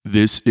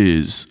This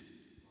is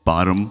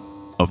Bottom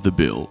of the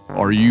Bill.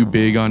 Are you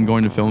big on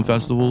going to film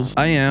festivals?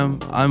 I am.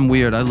 I'm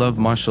weird. I love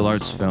martial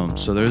arts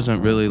films, so there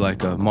isn't really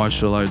like a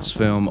martial arts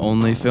film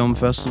only film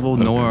festival,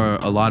 nor are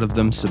a lot of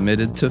them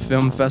submitted to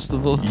film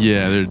festivals.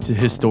 Yeah, they're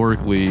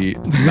historically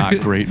not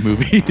great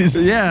movies.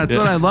 Yeah, that's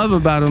what I love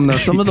about them, though.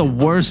 Some of the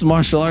worst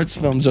martial arts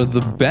films are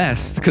the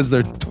best because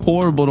they're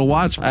horrible to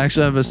watch. I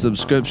actually have a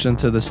subscription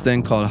to this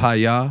thing called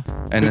Hayya,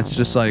 and it's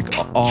just like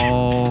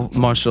all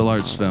martial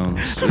arts films.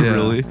 Yeah.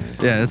 Really?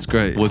 Yeah, it's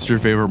great. What's your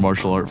favorite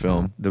martial art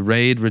film? The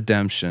Raid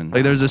Redemption.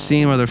 Like there's a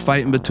scene where they're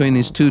fighting between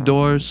these two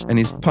doors and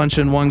he's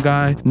punching one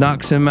guy,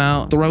 knocks him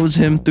out, throws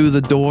him through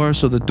the door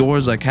so the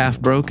door's like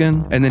half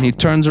broken, and then he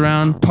turns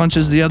around,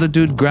 punches the other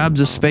dude, grabs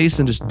his face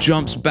and just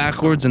jumps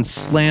backwards and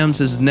slams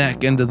his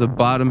neck into the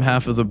bottom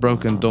half of the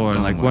broken door.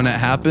 And like when it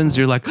happens,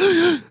 you're like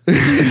yeah.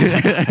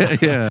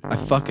 I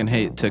fucking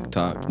hate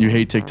TikTok. You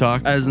hate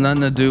TikTok? It has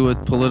nothing to do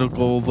with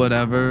political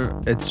whatever.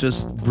 It's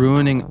just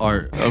ruining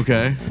art.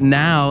 Okay.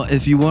 Now,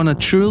 if you want to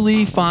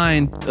truly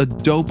find a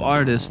dope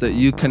artist that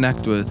you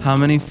connect with, how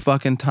many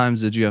fucking times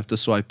did you have to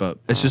swipe up?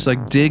 It's just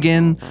like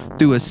digging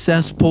through a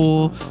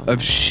cesspool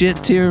of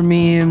shit tier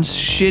memes,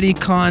 shitty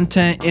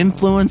content,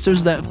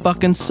 influencers that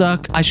fucking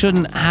suck. I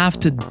shouldn't have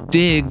to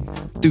dig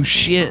through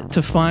shit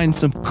to find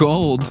some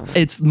gold.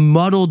 It's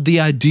muddled the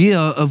idea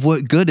of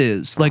what good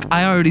is. Like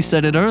I already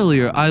said it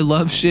earlier, I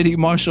love shitty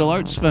martial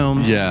arts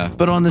films. Yeah.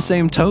 But on the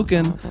same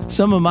token,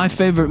 some of my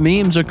favorite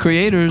memes or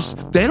creators,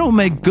 they don't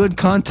make good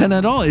content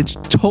at all. It's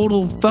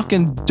total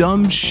fucking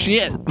dumb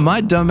shit.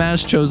 My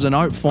dumbass chose an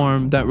art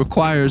form that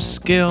requires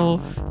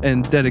skill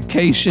and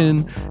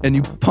dedication, and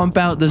you pump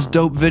out this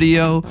dope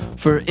video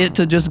for it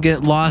to just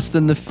get lost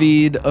in the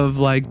feed of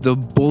like the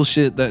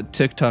bullshit that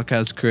TikTok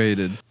has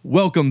created.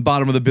 Welcome,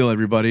 Bottom of the Bill,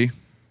 everybody.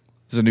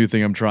 This is a new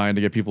thing I'm trying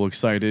to get people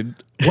excited.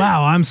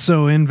 Wow, I'm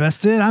so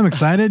invested. I'm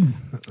excited.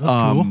 That's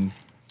cool.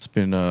 It's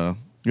been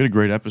we had a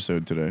great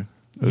episode today.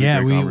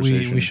 Yeah,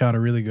 we shot a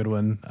really good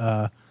one.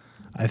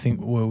 I think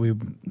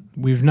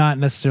we've not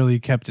necessarily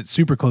kept it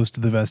super close to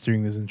the vest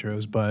during these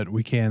intros, but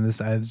we can. This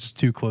is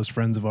two close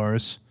friends of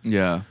ours.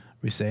 Yeah.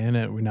 We saying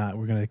it. We're not.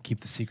 We're gonna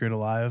keep the secret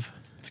alive.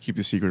 Let's keep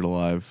the secret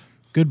alive.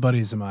 Good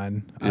buddies of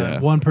mine. Yeah.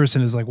 One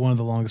person is like one of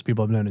the longest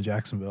people I've known in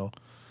Jacksonville.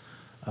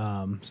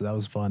 So that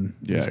was fun.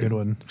 Yeah, It was a good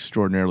one.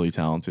 Extraordinarily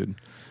talented.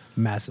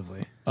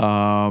 Massively.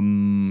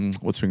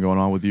 What's been going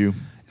on with you?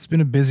 It's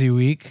been a busy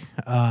week.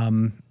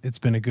 It's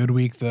been a good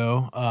week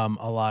though.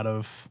 A lot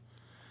of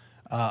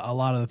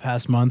the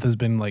past month has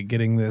been like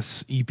getting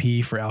this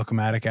EP for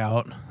Alchematic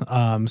out.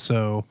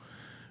 So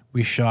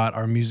we shot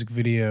our music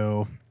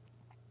video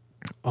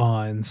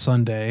on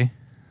Sunday.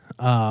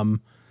 And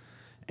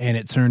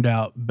it turned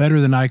out better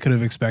than I could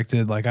have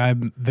expected. Like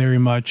I'm very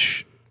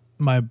much,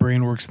 my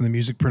brain works in the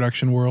music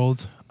production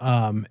world.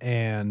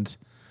 And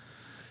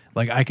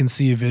like I can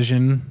see a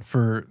vision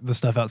for the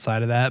stuff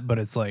outside of that, but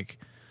it's like,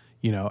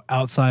 you know,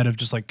 outside of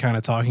just like kind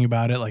of talking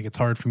about it, like it's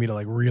hard for me to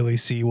like really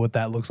see what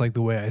that looks like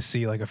the way I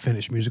see like a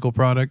finished musical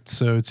product.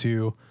 So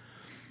to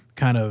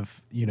kind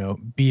of, you know,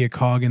 be a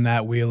cog in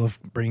that wheel of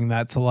bringing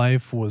that to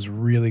life was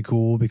really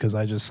cool because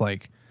I just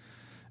like,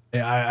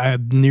 I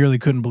nearly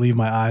couldn't believe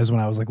my eyes when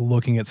I was like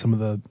looking at some of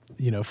the,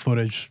 you know,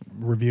 footage,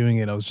 reviewing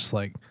it. I was just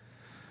like,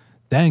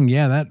 dang,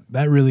 yeah,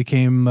 that really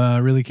came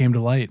to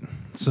light.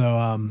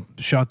 So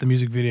shot the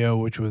music video,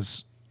 which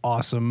was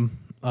awesome.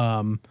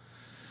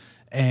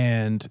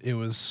 And it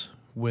was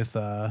with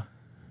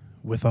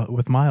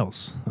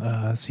Myles.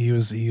 So he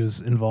was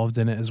involved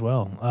in it as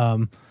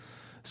well.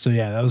 So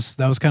yeah, that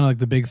was kind of like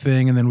the big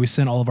thing. And then we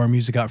sent all of our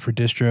music out for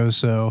distro.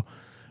 So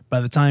by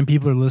the time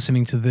people are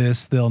listening to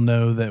this, they'll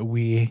know that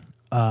we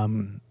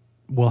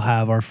will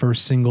have our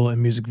first single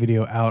and music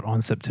video out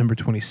on September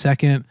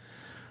 22nd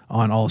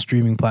on all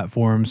streaming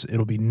platforms.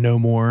 It'll be No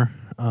More.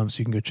 So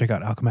you can go check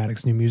out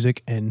Alchematic's new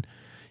music and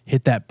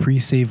hit that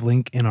pre-save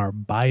link in our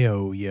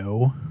bio,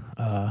 yo.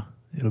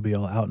 It'll be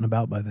all out and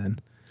about by then.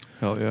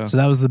 Hell yeah. So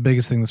that was the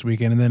biggest thing this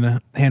weekend. And then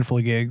a handful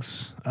of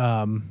gigs.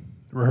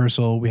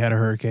 Rehearsal, we had a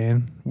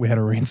hurricane. We had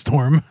a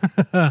rainstorm.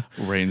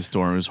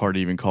 Rainstorm. It's hard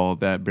to even call it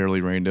that.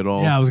 Barely rained at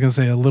all. Yeah, I was going to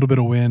say a little bit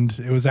of wind.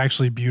 It was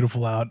actually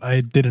beautiful out. I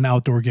did an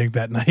outdoor gig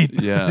that night.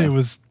 Yeah. It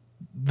was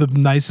the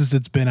nicest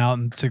it's been out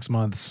in 6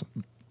 months.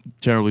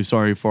 Terribly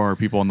sorry for our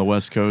people on the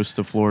West Coast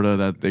of Florida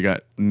that they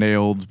got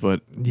nailed,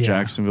 but Yeah.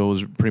 Jacksonville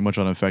was pretty much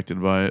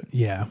unaffected by it.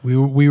 Yeah, we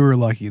were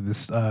lucky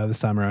this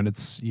time around.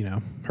 It's, you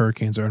know,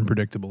 hurricanes are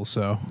unpredictable,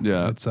 so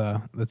Yeah.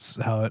 that's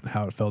how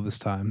it felt this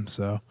time.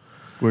 So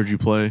Where'd you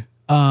play?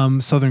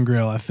 Southern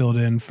Grill. I filled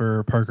in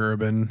for Parker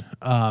Urban,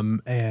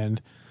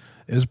 and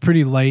it was a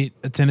pretty light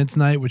attendance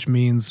night, which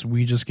means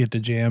we just get to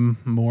jam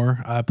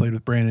more. I played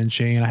with Brandon and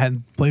Shane. I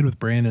hadn't played with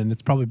Brandon.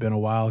 It's probably been a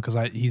while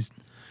because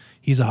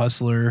he's a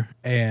hustler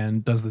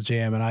and does the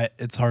jam, and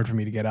it's hard for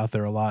me to get out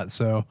there a lot.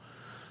 So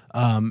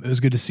it was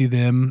good to see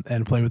them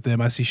and play with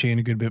them. I see Shane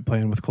a good bit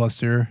playing with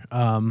Cluster.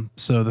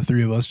 So the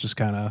three of us just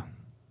kind of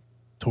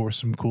tore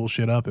some cool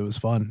shit up. It was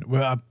fun.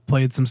 Well, I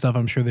played some stuff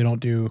I'm sure they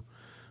don't do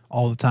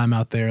all the time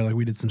out there. Like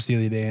we did some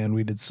Steely Dan,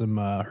 we did some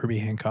Herbie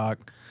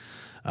Hancock.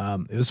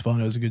 It was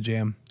fun. It was a good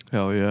jam.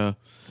 Hell yeah.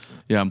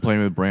 Yeah, I'm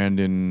playing with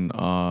Brandon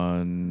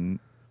on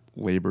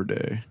Labor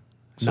Day.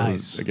 So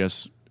Nice. I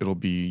guess it'll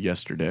be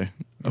yesterday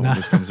when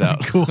this comes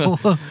out. Cool.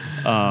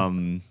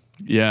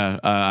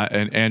 Yeah,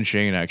 and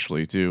Shane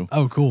actually too.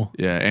 Oh, cool.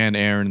 Yeah, and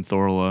Aaron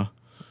Thorla.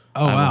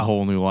 Oh, I have wow. a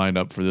whole new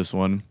lineup for this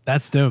one.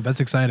 That's dope. That's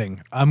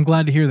exciting. I'm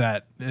glad to hear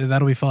that.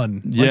 That'll be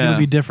fun. Like, Yeah. it'll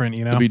be different,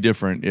 you know? It'll be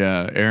different.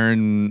 Yeah,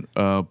 Aaron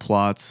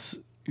plots.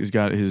 He's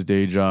got his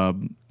day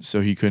job,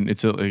 so he couldn't.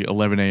 It's like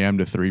 11 a.m.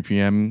 to 3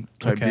 p.m.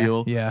 type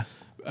deal. Yeah.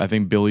 I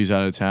think Billy's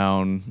out of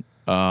town,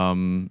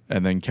 and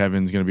then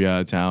Kevin's gonna be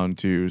out of town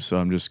too. So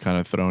I'm just kind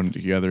of throwing it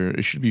together.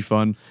 It should be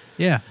fun.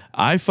 Yeah.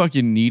 I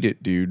fucking need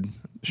it, dude.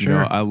 Sure. You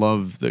know, I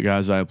love the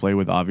guys I play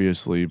with,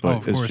 obviously, but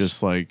of it's course.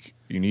 just like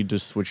you need to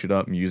switch it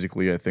up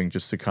musically. I think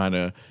just to kind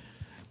of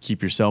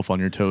keep yourself on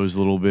your toes a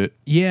little bit.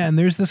 Yeah, and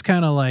there's this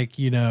kind of like,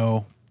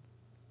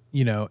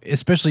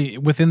 especially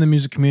within the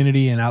music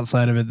community and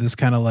outside of it, this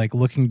kind of like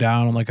looking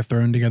down on like a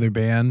thrown together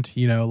band,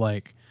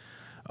 like,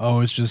 oh,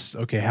 it's just,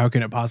 okay, how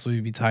can it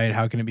possibly be tight?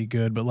 How can it be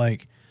good? But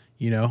like,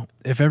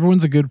 if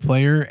everyone's a good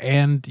player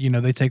and,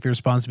 they take their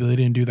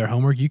responsibility and do their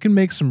homework, you can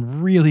make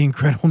some really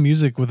incredible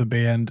music with a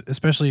band,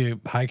 especially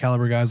high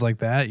caliber guys like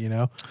that,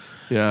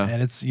 Yeah.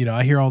 And it's,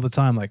 I hear all the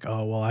time like,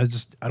 oh, well, I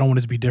don't want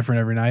it to be different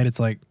every night. It's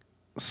like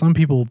some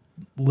people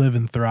live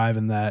and thrive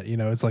in that,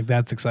 it's like,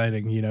 that's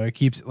exciting. It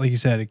keeps, like you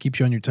said, it keeps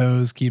you on your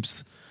toes,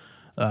 keeps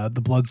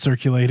the blood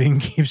circulating,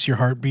 keeps your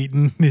heart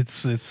beating.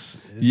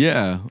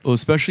 Yeah. Well,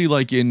 especially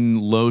like in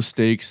low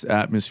stakes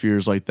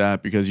atmospheres like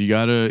that, because you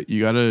gotta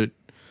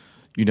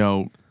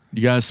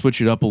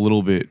switch it up a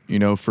little bit.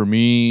 For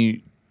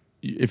me,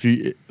 if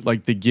you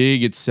like the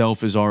gig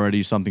itself is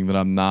already something that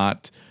I'm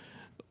not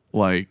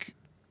like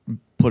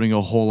putting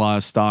a whole lot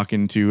of stock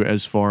into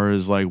as far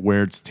as like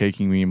where it's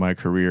taking me in my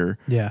career.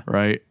 Yeah.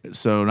 Right.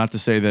 So not to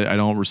say that I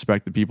don't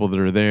respect the people that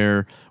are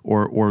there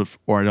or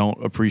I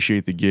don't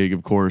appreciate the gig,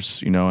 of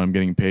course, I'm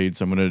getting paid,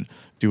 so I'm going to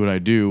do what I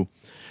do.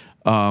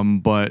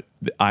 But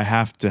I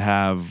have to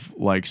have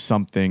like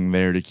something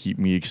there to keep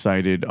me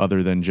excited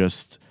other than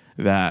just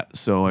that.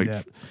 So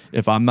like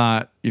if I'm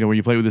not, when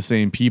you play with the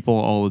same people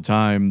all the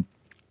time,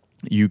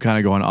 you kind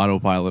of go on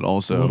autopilot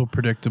also. A little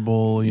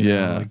predictable,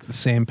 like the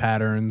same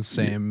patterns,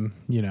 same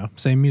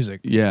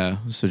music. Yeah.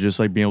 So just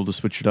like being able to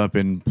switch it up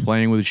and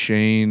playing with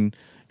Shane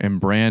and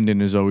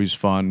Brandon is always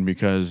fun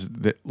because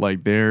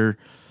they're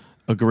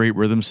a great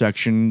rhythm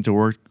section to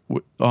work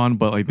on,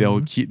 but like they'll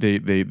keep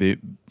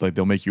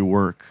they'll make you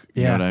work.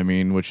 You know what I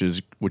mean? Which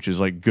is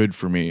like good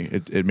for me.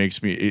 It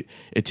makes me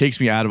it takes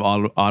me out of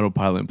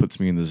autopilot and puts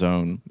me in the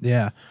zone.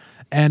 Yeah.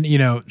 And,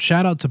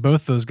 shout out to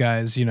both those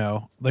guys, they're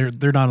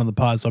not on the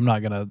pod, so I'm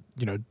not going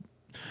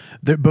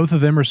to, both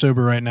of them are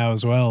sober right now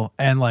as well.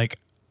 And like,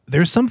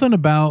 there's something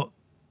about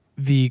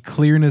the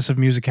clearness of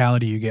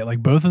musicality you get.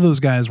 Like both of those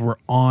guys were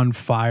on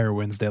fire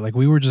Wednesday. Like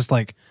we were just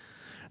like,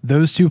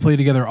 those two play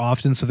together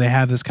often, so they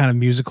have this kind of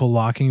musical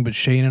locking, but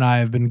Shane and I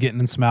have been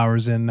getting some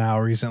hours in now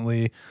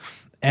recently.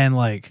 And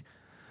like,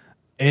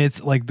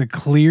 it's like the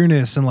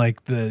clearness and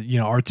like the,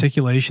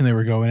 articulation they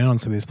were going in on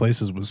some of these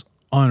places was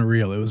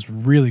unreal. It was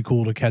really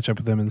cool to catch up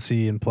with them and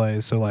see and play.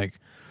 So like,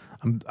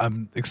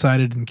 I'm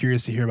excited and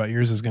curious to hear about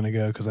yours is going to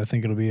go because I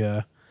think it'll be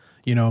a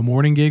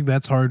morning gig.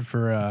 That's hard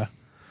for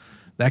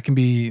that can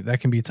be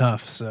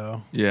tough.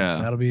 So yeah,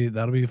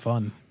 that'll be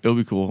fun. It'll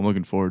be cool. I'm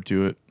looking forward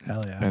to it.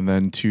 Hell yeah! And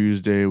then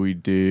Tuesday we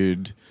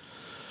did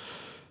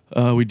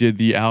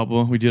the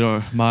album. We did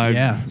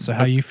yeah. So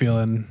how you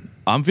feeling?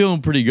 I'm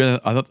feeling pretty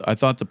good. I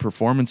thought the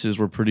performances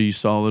were pretty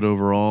solid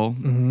overall.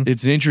 Mm-hmm.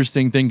 It's an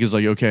interesting thing because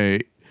like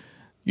okay.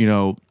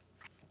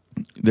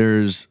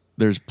 There's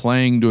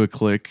playing to a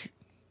click,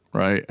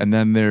 right? And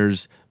then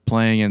there's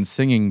playing and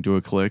singing to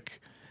a click.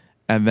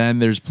 And then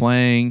there's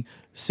playing,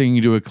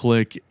 singing to a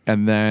click,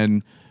 and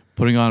then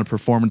putting on a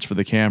performance for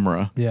the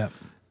camera. Yeah.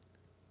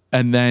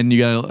 And then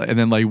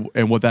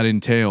and what that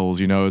entails,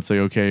 it's like,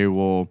 okay,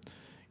 well,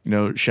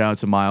 shout out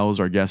to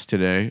Myles, our guest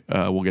today.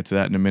 We'll get to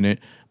that in a minute.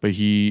 But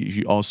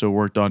he also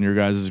worked on your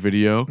guys'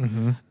 video.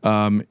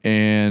 Mm-hmm.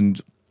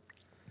 And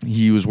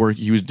he was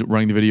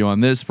running the video on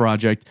this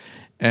project,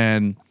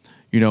 and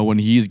when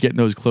he's getting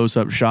those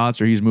close-up shots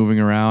or he's moving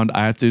around,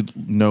 I have to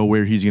know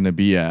where he's going to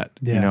be at.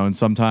 And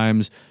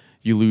sometimes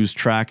you lose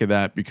track of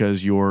that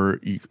because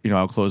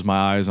I'll close my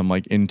eyes, I'm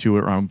like into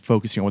it, or I'm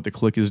focusing on what the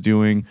click is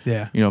doing.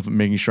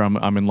 Making sure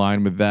I'm in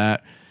line with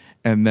that,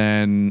 and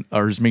then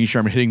or just making sure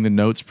I'm hitting the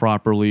notes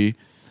properly,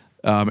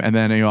 and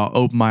then I'll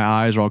open my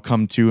eyes or I'll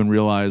come to and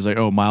realize like,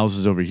 oh, Myles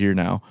is over here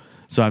now.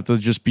 So I have to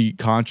just be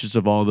conscious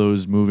of all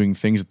those moving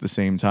things at the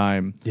same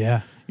time.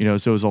 Yeah.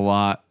 So it was a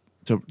lot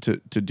to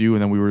do,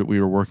 and then we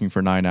were working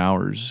for 9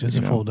 hours. It was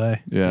a full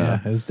day. Yeah.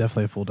 It was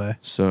definitely a full day.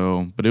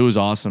 So, but it was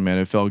awesome, man.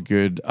 It felt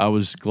good. I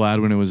was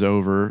glad when it was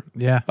over.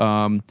 Yeah.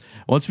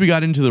 Once we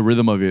got into the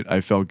rhythm of it, I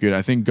felt good.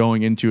 I think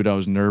going into it, I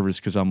was nervous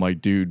because I'm like,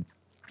 dude,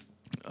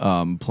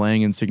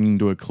 playing and singing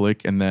to a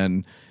click and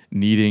then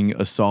needing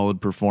a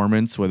solid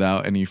performance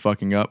without any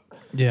fucking up.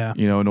 Yeah.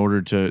 In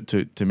order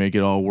to make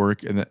it all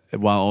work, and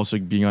while also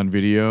being on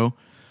video,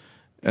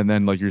 and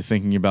then like you're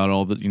thinking about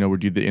all the, we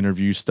do the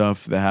interview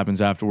stuff that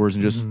happens afterwards,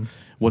 and just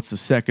what's the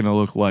set gonna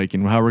look like,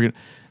 and how we're gonna.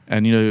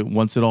 And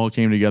once it all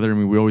came together, I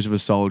mean, we always have a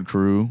solid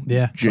crew.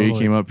 Yeah, Jay totally.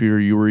 came up here.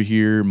 You were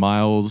here.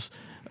 Myles.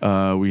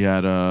 We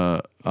had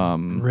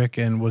Rick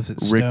and was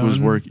it Stone? Rick was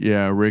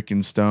Rick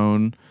and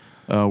Stone.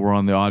 We're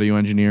on the audio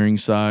engineering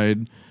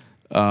side.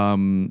 So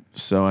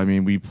I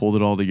mean, we pulled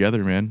it all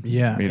together, man.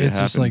 Yeah, Made it's it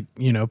just happen.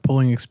 like,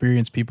 pulling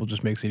experienced people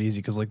just makes it easy,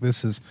 because like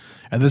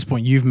at this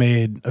point you've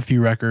made a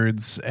few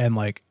records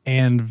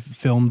and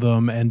filmed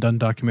them and done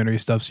documentary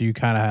stuff, so you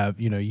kind of have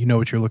you know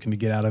what you're looking to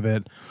get out of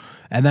it.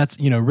 And that's,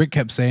 Rick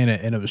kept saying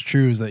it, and it was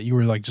true, is that you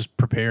were like just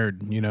prepared.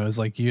 It's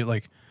like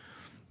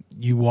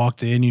you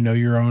walked in,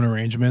 your own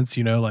arrangements,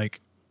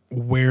 like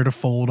where to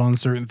fold on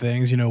certain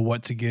things,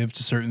 what to give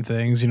to certain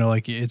things,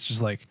 like it's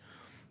just like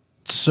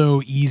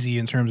so easy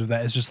in terms of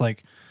that. It's just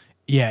like,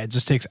 yeah, it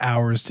just takes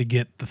hours to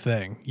get the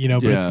thing,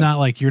 but it's not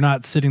like you're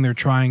not sitting there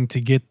trying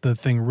to get the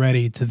thing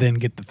ready to then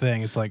get the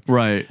thing. It's like,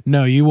 right.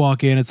 No, you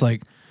walk in, it's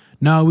like,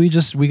 no, we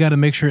got to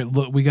make sure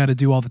we got to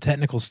do all the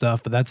technical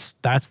stuff, but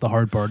that's the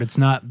hard part. It's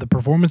not, the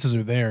performances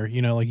are there,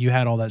 like you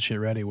had all that shit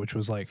ready, which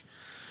was like,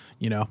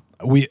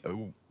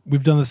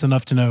 we've done this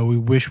enough to know we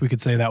wish we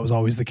could say that was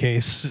always the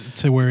case,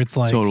 to where it's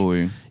like,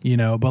 totally,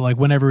 but like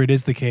whenever it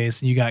is the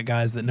case and you got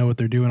guys that know what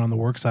they're doing on the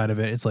work side of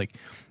it, it's like,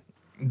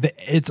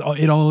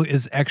 it all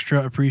is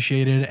extra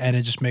appreciated, and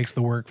it just makes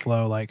the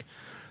workflow like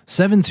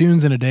 7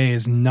 tunes in a day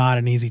is not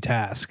an easy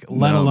task,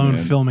 let alone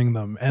filming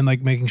them and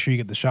like making sure you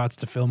get the shots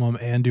to film them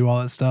and do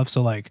all that stuff.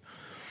 So like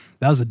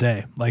that was a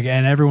day, like,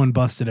 and everyone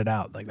busted it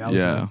out. Like that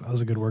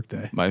was a good work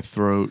day. My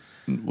throat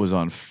was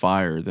on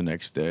fire the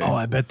next day. Oh,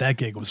 I bet that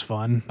gig was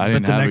fun. I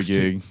didn't have a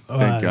gig.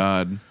 Thank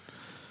God.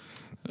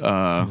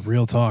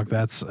 Real talk,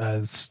 that's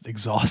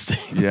exhausting.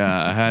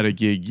 Yeah, I had a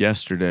gig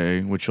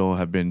yesterday, which will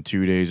have been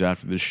 2 days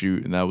after the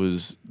shoot, and that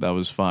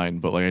was fine.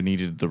 But like I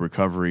needed the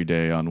recovery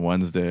day on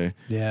Wednesday.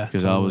 Yeah,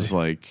 because I was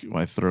like,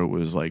 my throat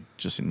was like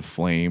just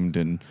inflamed,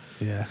 and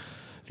yeah,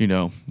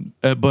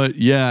 But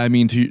yeah, I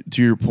mean, to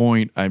your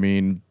point, I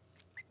mean,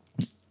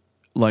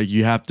 like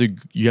you have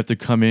to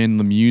come in.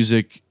 The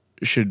music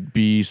should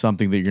be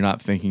something that you're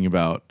not thinking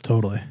about.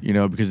 Totally.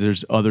 Because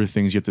there's other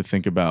things you have to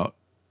think about.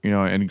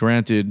 And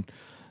granted,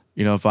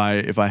 if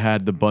I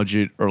had the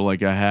budget, or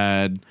like I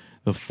had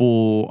the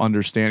full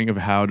understanding of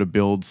how to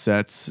build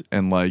sets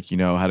and like,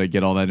 how to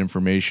get all that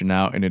information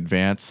out in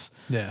advance,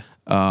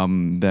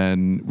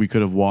 then we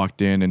could have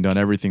walked in and done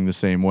everything the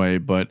same way.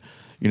 But,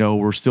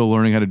 we're still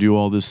learning how to do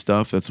all this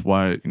stuff. That's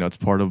why, it's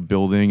part of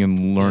building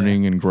and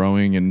learning and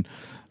growing. And,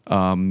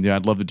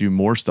 I'd love to do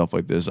more stuff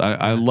like this.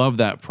 I love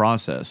that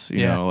process,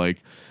 you know,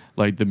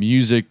 like the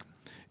music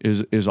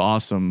is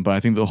awesome, but I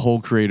think the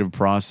whole creative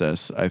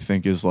process, I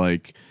think, is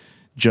like,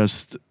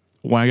 just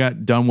when I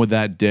got done with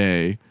that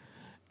day,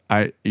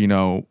 it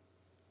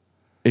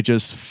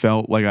just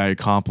felt like I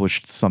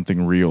accomplished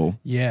something real.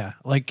 Yeah.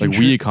 Like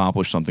we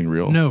accomplished something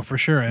real. No, for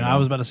sure. And I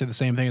was about to say the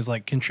same thing, is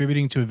like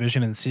contributing to a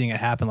vision and seeing it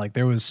happen. Like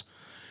there was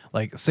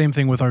like same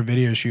thing with our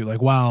video shoot.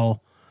 Like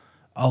while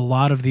a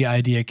lot of the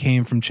idea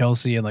came from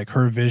Chelsea and like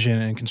her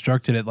vision and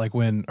constructed it, like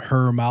when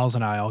Myles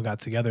and I all got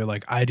together,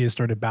 like ideas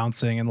started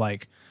bouncing and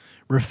like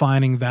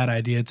refining that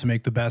idea to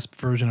make the best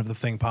version of the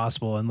thing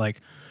possible. And like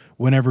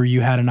whenever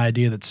you had an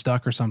idea that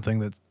stuck or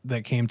something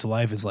that came to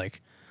life, is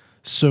like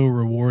so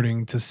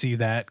rewarding to see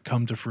that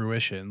come to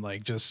fruition.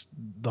 Like just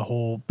the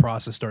whole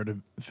process start to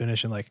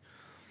finish, and like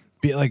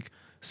be like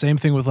same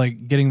thing with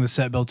like getting the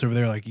set built over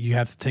there. Like you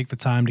have to take the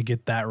time to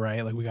get that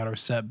right. Like we got our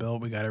set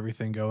built, we got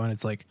everything going.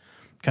 It's like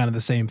kind of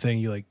the same thing.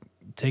 You like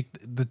take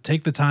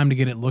the time to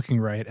get it looking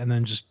right, and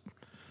then just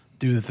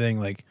do the thing.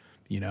 Like,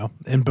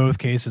 in both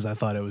cases, I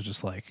thought it was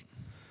just like,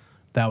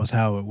 that was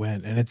how it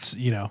went. And it's,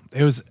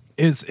 it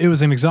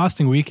was an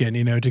exhausting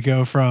weekend, to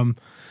go from,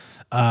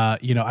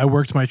 I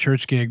worked my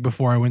church gig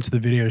before I went to the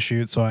video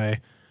shoot. So I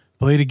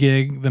played a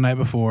gig the night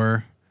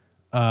before,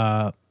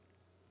 woke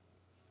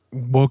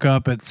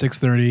up at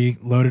 6:30,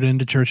 loaded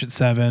into church at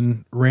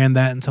 7, ran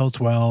that until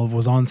 12,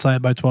 was on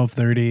site by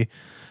 12:30.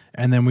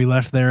 And then we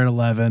left there at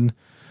 11,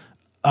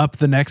 up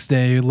the next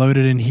day,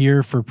 loaded in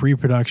here for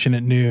pre-production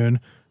at noon,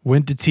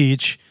 went to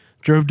teach,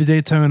 drove to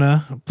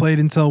Daytona, played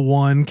until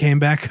 1, came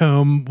back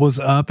home, was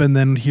up, and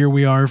then here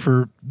we are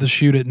for the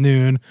shoot at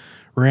noon,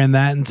 ran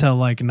that until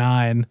like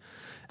 9,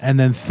 and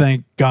then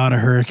thank God a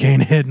hurricane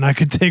hit and I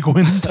could take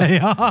Wednesday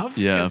off.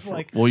 Yeah.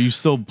 Like, well, you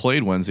still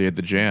played Wednesday at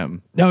the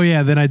Jam. Oh,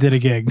 yeah, then I did a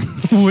gig,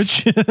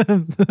 which...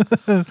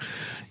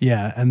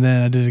 Yeah, and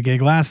then I did a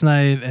gig last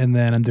night, and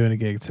then I'm doing a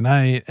gig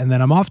tonight, and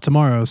then I'm off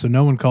tomorrow, so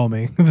no one call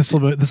me. This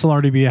will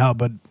already be out,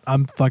 but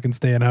I'm fucking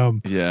staying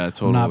home. Yeah,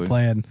 totally. I'm not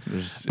playing.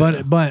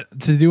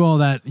 But to do all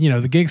that,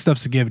 the gig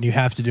stuff's a given. You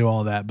have to do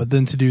all that, but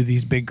then to do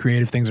these big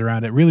creative things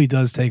around it really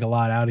does take a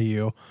lot out of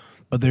you.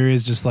 But there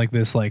is just like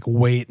this like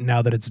weight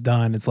now that it's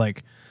done. It's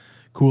like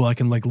cool. I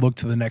can like look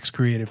to the next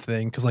creative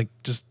thing, because like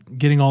just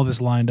getting all this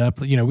lined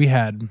up. We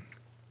had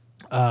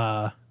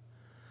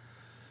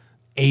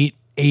eight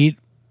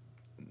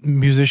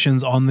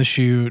musicians on the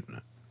shoot,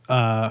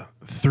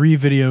 3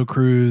 video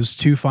crews,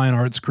 2 fine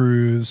arts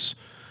crews,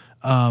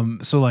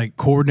 So like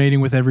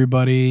coordinating with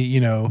everybody,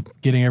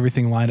 getting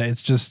everything lined up.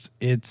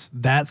 It's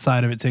that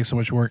side of it takes so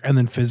much work, and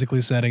then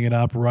physically setting it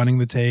up, running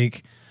the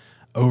take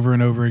over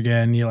and over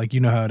again. You're like,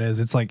 how it is.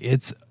 It's like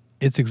it's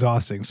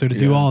exhausting. So to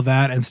do all of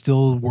that and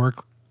still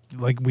work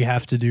like we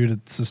have to do to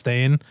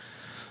sustain,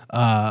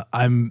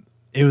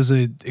 it was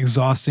a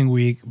exhausting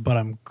week, but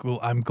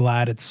I'm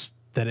glad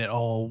that it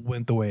all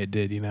went the way it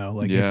did.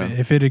 Like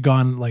if it had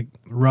gone like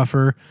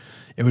rougher,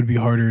 it would be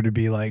harder to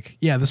be like,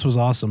 yeah, this was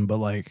awesome, but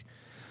like.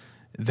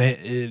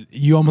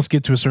 You almost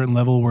get to a certain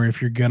level where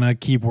if you're gonna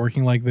keep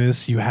working like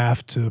this, you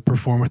have to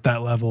perform at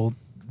that level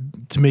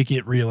to make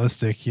it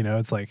realistic.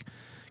 It's like,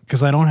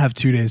 because I don't have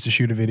 2 days to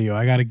shoot a video.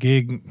 I got a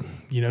gig,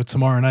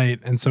 tomorrow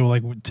night, and so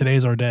like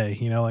today's our day.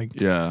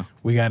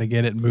 We got to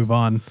get it and move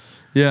on.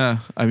 Yeah,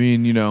 I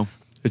mean,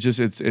 it's just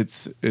that's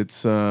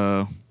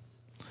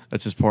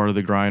just part of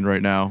the grind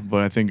right now.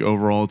 But I think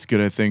overall it's good.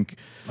 I think.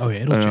 Oh yeah,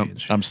 it'll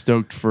change. I'm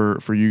stoked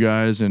for you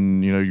guys,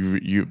 and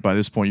you by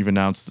this point you've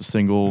announced the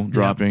single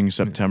dropping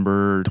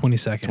September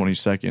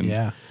 22nd.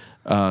 Yeah.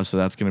 So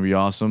that's gonna be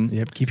awesome.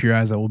 Yep. Keep your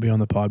eyes out. We'll be on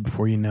the pod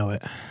before you know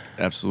it.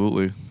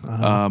 Absolutely.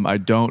 I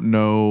don't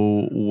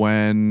know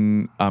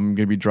when I'm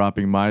gonna be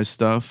dropping my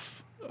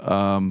stuff,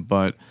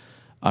 but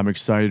I'm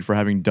excited for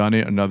having done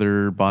it.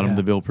 Another bottom of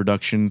the bill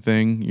production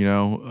thing.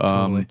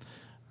 Totally.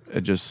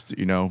 It just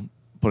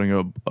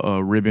putting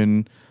a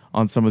ribbon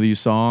on some of these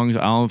songs.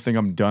 I don't think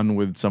I'm done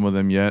with some of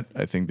them yet.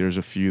 I think there's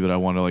a few that I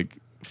want to like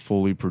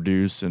fully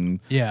produce, and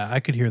yeah, I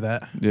could hear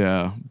that.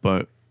 Yeah,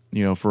 but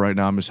for right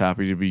now, I'm just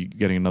happy to be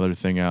getting another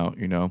thing out.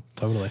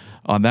 Totally.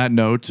 On that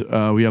note,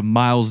 we have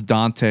Myles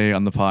Dante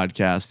on the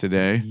podcast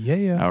today.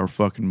 Yeah. Our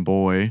fucking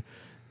boy.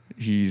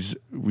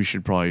 We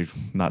should probably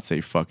not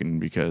say fucking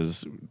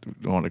because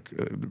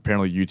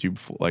apparently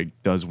YouTube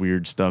does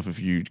weird stuff if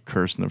you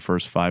curse in the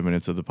first 5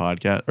 minutes of the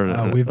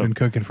podcast. We've been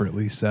cooking for at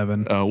least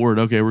 7. Word.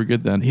 Okay, we're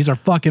good then. He's our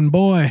fucking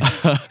boy.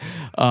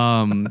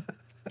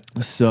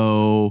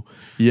 So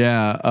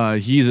yeah,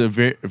 he's a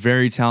very,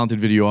 very talented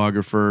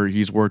videographer.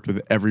 He's worked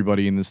with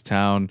everybody in this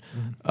town,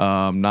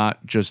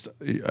 not just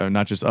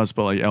us,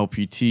 but like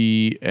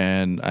LPT,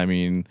 and I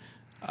mean.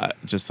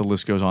 Just the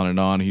list goes on and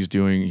on. He's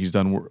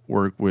done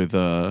work with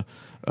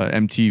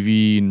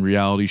MTV and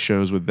reality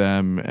shows with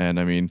them, and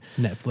I mean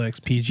Netflix,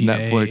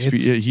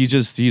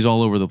 he's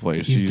all over the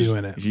place. He's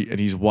doing it, and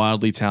he's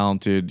wildly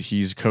talented.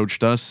 He's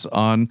coached us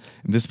on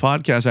this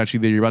podcast actually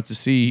that you're about to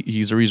see.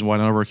 He's the reason why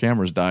none of our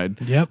cameras died.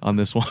 On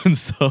this one.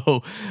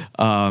 So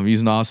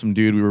he's an awesome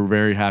dude. We were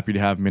very happy to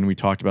have him in. We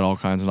talked about all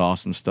kinds of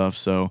awesome stuff.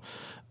 So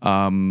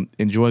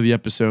enjoy the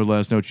episode.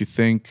 Let us know what you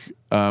think.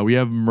 We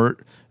have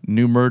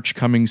new merch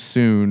coming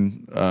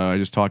soon. I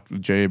just talked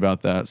with Jay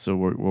about that, so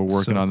we're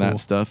working on that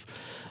stuff.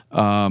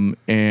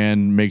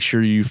 And make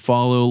sure you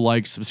follow,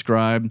 like,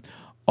 subscribe,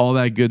 all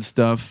that good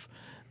stuff.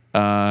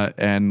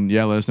 And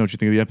yeah, let us know what you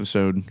think of the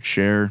episode.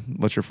 Share,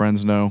 let your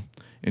friends know.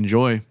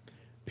 Enjoy.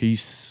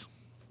 Peace.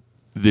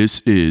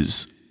 This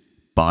is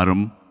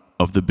Bottom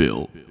of the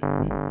Bill.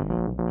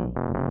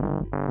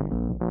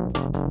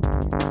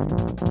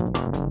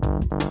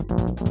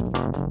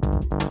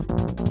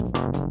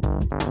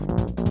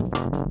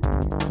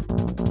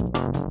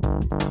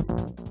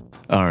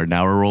 All right,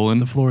 now we're rolling.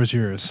 The floor is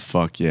yours.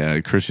 Fuck yeah.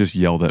 Chris just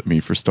yelled at me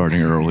for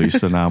starting early,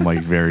 so now I'm like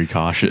very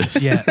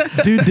cautious. Yeah,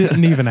 dude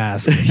didn't even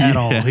ask at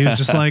all. He was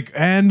just like,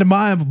 and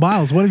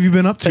Myles, what have you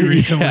been up to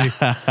recently?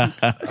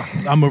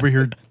 I'm over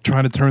here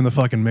trying to turn the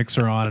fucking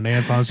mixer on, and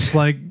Anton's just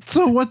like,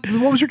 so what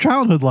was your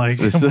childhood like?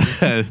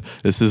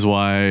 This is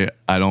why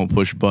I don't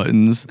push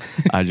buttons.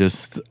 I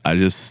just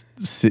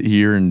sit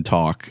here and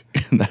talk,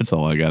 and that's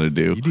all I got to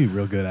do. You do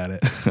real good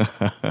at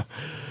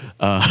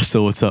it.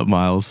 So what's up,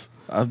 Myles?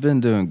 I've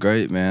been doing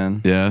great,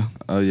 man. Yeah?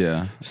 Oh,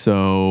 yeah.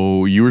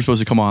 So you were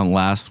supposed to come on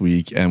last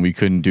week, and we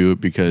couldn't do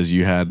it because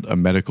you had a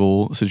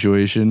medical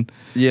situation.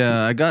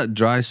 Yeah, I got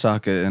dry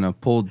socket and a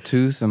pulled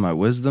tooth in my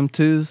wisdom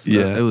tooth.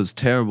 Yeah. It was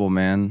terrible,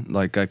 man.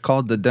 Like, I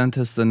called the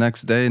dentist the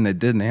next day, and they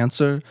didn't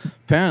answer.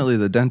 Apparently,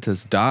 the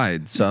dentist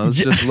died, so I was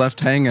just left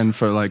hanging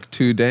for like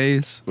 2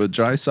 days with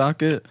dry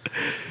socket.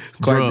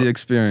 Quite the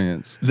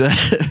experience.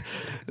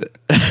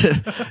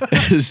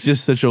 It's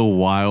just such a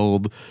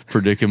wild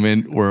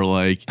predicament where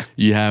like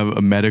you have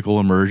a medical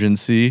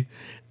emergency,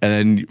 and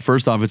then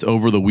first off it's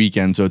over the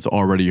weekend, so it's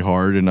already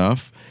hard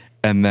enough,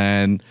 and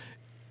then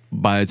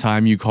by the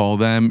time you call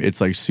them it's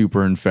like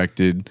super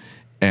infected,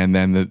 and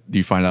then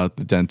you find out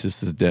the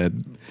dentist is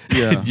dead.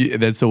 Yeah.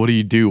 So what do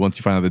you do once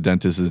you find out the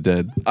dentist is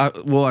dead?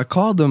 I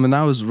called them and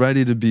I was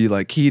ready to be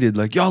like heated,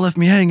 like, y'all left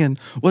me hanging.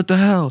 What the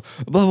hell?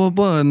 Blah, blah,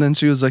 blah. And then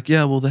she was like,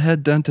 yeah, well, the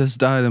head dentist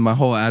died, and my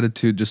whole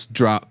attitude just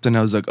dropped. And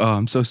I was like, oh,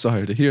 I'm so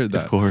sorry to hear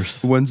that. Of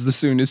course. When's the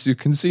soonest you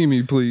can see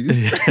me,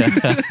 please?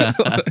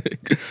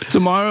 Like,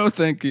 tomorrow,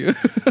 thank you.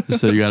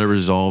 So you got it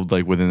resolved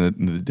like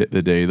within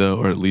the day though,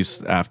 or at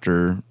least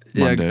after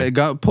Monday. Yeah, it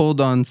got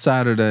pulled on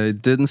Saturday.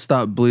 Didn't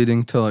stop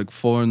bleeding till like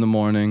 4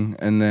 a.m,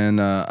 and then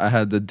I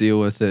had to deal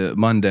with it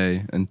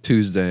Monday, and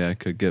Tuesday I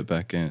could get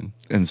back in.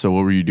 And so,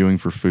 what were you doing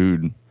for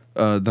food?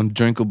 them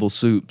drinkable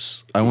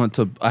soups.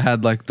 I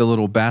had like the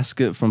little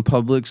basket from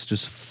Publix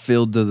just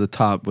filled to the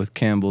top with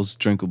Campbell's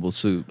drinkable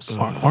soups.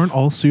 Aren't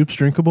all soups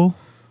drinkable?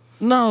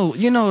 No,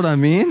 you know what I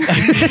mean.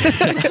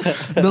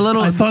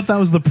 I thought that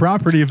was the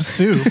property of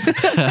soup.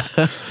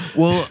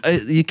 Well,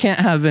 you can't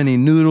have any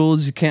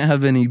noodles. You can't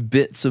have any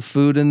bits of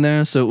food in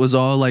there. So it was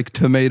all like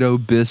tomato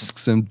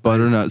bisques and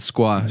butternut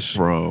squash.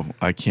 Bro,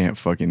 I can't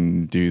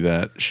fucking do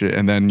that shit.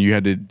 And then you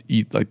had to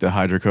eat like the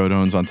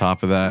hydrocodones on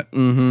top of that.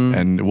 Mm-hmm.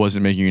 And it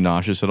wasn't making you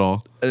nauseous at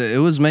all?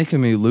 It was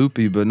making me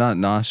loopy, but not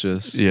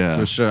nauseous. Yeah.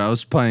 For sure. I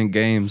was playing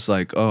games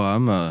like, oh,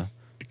 I'm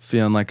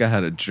feeling like I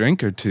had a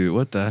drink or two.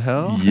 What the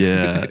hell?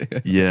 Yeah.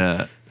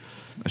 Yeah.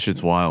 That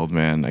shit's wild,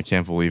 man. I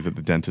can't believe that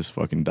the dentist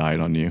fucking died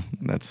on you.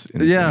 That's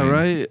insane. Yeah,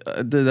 right?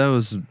 That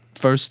was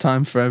first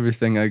time for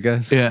everything, I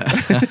guess. Yeah.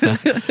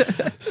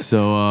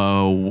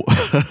 So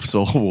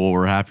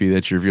we're happy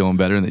that you're feeling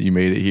better and that you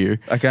made it here.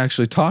 I can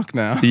actually talk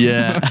now.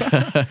 Yeah.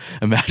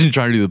 Imagine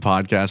trying to do the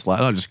podcast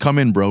live. Oh, just come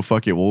in, bro.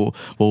 Fuck it. We'll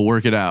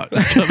work it out.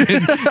 Just come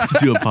in. Just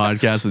do a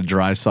podcast with a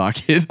dry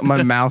socket.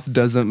 My mouth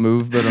doesn't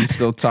move, but I'm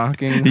still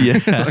talking. Yeah.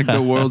 Like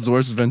the world's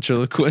worst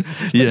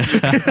ventriloquist. Yeah.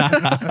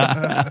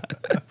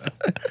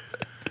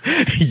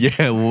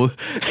 Yeah,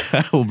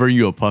 we'll bring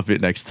you a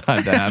puppet next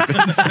time that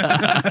happens.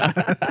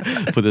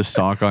 Put a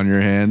sock on your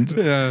hand.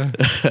 Yeah.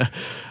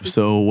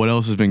 So what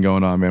else has been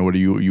going on, man? What are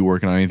you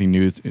working on? Anything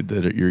new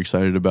that you're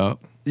excited about?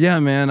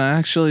 Yeah, man.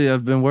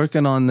 I've been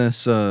working on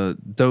this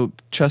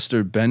dope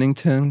Chester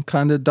Bennington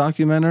kind of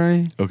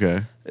documentary.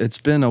 Okay. It's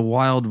been a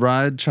wild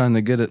ride trying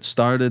to get it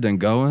started and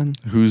going.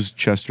 Who's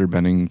Chester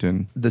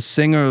Bennington? The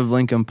singer of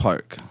Linkin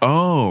Park.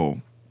 Oh,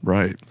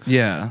 right.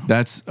 Yeah.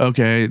 That's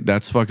okay.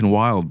 That's fucking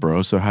wild,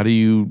 bro. So how did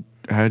you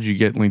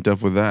get linked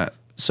up with that?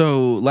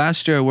 So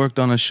last year I worked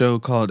on a show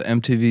called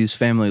MTV's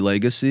Family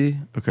Legacy.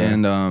 Okay.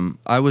 And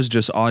I was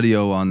just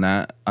audio on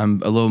that.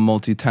 I'm a little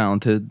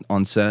multi-talented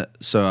on set,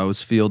 so I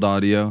was field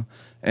audio.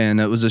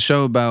 And it was a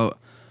show about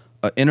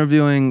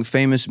interviewing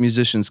famous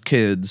musicians'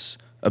 kids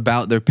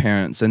about their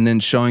parents and then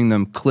showing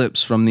them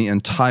clips from the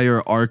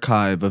entire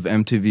archive of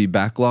MTV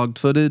backlogged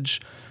footage.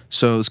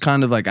 So it was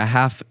kind of like a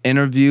half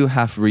interview,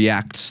 half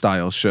react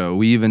style show.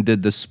 We even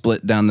did the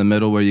split down the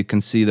middle where you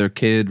can see their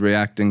kid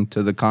reacting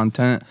to the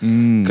content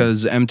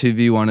because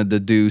MTV wanted to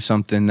do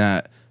something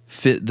that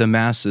fit the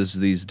masses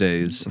these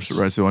days.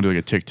 Right, so they want to do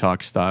like a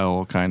TikTok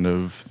style kind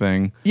of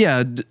thing.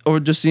 Yeah, or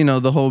just,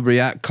 the whole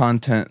react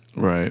content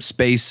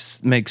space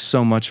makes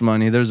so much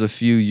money. There's a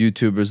few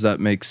YouTubers that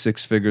make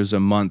 6 figures a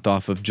month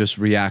off of just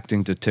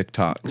reacting to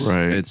TikToks.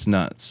 Right. It's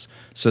nuts.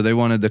 So they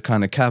wanted to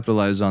kind of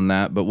capitalize on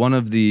that. But one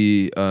of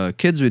the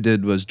kids we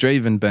did was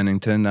Draven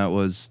Bennington. That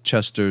was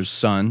Chester's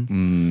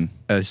son,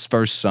 his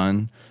first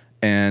son.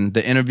 And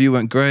the interview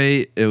went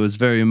great. It was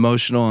very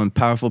emotional and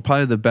powerful.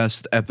 Probably the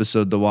best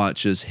episode to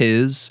watch is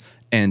his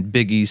and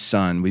Biggie's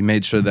son. We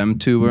made sure them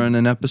two were in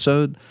an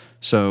episode.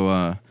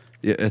 So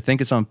yeah, I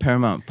think it's on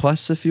Paramount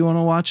Plus if you want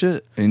to watch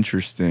it.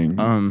 Interesting.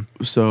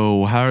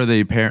 So how are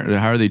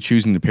they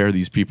choosing to pair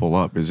these people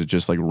up? Is it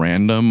just like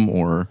random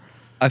or?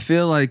 I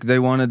feel like they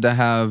wanted to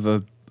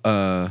have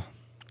a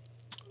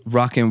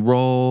rock and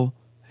roll,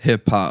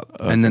 hip hop,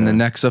 and then the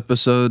next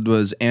episode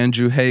was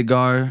Andrew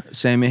Hagar,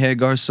 Sammy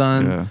Hagar's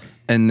son,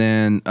 and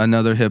then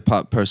another hip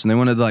hop person. They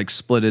wanted to like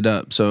split it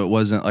up so it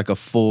wasn't like a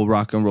full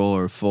rock and roll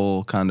or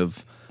full kind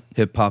of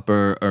hip hop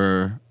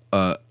or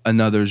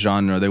another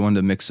genre. They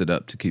wanted to mix it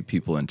up to keep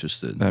people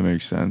interested. That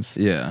makes sense.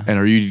 Yeah. And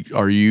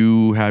are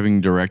you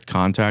having direct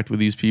contact with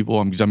these people?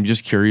 I'm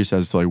just curious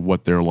as to like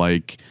what they're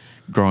like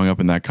growing up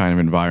in that kind of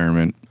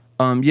environment.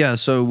 Yeah,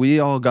 so we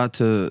all got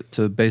to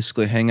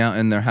basically hang out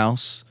in their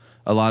house.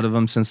 A lot of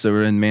them, since they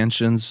were in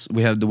mansions,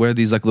 we had to wear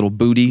these like little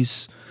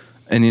booties.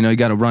 And, you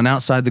got to run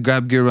outside to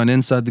grab gear, run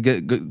inside to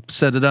get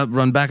set it up,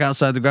 run back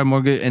outside to grab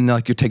more gear. And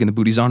like you're taking the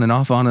booties on and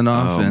off. Oh, And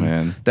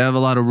man. They have a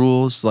lot of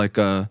rules. Like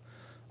one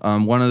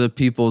of the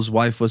people's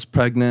wife was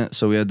pregnant,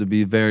 so we had to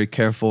be very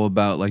careful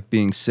about like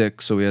being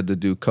sick. So we had to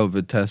do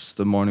COVID tests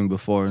the morning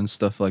before and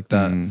stuff like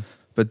that.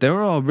 But they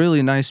were all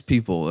really nice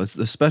people,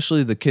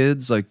 especially the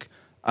kids. Like,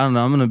 I don't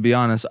know, I'm going to be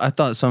honest. I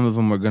thought some of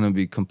them were going to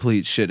be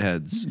complete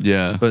shitheads.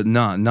 Yeah. But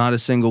not a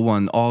single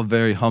one. All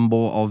very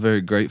humble, all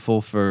very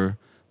grateful for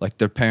like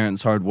their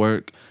parents' hard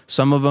work.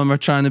 Some of them are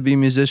trying to be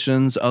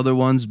musicians. Other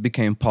ones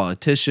became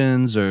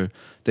politicians, or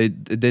they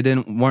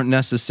weren't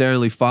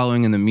necessarily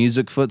following in the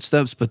music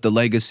footsteps, but the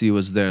legacy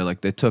was there.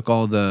 Like they took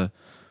all the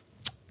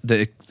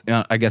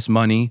I guess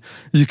money,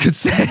 you could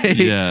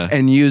say,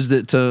 and used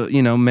it to,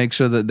 make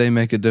sure that they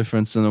make a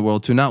difference in the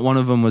world too. Not one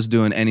of them was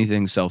doing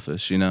anything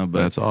selfish, but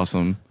that's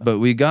awesome. But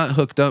we got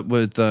hooked up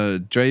with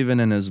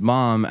Draven and his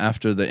mom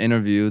after the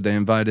interview. They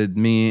invited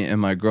me and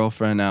my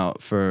girlfriend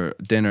out for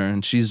dinner,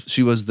 and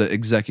she was the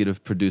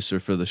executive producer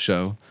for the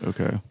show.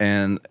 Okay.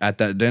 And at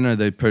that dinner,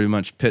 they pretty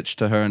much pitched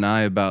to her and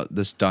I about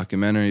this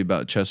documentary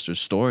about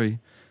Chester's story.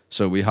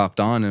 So we hopped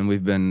on, and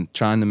we've been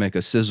trying to make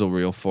a sizzle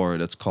reel for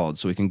it, it's called,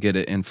 so we can get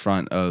it in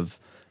front of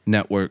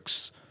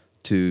networks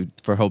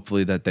for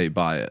hopefully that they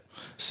buy it.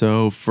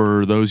 So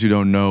for those who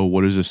don't know,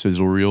 what is a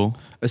sizzle reel?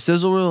 A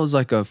sizzle reel is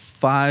like a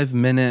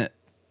 5-minute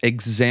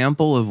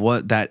example of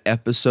what that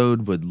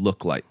episode would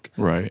look like.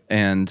 Right.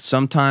 And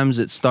sometimes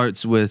it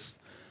starts with,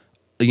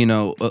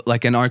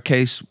 like in our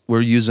case,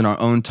 we're using our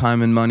own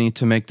time and money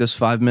to make this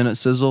 5-minute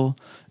sizzle.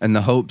 And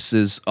the hopes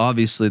is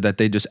obviously that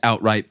they just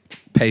outright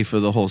pay for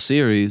the whole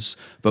series.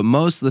 But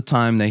most of the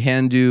time they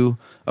hand you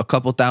a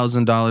couple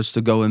 $1,000s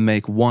to go and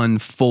make one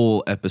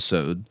full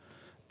episode.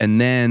 And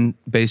then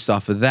based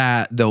off of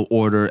that, they'll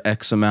order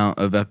X amount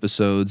of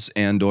episodes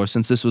or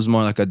since this was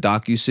more like a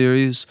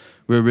docuseries,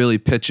 we were really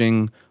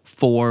pitching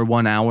 4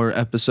 1-hour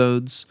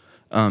episodes.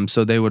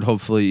 So they would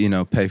hopefully,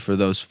 pay for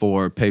those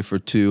 4, pay for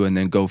 2, and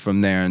then go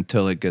from there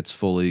until it gets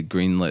fully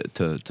greenlit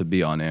to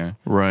be on air.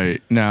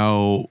 Right.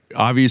 Now,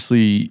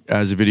 obviously,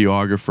 as a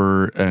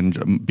videographer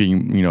and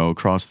being,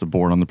 across the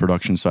board on the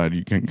production side,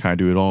 you can kind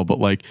of do it all. But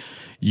like,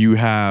 you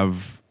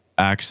have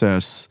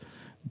access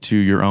to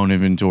your own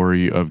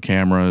inventory of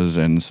cameras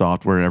and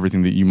software,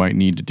 everything that you might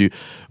need to do.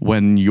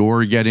 When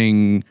you're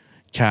getting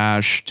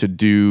cash to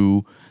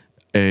do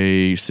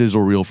a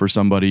sizzle reel for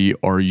somebody,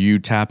 are you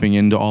tapping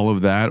into all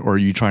of that, or are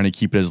you trying to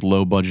keep it as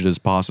low budget as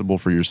possible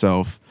for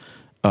yourself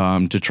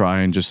to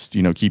try and just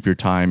keep your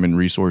time and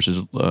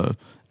resources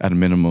at a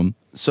minimum?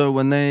 So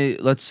when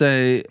let's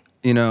say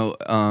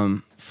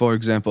for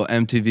example,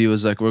 MTV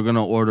was like, we're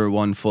gonna order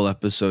one full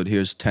episode,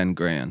 here's 10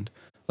 grand.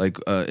 Like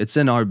it's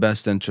in our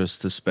best interest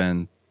to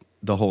spend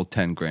the whole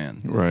 10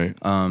 grand. Right.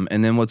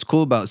 And then what's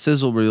cool about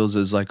sizzle reels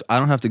is like I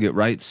don't have to get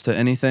rights to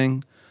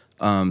anything.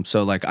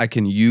 So like I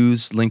can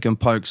use Linkin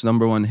Park's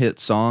 #1 hit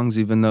songs,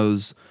 even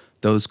those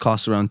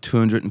cost around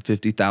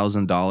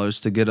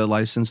 $250,000 to get a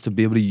license to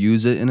be able to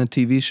use it in a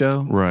TV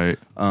show. Right.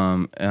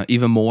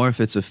 Even more if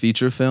it's a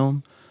feature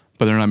film.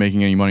 But they're not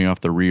making any money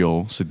off the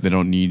reel, so they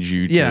don't need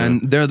you to... Yeah,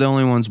 and they're the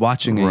only ones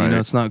watching it. Right.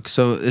 It's not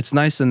so. It's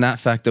nice in that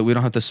fact that we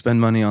don't have to spend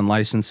money on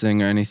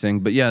licensing or anything.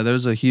 But yeah,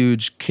 there's a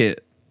huge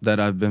kit that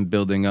I've been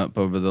building up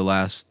over the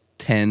last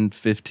 10,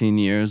 15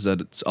 years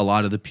that it's a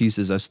lot of the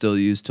pieces I still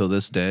use till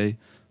this day.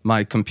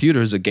 My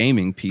computer is a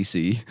gaming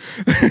PC.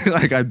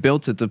 Like I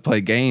built it to play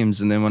games,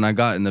 and then when I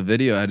got into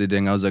video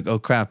editing, I was like, oh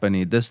crap, I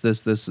need this,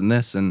 and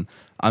this, and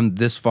I'm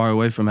this far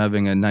away from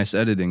having a nice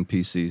editing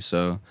PC.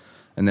 So,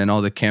 and then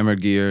all the camera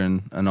gear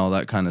and all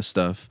that kind of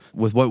stuff.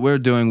 With what we're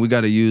doing, we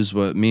got to use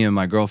what me and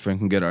my girlfriend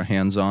can get our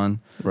hands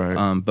on.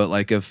 Right. But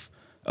like if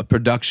a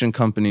production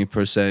company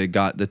per se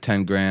got the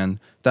 10 grand,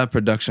 that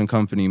production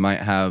company might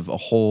have a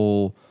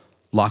whole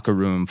locker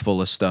room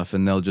full of stuff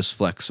and they'll just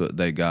flex what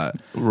they got.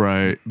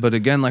 Right. But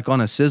again, like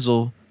on a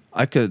sizzle,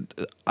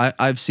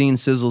 I've seen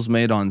sizzles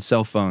made on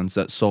cell phones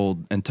that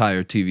sold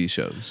entire TV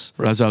shows.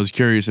 As I was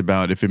curious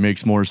about if it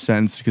makes more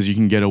sense, because you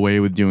can get away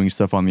with doing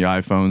stuff on the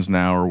iPhones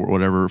now or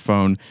whatever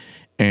phone,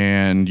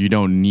 and you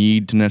don't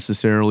need to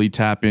necessarily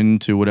tap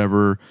into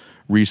whatever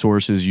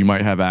resources you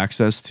might have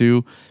access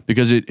to,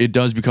 because it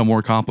does become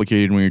more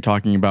complicated when you're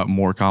talking about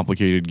more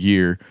complicated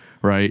gear,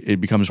 right? It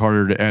becomes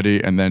harder to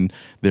edit, and then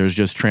there's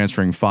just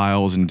transferring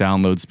files and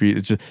download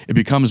speed. It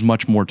becomes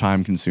much more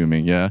time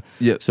consuming, yeah?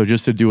 Yep. So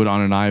just to do it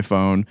on an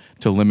iPhone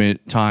to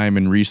limit time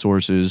and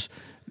resources,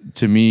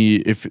 to me,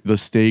 if the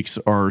stakes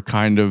are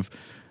kind of,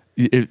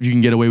 if you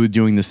can get away with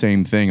doing the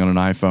same thing on an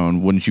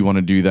iPhone, wouldn't you want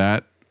to do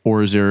that?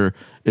 Or is there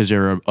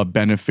a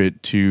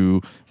benefit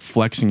to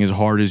flexing as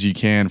hard as you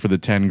can for the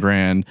 10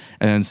 grand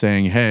and then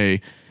saying,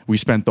 hey, we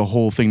spent the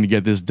whole thing to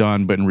get this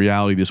done, but in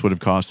reality, this would have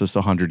cost us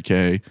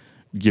 $100K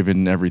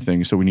given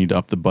everything. So we need to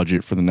up the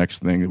budget for the next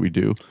thing that we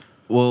do.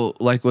 Well,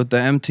 like with the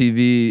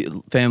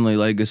MTV Family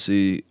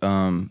Legacy,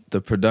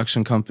 the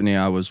production company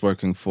I was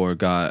working for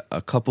got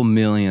a couple $1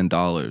 million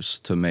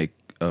to make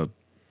a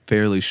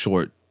fairly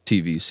short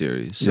TV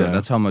series. So Yeah.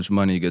 that's how much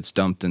money gets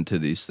dumped into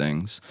these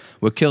things.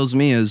 What kills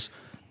me is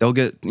they'll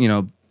get,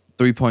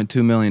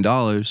 $3.2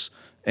 million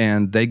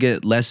and they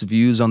get less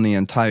views on the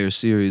entire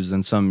series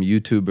than some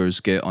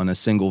YouTubers get on a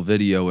single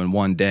video in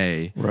one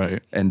day.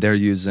 Right. And they're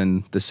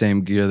using the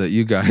same gear that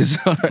you guys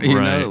are,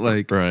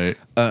 Right.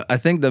 I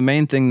think the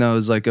main thing though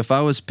is like if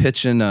I was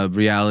pitching a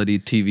reality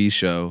TV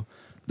show,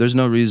 there's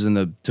no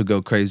reason to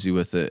go crazy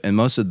with it. And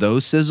most of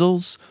those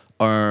sizzles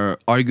are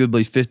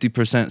arguably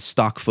 50%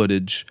 stock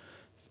footage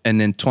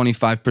and then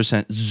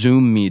 25%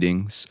 Zoom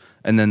meetings.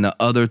 And then the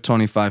other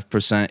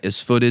 25% is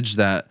footage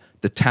that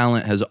the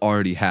talent has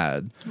already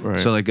had. Right.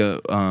 So like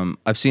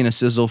I've seen a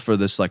sizzle for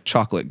this like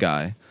chocolate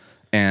guy,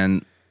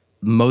 and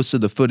most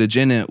of the footage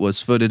in it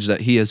was footage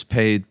that he has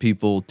paid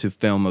people to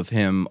film of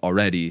him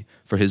already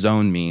for his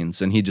own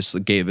means, and he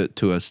just gave it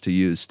to us to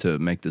use to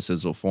make the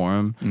sizzle for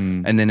him.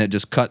 And then it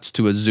just cuts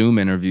to a Zoom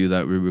interview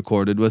that we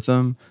recorded with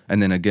him,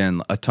 and then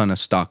again a ton of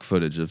stock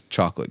footage of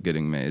chocolate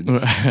getting made.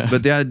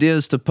 But the idea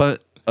is to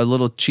put a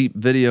little cheap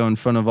video in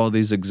front of all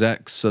these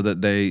execs so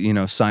that they,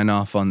 sign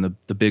off on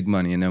the big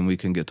money, and then we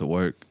can get to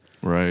work.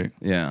 Right.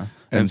 Yeah.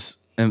 And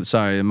And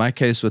sorry, in my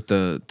case with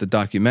the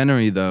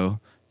documentary though,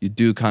 you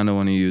do kind of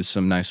want to use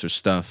some nicer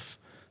stuff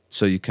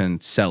so you can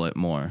sell it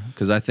more.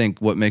 Because I think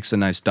what makes a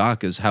nice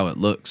doc is how it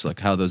looks, like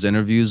how those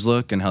interviews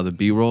look and how the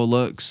B-roll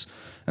looks.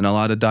 And a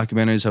lot of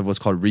documentaries have what's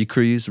called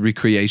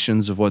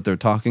recreations of what they're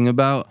talking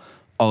about.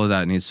 All of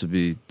that needs to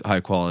be high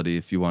quality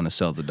if you want to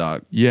sell the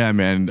doc. Yeah,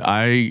 man.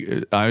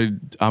 I'm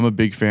a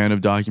big fan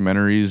of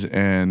documentaries,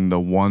 and the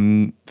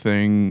one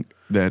thing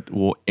that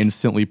will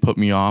instantly put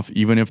me off,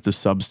 even if the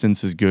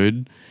substance is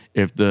good,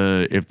 if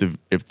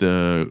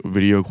the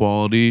video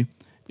quality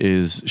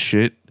is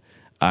shit,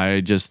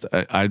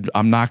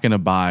 I'm not gonna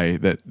buy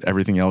that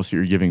everything else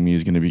you're giving me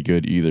is gonna be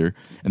good either.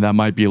 And that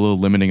might be a little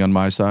limiting on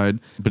my side.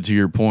 But to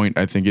your point,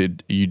 I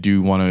think you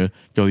do want to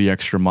go the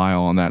extra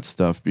mile on that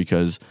stuff,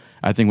 because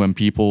I think when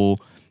people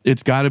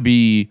have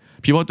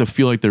to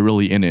feel like they're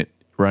really in it,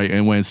 right?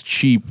 And when it's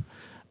cheap,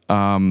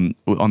 on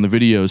the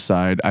video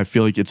side, I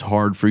feel like it's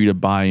hard for you to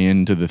buy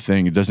into the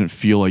thing. It doesn't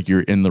feel like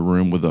you're in the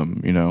room with them,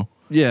 you know?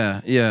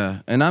 Yeah.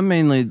 And I'm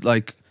mainly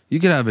like, you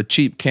could have a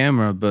cheap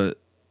camera, but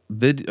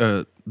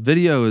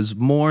video is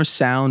more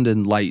sound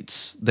and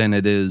lights than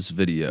it is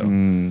video.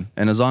 And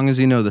as long as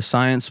you know the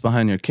science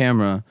behind your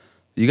camera,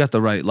 you got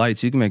the right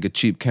lights, you can make a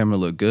cheap camera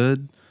look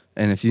good.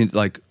 And if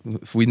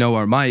we know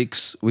our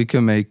mics, we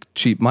can make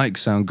cheap mics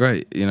sound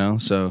great, you know?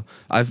 So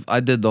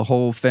I did the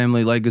whole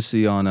family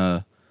legacy on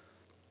a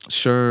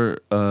Shure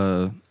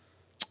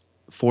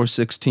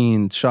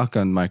 416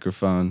 shotgun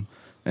microphone.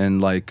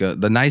 And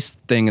the nice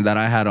thing that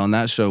I had on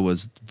that show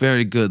was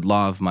very good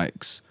lav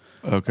mics.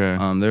 Okay.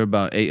 They're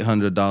about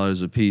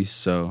 $800 a piece.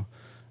 So,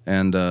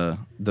 and the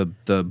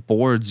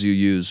boards you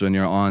use when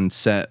you're on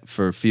set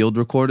for field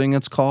recording,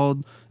 it's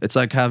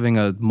like having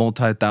a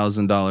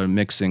multi-$1,000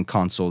 mixing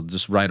console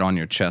just right on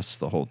your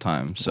chest the whole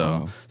time. So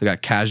Wow. They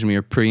got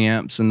cashmere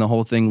preamps and the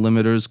whole thing,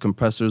 limiters,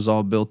 compressors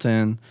all built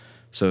in.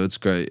 So it's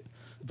great.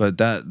 But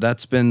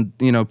that's been,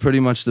 pretty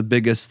much the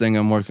biggest thing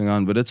I'm working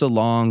on. But it's a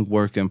long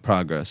work in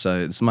progress.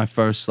 It's my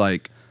first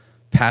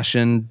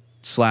passion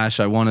 /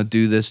 I want to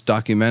do this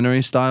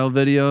documentary style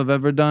video I've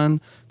ever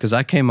done, because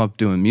I came up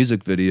doing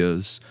music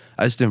videos.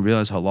 I just didn't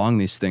realize how long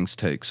these things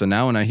take. So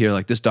now when I hear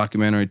this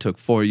documentary took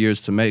 4 years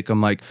to make,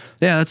 I'm like,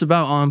 yeah, that's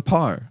about on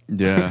par.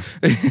 Yeah.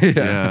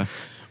 Yeah.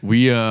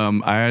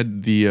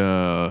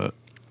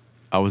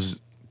 I was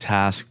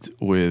tasked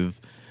with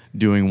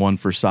doing one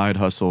for Side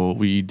Hustle.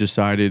 We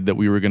decided that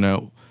we were going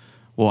to,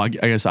 I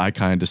guess I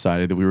kind of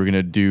decided that we were going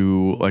to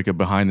do a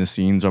behind the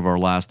scenes of our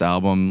last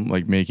album,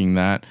 making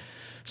that.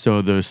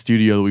 So the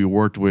studio that we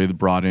worked with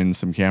brought in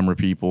some camera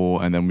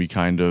people, and then we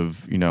kind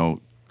of,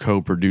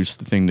 co-produced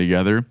the thing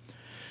together.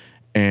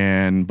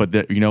 But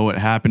what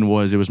happened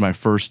was, it was my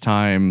first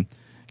time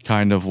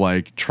kind of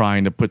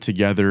trying to put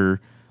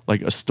together a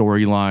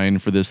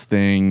storyline for this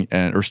thing,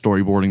 or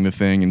storyboarding the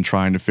thing, and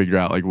trying to figure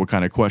out what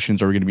kind of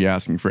questions are we going to be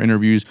asking for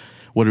interviews,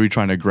 what are we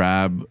trying to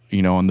grab,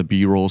 on the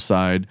B-roll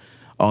side,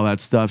 all that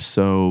stuff.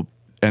 So,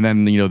 and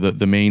then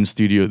the main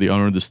studio, the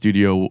owner of the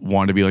studio,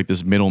 wanted to be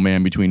this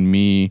middleman between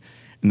me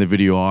and the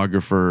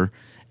videographer,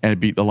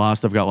 and a lot of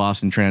stuff got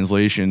lost in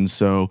translation.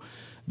 So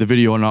the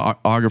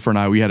videographer and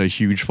I, we had a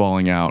huge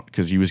falling out,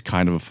 because he was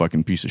kind of a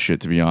fucking piece of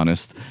shit, to be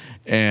honest.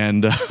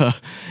 And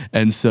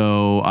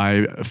so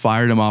I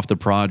fired him off the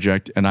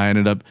project, and I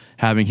ended up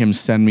having him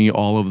send me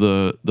all of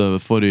the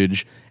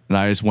footage, and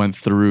I just went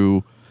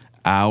through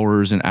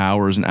hours and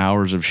hours and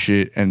hours of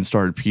shit and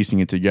started piecing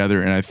it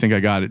together. And I think I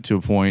got it to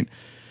a point,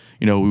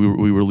 we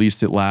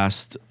released it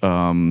last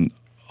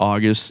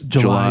August,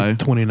 July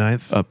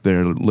 29th. Up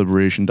there,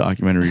 Liberation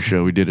documentary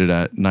show. We did it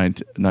at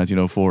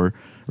 1904.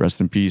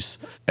 Rest in peace.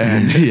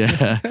 And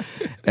yeah,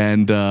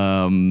 and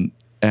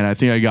I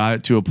think I got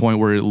it to a point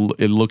where it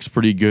looks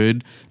pretty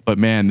good. But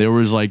man, there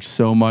was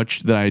so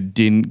much that I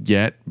didn't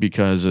get,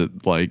 because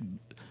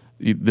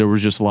there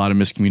was just a lot of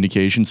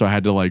miscommunication. So I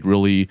had to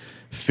really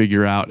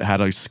figure out how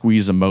to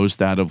squeeze the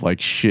most out of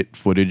shit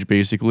footage,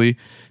 basically.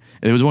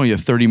 And it was only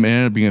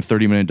ended up being a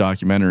 30-minute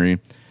documentary,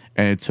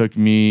 and it took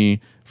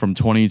me from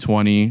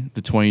 2020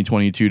 to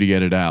 2022 to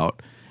get it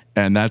out.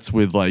 And that's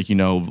with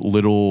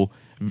little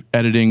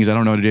editings. I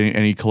don't know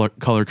any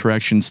color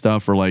correction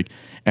stuff or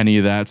any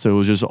of that. So it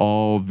was just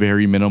all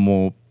very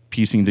minimal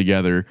piecing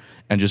together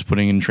and just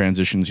putting in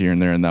transitions here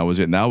and there, and that was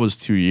it. And that was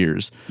 2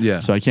 years. Yeah.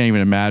 So I can't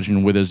even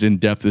imagine, with as in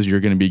depth as you're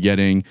going to be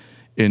getting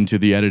into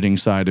the editing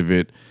side of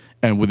it,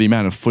 and with the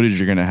amount of footage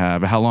you're going to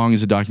have. How long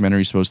is the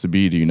documentary supposed to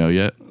be? Do you know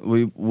yet?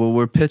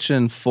 We're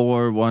pitching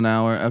 4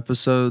 1-hour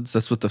episodes.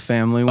 That's what the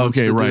family wants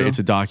to do. Okay, right. It's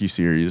a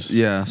docuseries.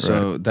 Yeah, right.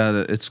 So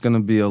that it's going to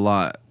be a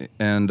lot.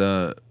 And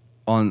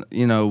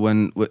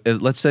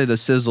let's say the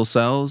sizzle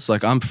sells,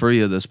 I'm free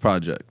of this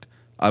project.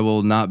 I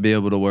will not be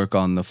able to work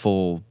on the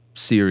full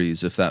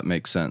series, if that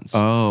makes sense.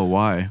 Oh,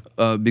 why?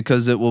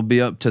 Because it will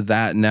be up to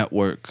that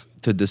network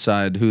to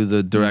decide who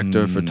the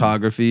director of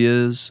photography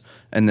is,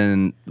 and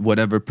then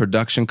whatever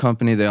production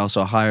company they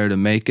also hire to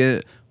make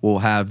it will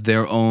have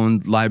their own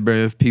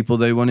library of people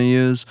they want to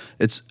use.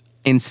 It's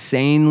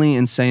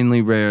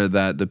insanely rare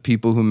that the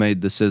people who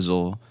made the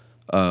sizzle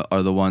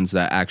are the ones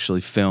that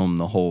actually film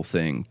the whole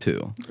thing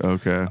too.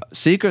 Okay.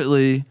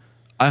 Secretly,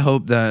 I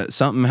hope that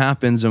something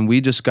happens and we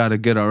just got to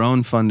get our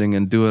own funding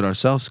and do it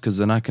ourselves, because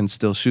then I can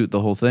still shoot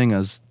the whole thing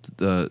as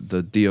the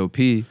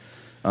DOP.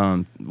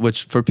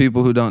 Which, for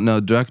people who don't know,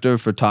 director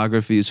of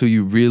photography is who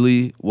you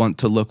really want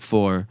to look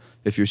for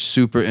if you're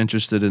super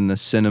interested in the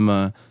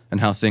cinema and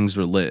how things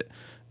were lit.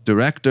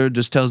 Director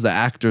just tells the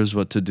actors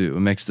what to do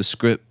and makes the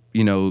script,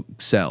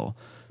 sell.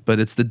 But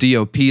it's the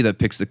DOP that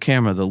picks the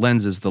camera, the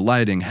lenses, the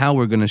lighting, how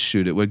we're going to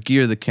shoot it, what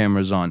gear the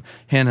camera's on,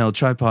 handheld,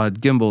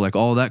 tripod, gimbal, like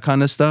all that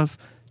kind of stuff.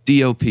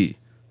 DOP.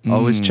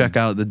 Always check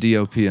out the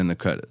DOP in the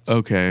credits.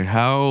 Okay.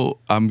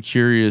 I'm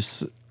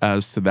curious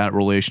as to that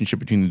relationship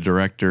between the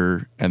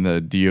director and the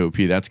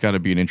DOP. That's got to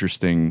be an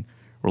interesting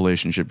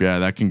relationship. Yeah,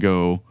 that can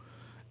go.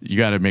 You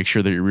got to make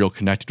sure that you're real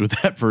connected with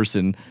that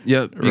person.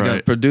 Yep. You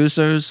got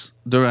producers,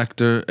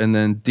 director, and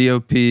then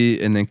DOP,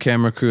 and then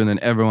camera crew, and then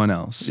everyone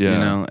else.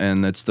 Yeah.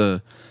 And it's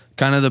the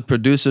kind of the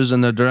producers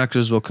and the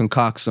directors will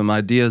concoct some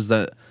ideas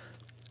that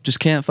just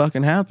can't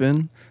fucking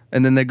happen.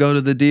 And then they go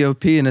to the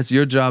DOP, and it's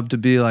your job to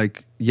be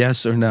like,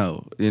 yes or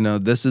no.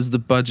 This is the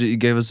budget you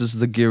gave us. This is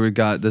the gear we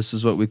got. This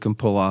is what we can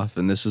pull off,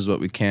 and this is what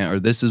we can't. Or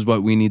this is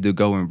what we need to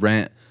go and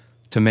rent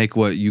to make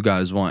what you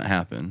guys want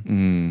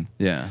happen.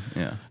 Yeah.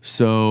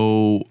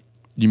 So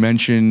you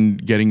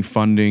mentioned getting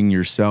funding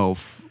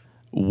yourself.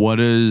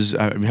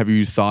 Have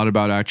you thought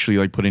about actually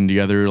like putting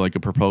together like a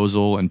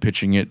proposal and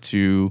pitching it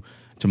to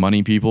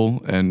money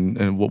people?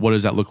 And what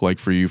does that look like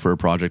for you for a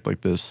project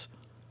like this?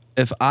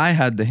 If I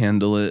had to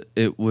handle it,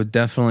 it would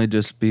definitely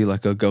just be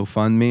like a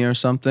GoFundMe or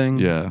something.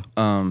 Yeah.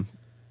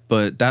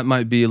 But that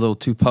might be a little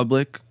too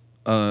public.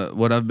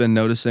 What I've been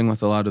noticing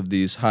with a lot of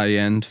these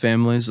high-end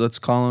families, let's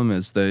call them,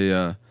 is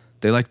they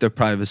like their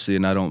privacy,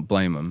 and I don't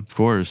blame them. Of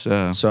course,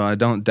 yeah. So I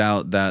don't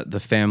doubt that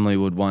the family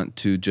would want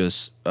to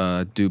just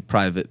do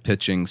private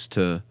pitchings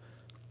to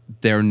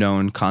their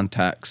known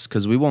contacts,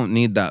 because we won't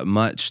need that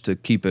much to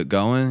keep it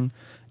going.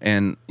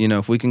 And,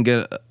 if we can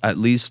get at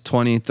least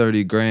 20,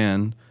 30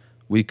 grand,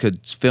 we could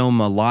film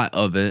a lot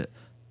of it,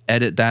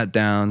 edit that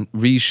down,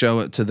 re-show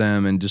it to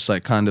them, and just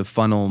like kind of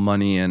funnel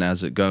money in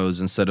as it goes,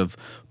 instead of,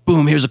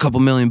 boom, here's a couple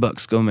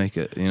 $1,000,000, go make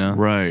it,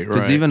 Right.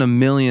 Because even $1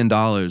 million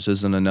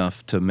isn't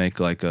enough to make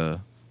like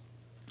a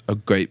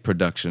great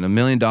production. $1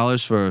 million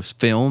for a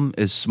film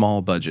is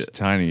small budget. It's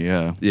tiny,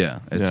 yeah. Yeah,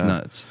 it's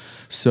nuts.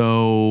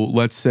 So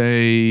let's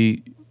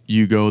say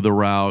you go the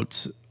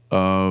route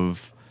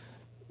of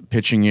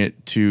pitching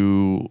it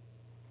to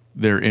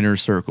their inner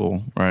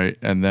circle, right?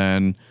 And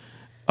then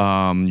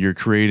you're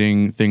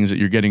creating things that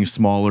you're getting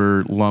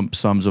smaller lump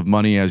sums of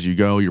money as you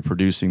go. You're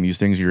producing these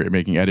things, you're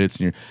making edits,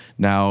 and you're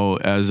now,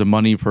 as a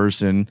money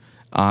person,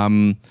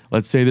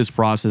 let's say this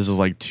process is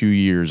like 2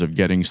 years of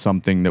getting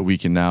something that we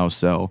can now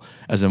sell.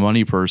 As a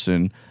money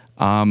person,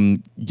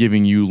 I'm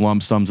giving you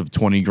lump sums of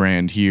 20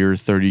 grand here,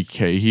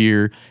 30K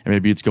here, and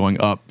maybe it's going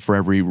up for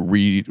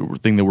every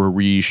thing that we're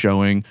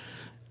re-showing.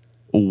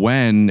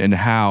 When and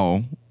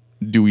how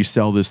do we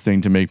sell this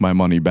thing to make my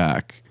money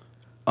back?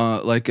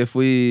 Like if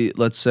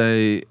let's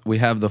say we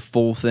have the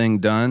full thing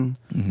done,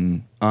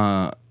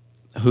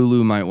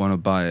 Hulu might want to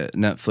buy it,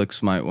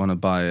 Netflix might want to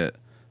buy it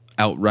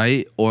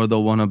outright, or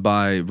they'll want to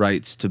buy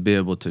rights to be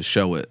able to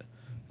show it.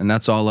 And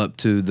that's all up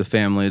to the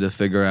family to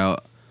figure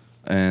out,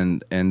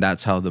 and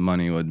that's how the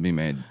money would be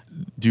made.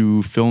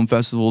 Do film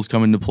festivals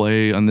come into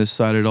play on this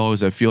side at all?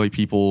 Because I feel like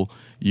people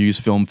use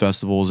film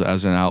festivals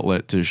as an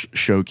outlet to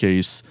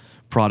showcase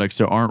products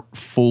that aren't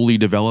fully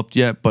developed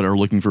yet, but are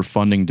looking for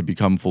funding to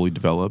become fully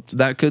developed.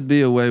 That could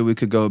be a way we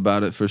could go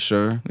about it for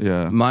sure.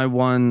 Yeah. My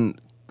one,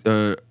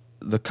 the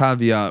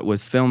caveat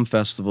with film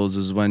festivals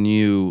is when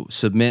you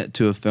submit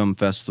to a film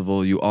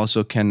festival, you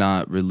also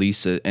cannot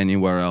release it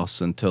anywhere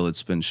else until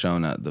it's been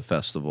shown at the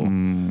festival.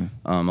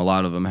 A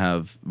lot of them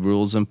have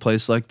rules in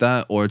place like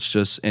that, or it's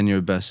just in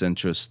your best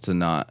interest to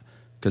not,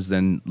 because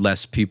then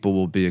less people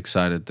will be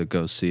excited to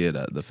go see it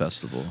at the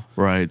festival.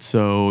 Right.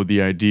 So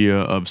the idea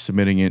of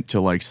submitting it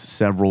to like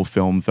several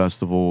film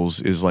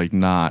festivals is like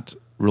not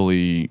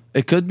really...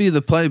 It could be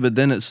the play, but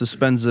then it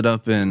suspends it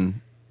up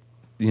in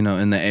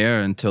the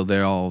air until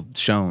they're all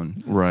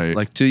shown. Right.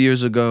 Like 2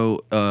 years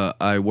ago,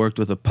 I worked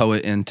with a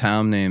poet in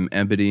town named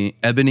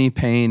Ebony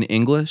Payne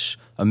English,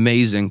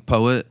 amazing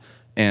poet,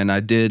 and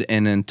I did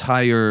an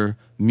entire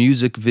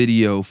music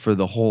video for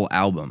the whole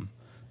album.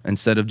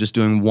 Instead of just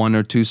doing 1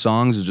 or 2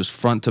 songs, it's just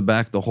front to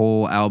back the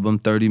whole album,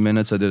 30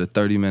 minutes. I did a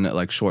 30-minute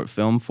like short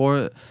film for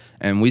it,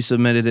 and we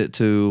submitted it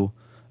to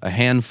a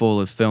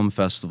handful of film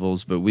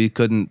festivals, but we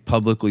couldn't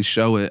publicly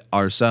show it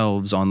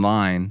ourselves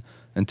online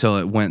until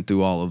it went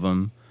through all of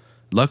them.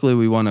 Luckily,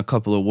 we won a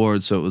couple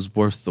awards, so it was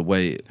worth the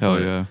wait.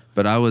 Yeah.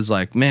 But I was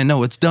like, man,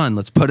 no, it's done.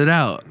 Let's put it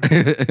out.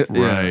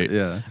 Right.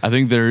 Yeah. I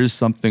think there is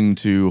something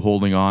to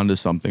holding on to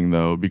something,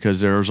 though,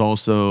 because there's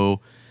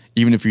also,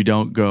 even if you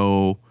don't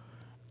go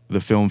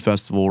the film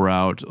festival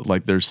route,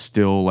 like there's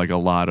still like a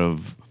lot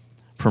of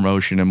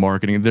promotion and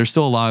marketing. There's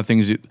still a lot of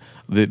things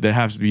that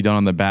have to be done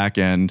on the back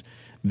end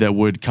that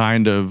would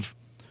kind of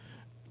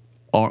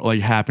are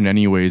like happen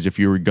anyways if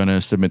you were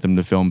gonna submit them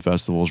to film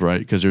festivals, right?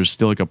 Because there's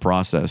still like a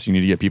process. You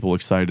need to get people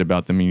excited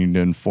about them. You need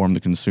to inform the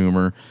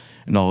consumer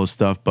and all this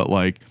stuff. But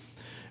like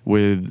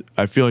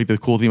I feel like the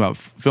cool thing about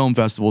film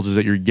festivals is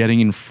that you're getting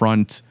in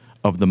front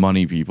of the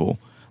money people.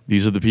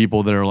 These are the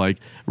people that are like,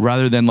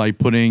 rather than like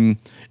putting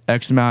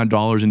X amount of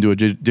dollars into a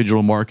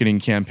digital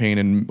marketing campaign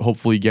and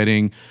hopefully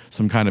getting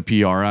some kind of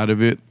PR out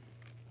of it,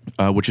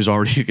 which is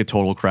already like a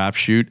total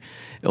crapshoot.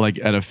 Like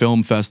at a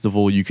film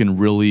festival, you can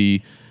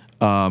really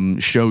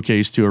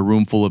showcase to a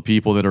room full of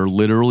people that are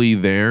literally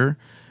there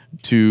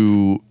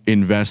to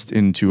invest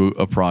into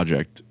a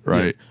project,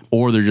 right? Yeah.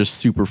 Or they're just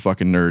super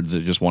fucking nerds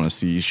that just want to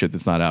see shit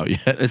that's not out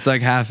yet. It's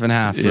like half and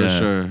half for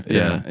sure.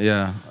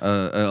 Yeah.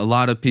 A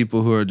lot of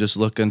people who are just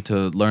looking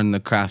to learn the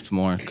craft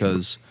more,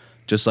 because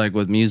just like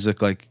with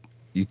music, like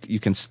you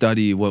can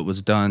study what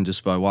was done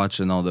just by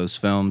watching all those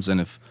films.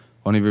 And if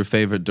one of your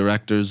favorite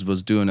directors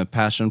was doing a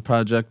passion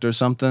project or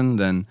something,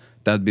 then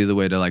that'd be the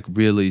way to like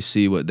really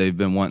see what they've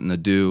been wanting to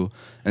do,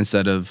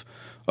 instead of,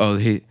 oh,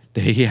 he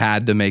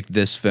had to make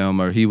this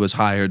film or he was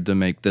hired to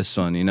make this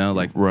one, you know?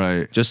 Like,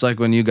 right. Just like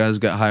when you guys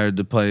got hired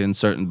to play in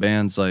certain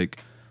bands, like,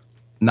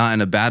 not in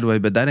a bad way,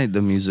 but that ain't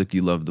the music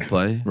you love to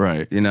play.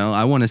 Right. You know,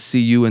 I want to see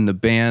you in the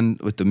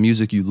band with the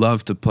music you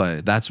love to play.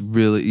 That's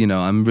really, you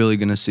know, I'm really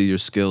going to see your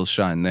skills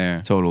shine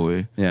there.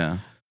 Totally. Yeah.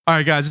 All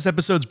right, guys, this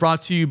episode's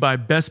brought to you by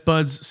Best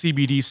Buds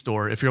CBD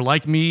Store. If you're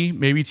like me,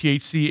 maybe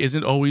THC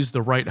isn't always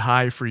the right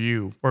high for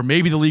you, or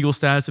maybe the legal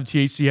status of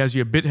THC has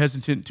you a bit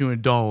hesitant to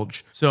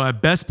indulge. So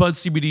at Best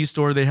Buds CBD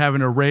Store, they have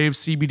an array of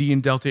CBD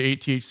and Delta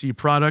 8 THC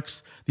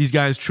products. These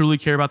guys truly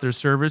care about their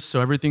service,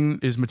 so everything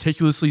is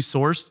meticulously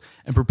sourced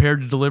and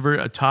prepared to deliver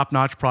a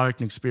top-notch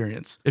product and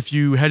experience. If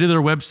you head to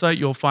their website,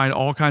 you'll find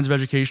all kinds of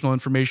educational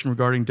information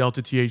regarding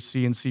Delta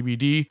THC and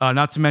CBD.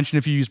 Not to mention,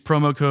 if you use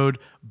promo code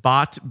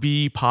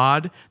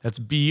BotBPod, that's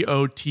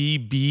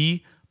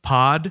BOTB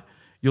pod,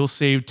 you'll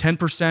save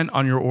 10%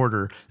 on your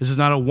order. This is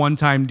not a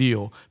one-time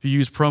deal. If you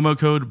use promo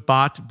code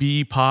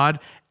BotBPod,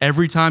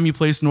 every time you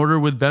place an order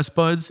with Best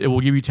Buds, it will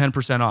give you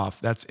 10% off.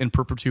 That's in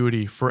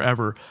perpetuity,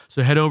 forever.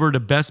 So head over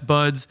to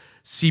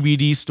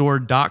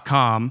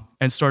bestbudscbdstore.com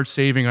and start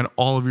saving on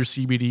all of your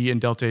CBD and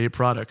Delta 8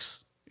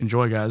 products.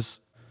 Enjoy, guys.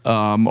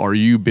 Are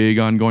you big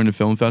on going to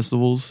film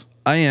festivals?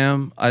 I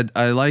am.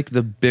 I like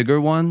the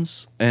bigger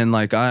ones, and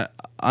like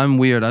I'm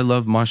weird. I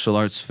love martial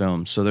arts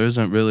films, so there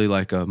isn't really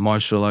like a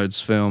martial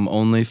arts film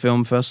only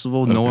film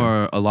festival, nor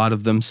are a lot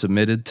of them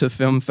submitted to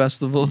film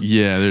festivals.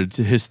 Yeah,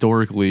 they're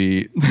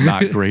historically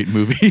not great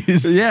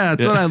movies. Yeah,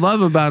 that's what I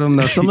love about them,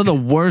 though. Some of the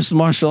worst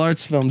martial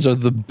arts films are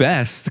the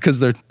best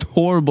because they're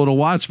horrible to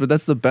watch, but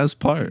that's the best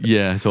part.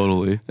 Yeah,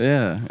 totally.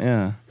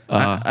 Yeah.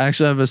 I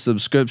actually have a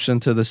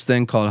subscription to this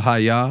thing called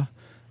Hayya.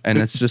 And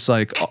it's just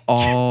like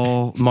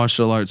all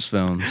martial arts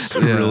films.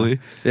 Yeah. Really?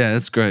 Yeah,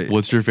 it's great.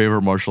 What's your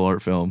favorite martial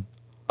art film?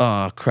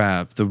 Oh,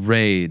 crap. The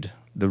Raid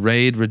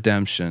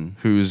Redemption.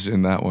 Who's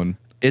in that one?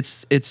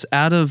 It's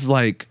out of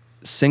like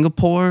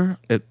Singapore.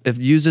 It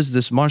uses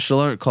this martial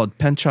art called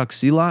Pencak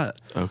Silat.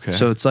 Okay.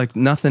 So it's like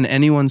nothing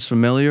anyone's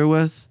familiar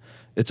with.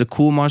 It's a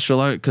cool martial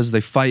art because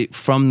they fight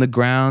from the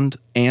ground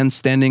and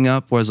standing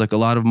up, whereas like a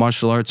lot of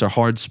martial arts are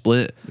hard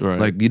split. Right.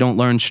 Like you don't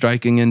learn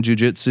striking in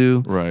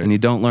jiu-jitsu, right, and you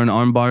don't learn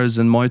arm bars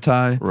in Muay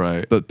Thai.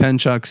 Right. But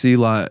Pencak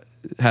Silat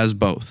has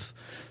both.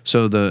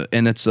 So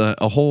it's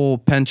a whole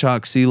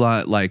Pencak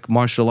Silat like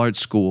martial arts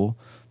school.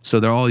 So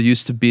they're all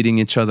used to beating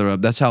each other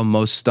up. That's how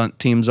most stunt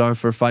teams are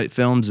for fight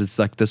films. It's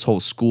like this whole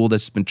school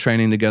that's been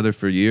training together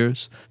for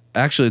years.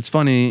 Actually, it's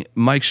funny,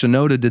 Mike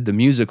Shinoda did the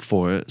music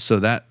for it, so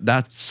that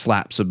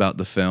slaps about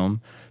the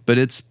film. But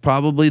it's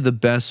probably the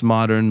best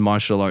modern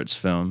martial arts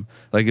film.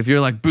 Like, if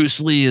you're like, Bruce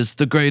Lee is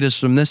the greatest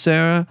from this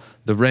era,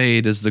 The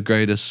Raid is the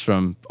greatest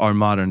from our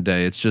modern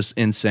day. It's just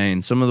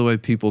insane. Some of the way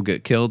people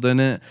get killed in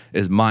it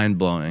is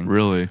mind-blowing.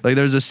 Really? Like,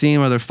 there's a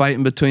scene where they're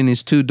fighting between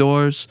these two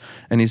doors,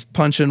 and he's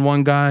punching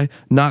one guy,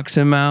 knocks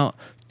him out,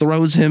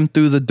 throws him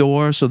through the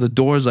door, so the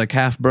door's like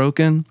half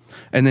broken,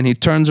 and then he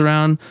turns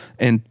around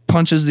and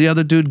punches the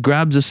other dude,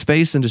 grabs his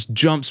face, and just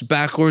jumps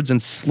backwards and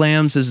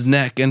slams his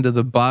neck into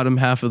the bottom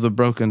half of the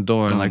broken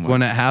door. And like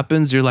when it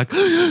happens, you're like,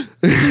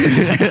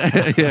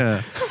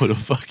 yeah. What a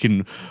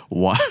fucking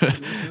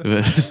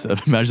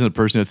imagine the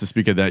person who has to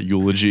speak at that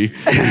eulogy.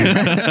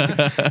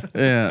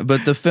 Yeah,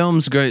 but the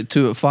film's great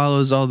too. It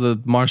follows all the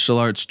martial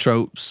arts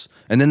tropes.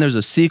 And then there's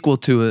a sequel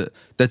to it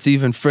that's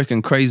even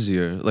freaking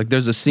crazier. Like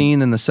there's a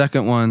scene in the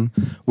second one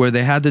where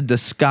they had to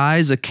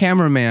disguise a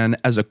cameraman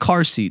as a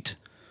car seat.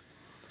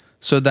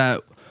 So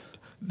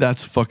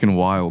that's fucking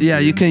wild. Yeah,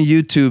 dude. you can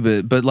YouTube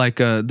it, but like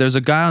there's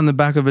a guy on the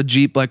back of a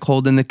Jeep like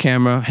holding the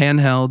camera,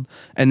 handheld,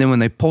 and then when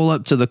they pull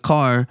up to the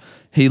car,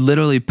 he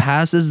literally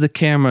passes the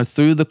camera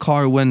through the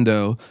car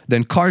window,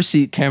 then car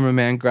seat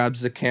cameraman grabs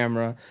the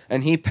camera,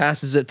 and he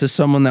passes it to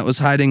someone that was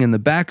hiding in the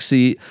back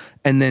seat,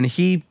 and then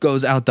he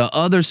goes out the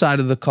other side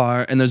of the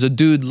car, and there's a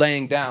dude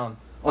laying down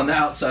on the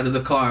outside of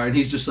the car, and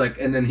he's just like,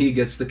 and then he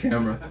gets the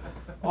camera.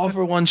 All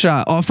for one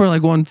shot. All for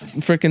like one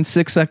freaking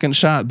 6-second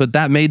shot, but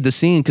that made the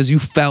scene because you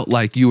felt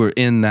like you were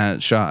in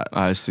that shot.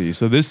 I see.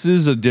 So this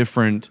is a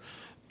different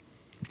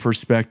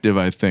perspective,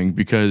 I think,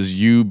 because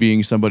you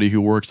being somebody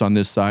who works on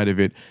this side of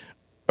it,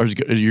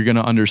 you're going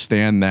to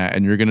understand that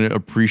and you're going to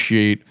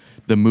appreciate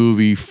the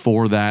movie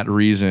for that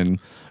reason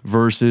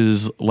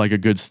versus like a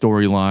good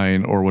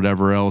storyline or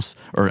whatever else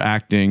or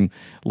acting.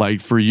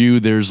 Like for you,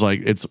 there's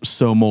like, it's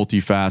so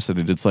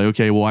multifaceted. It's like,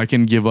 okay, well, I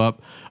can give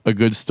up a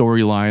good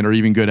storyline or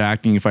even good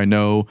acting if I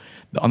know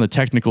on the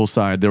technical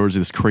side there was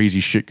this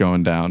crazy shit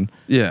going down.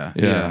 Yeah.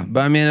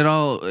 But I mean,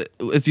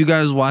 if you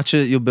guys watch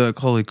it, you'll be like,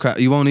 holy crap.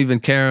 You won't even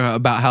care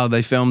about how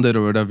they filmed it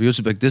or whatever. You'll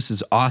just be like, this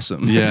is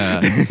awesome.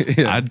 Yeah.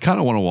 I'd kind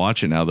of want to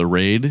watch it now. The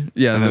Raid.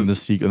 Yeah. And then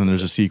and then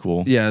there's a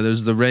sequel. Yeah,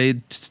 there's the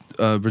Raid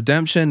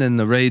Redemption and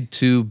the Raid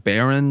 2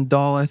 Baron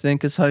Doll, I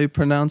think is how you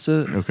pronounce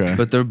it. Okay.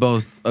 But they're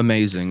both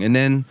amazing. And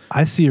then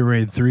I see a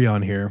Raid 3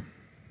 on here.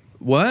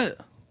 what?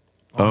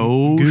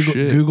 Oh,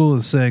 shit. Google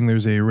is saying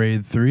there's a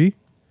Raid 3.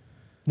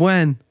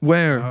 When?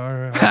 Where?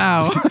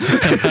 How?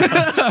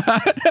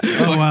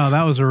 Oh wow,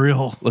 that was a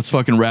real. Let's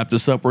fucking wrap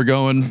this up. We're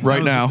going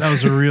right now. That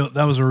was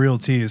a real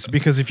tease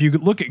because if you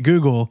look at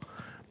Google,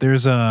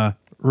 there's a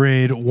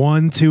Raid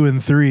 1, 2,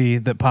 and 3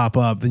 that pop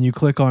up. Then you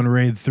click on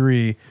Raid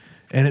 3,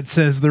 and it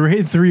says the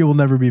Raid 3 will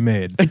never be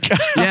made.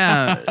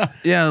 yeah.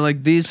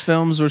 Like these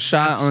films were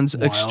shot on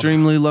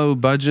extremely low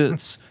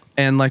budgets,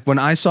 and like when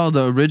I saw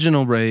the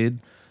original Raid,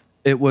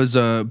 it was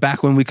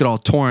back when we could all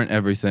torrent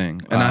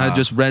everything, and I had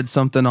just read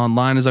something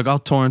online. It's like I'll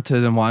torrent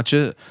it and watch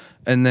it,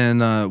 and then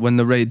when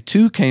the Raid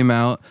 2 came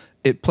out,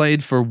 it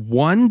played for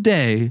one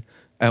day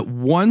at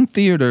one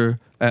theater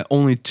at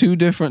only 2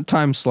 different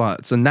time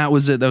slots, and that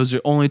was it. That was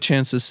your only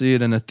chance to see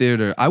it in a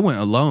theater. I went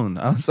alone.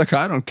 I was like,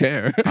 I don't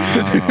care.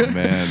 Oh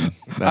man,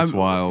 that's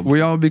wild.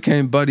 We all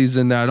became buddies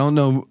in there. I don't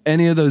know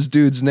any of those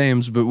dudes'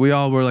 names, but we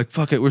all were like,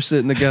 fuck it, we're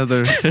sitting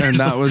together, and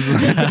that was.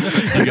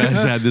 You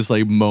guys had this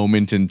like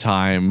moment in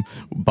time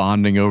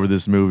bonding over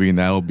this movie, and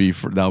that'll be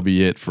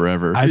it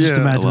forever. I just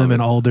imagine them in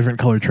all different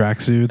color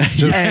tracksuits.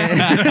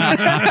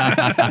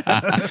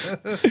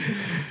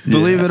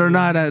 Believe it or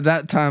not, at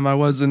that time I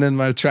wasn't in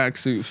my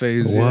tracksuit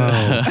phase.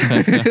 Wow.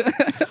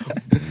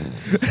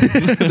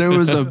 There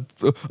was a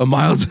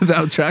Miles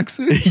without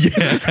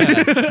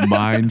tracksuit. Yeah,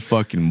 mind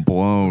fucking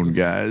blown,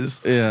 guys.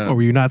 Yeah. Or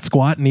were you not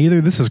squatting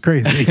either? This is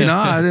crazy. No,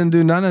 I didn't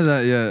do none of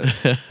that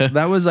yet.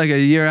 That was like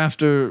a year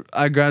after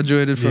I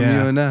graduated from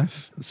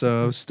UNF,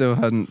 so I still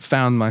hadn't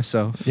found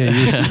myself. Yeah,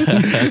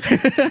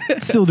 you're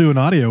still doing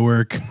audio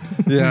work.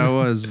 Yeah, I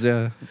was.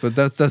 Yeah, but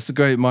that's a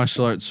great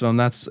martial arts film.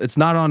 It's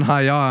not on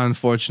Hayya,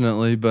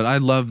 unfortunately, but I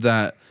love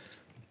that.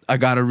 I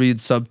got to read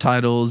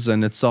subtitles,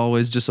 and it's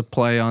always just a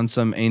play on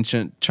some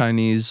ancient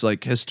Chinese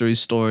like history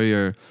story,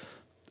 or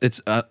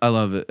I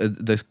love it.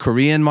 The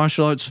Korean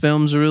martial arts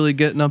films are really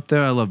getting up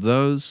there. I love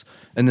those.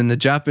 And then the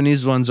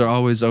Japanese ones are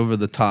always over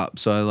the top,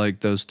 so I like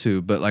those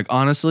too. But like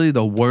honestly,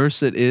 the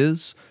worse it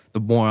is,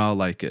 the more I'll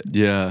like it.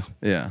 Yeah.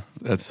 Yeah.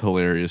 That's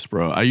hilarious,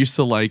 bro. I used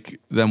to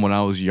like them when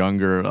I was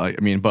younger.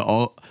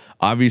 But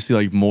obviously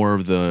like more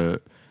of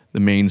the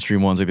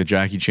mainstream ones, like the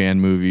Jackie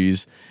Chan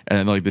movies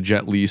and like the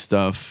Jet Li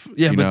stuff.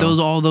 Yeah, but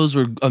all those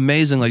were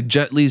amazing. Like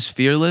Jet Li's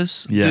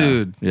Fearless,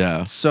 dude.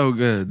 Yeah, so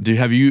good. Dude,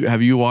 have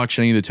you watched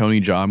any of the Tony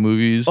Jaa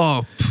movies?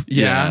 Oh,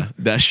 yeah.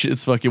 That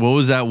shit's fucking. What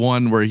was that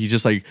one where he's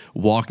just like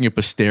walking up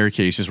a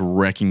staircase, just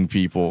wrecking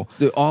people?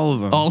 Dude, all of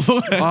them, all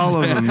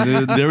of them,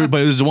 dude.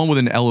 But there's one with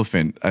an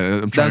elephant.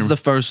 That's the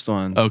first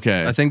one.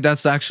 Okay, I think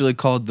that's actually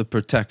called The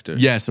Protector.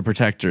 Yes, The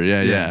Protector.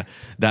 Yeah.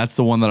 That's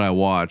the one that I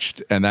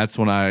watched, and that's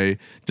when I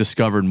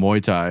discovered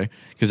Muay Thai.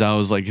 Because I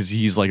was like,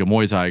 he's like a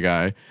Muay Thai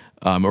guy,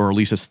 or at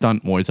least a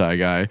stunt Muay Thai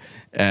guy.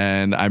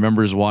 And I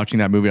remember just watching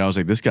that movie. I was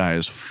like, this guy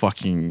is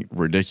fucking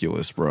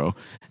ridiculous, bro.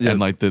 Yeah. And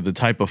like the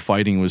type of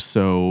fighting was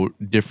so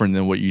different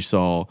than what you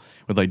saw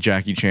with like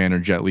Jackie Chan or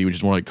Jet Li, which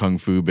is more like kung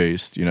fu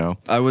based, you know?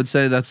 I would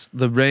say that's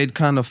the Raid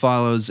kind of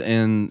follows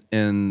in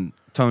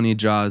Tony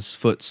Jaa's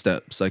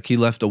footsteps. Like he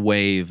left a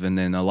wave, and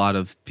then a lot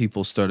of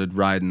people started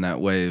riding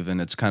that wave,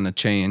 and it's kind of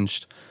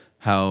changed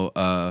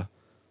how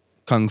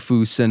kung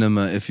fu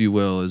cinema, if you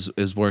will,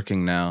 is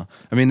working now.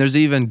 I mean, there's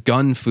even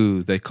gun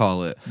fu, they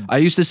call it. I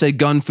used to say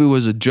gun fu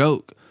was a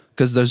joke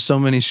because there's so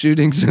many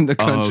shootings in the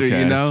country,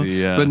 you know?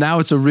 See, yeah. But now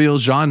it's a real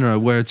genre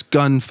where it's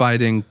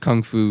gun-fighting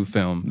kung fu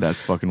film.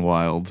 That's fucking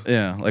wild.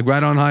 Yeah, like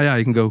right on Hayya,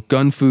 you can go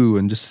gun fu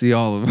and just see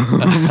all of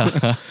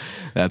them.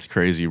 That's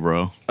crazy,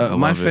 bro.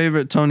 My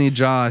favorite Tony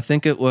Jaa, I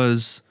think it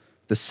was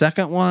the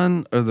second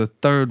one or the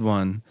third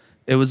one.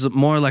 It was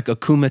more like a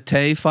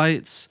kumite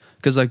fights,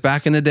 because like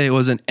back in the day, it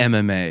wasn't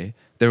MMA.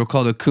 They were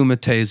called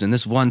akumates, and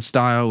this one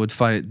style would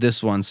fight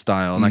this one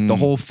style. And like the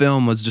whole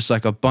film was just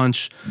like a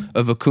bunch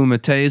of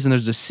akumates, and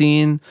there's a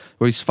scene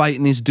where he's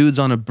fighting these dudes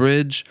on a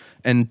bridge,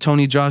 and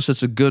Tony Jaa's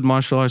such a good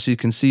martial artist, so you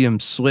can see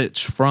him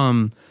switch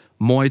from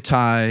Muay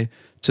Thai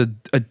to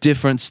a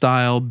different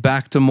style,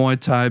 back to Muay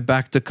Thai,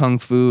 back to Kung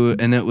Fu,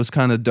 and it was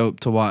kind of dope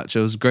to watch.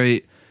 It was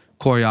great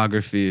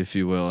choreography, if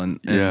you will. And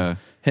yeah.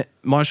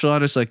 Martial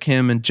artists like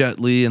him and Jet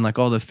Li and like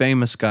all the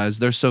famous guys,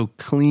 they're so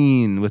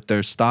clean with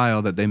their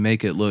style that they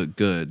make it look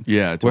good.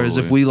 Yeah, totally. Whereas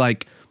if we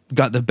like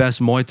got the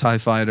best Muay Thai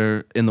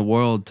fighter in the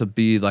world to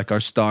be like our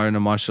star in a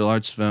martial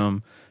arts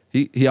film,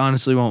 he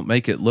honestly won't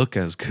make it look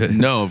as good.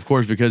 No, of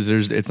course, because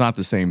it's not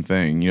the same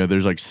thing. You know,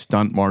 there's like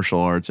stunt martial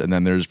arts and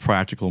then there's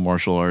practical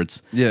martial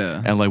arts.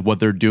 Yeah. And like what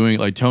they're doing,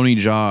 like Tony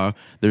Jaa,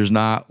 there's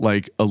not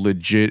like a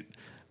legit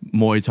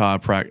Muay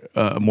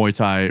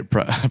Thai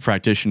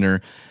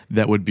practitioner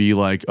that would be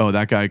like, oh,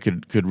 that guy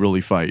could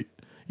really fight.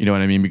 You know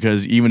what I mean?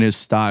 Because even his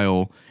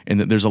style,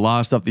 and there's a lot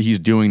of stuff that he's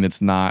doing that's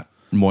not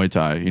Muay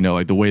Thai, you know,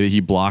 like the way that he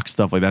blocks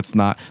stuff, like that's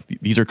not,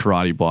 these are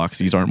karate blocks,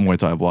 these aren't Muay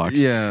Thai blocks.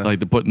 Yeah. Like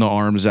the putting the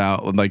arms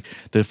out, and like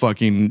the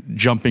fucking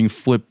jumping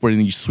flip where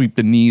you sweep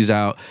the knees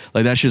out,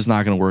 like that shit's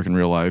not gonna work in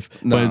real life.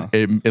 No. But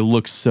it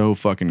looks so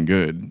fucking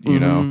good, you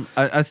know?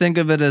 I think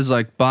of it as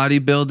like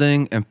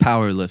bodybuilding and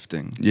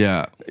powerlifting.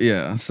 Yeah.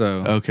 Yeah,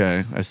 so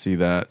Okay, I see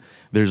that.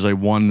 There's like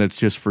one that's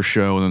just for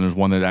show, and then there's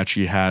one that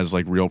actually has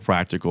like real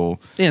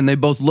practical. yeah, and they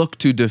both look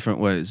two different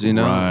ways, you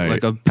know? Right.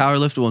 Like a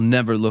powerlifter will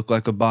never look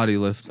like a body.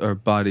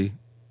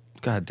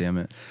 God damn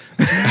it.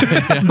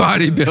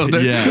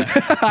 Bodybuilder. Yeah.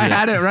 I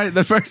had it right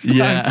the first time.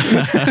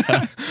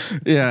 Yeah.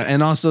 Yeah,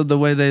 and also the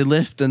way they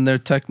lift and their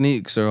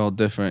techniques are all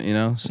different, you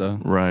know? So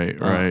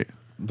Right.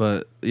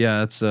 but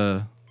yeah,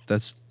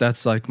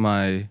 that's like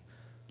my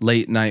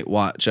late night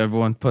watch.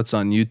 Everyone puts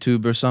on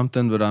YouTube or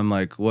something, but I'm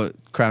like, what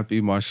crappy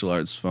martial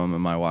arts film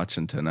am I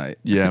watching tonight?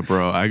 Yeah,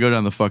 bro. I go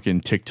down the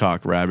fucking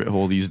TikTok rabbit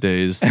hole these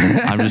days.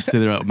 I'm just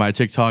sitting there. My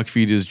TikTok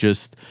feed is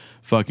just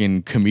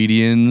fucking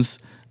comedians,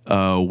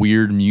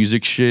 weird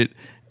music shit.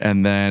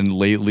 And then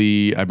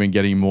lately I've been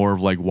getting more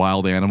of like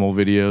wild animal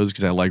videos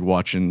because I like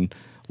watching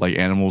like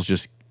animals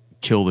just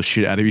kill the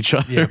shit out of each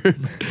other.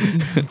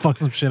 Fuck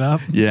some shit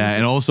up. Yeah,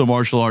 and also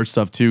martial arts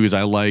stuff too, because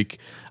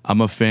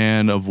I'm a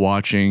fan of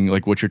watching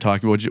like what you're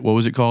talking about. What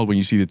was it called when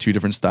you see the two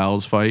different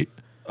styles fight?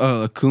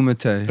 Oh,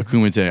 Kumite.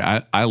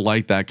 Kumite. I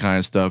like that kind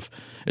of stuff,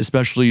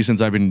 especially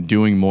since I've been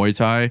doing Muay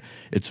Thai.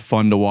 It's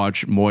fun to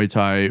watch Muay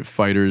Thai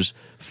fighters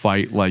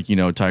fight like, you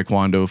know,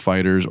 Taekwondo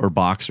fighters or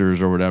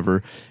boxers or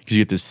whatever, because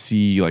you get to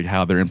see like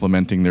how they're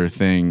implementing their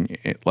thing,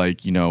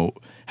 like, you know,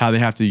 how they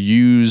have to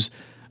use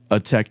a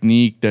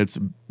technique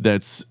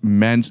that's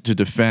meant to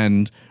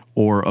defend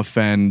or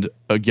offend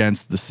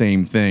against the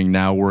same thing,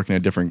 now work in a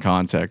different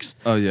context.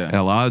 Oh, yeah. And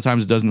a lot of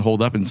times it doesn't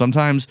hold up. And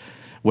sometimes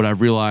what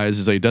I've realized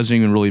is like, it doesn't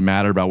even really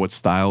matter about what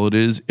style it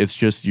is. It's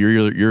just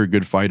you're a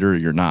good fighter or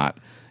you're not.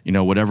 You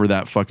know, whatever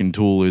that fucking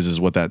tool is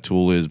what that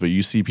tool is. But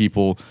you see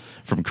people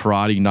from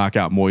karate knock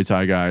out Muay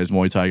Thai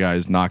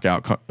guys knock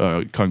out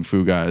Kung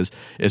Fu guys.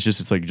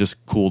 It's like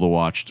just cool to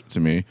watch to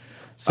me.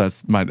 So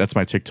that's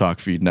my TikTok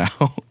feed now.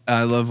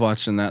 I love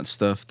watching that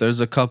stuff.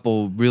 There's a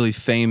couple really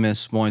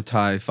famous Muay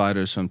Thai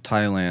fighters from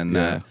Thailand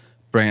that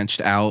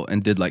branched out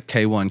and did like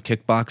K1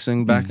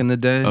 kickboxing back in the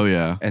day. Oh,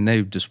 yeah. And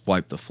they just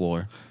wiped the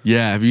floor.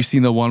 Yeah, have you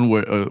seen the one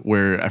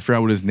where I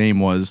forgot what his name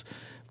was,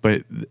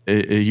 but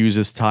he was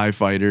this Thai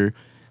fighter,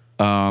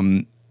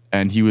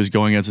 and he was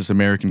going against this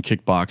American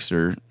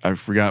kickboxer. I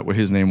forgot what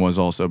his name was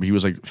also, but he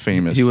was like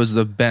famous. He was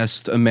the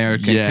best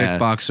American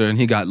kickboxer, and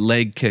he got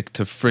leg kicked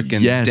to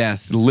freaking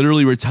death.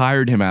 Literally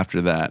retired him after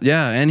that.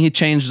 Yeah, and he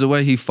changed the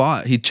way he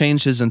fought. He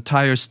changed his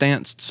entire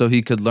stance so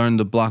he could learn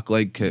to block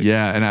leg kicks.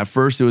 Yeah, and at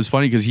first it was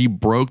funny because he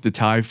broke the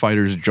Thai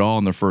fighter's jaw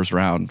in the first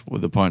round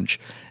with a punch.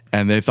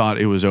 And they thought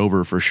it was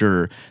over for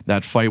sure.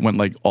 That fight went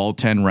like all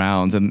 10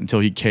 rounds until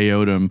he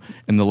KO'd him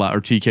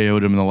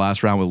TKO'd him in the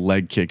last round with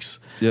leg kicks.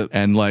 Yep.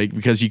 And like,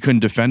 because he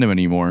couldn't defend him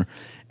anymore.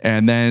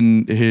 And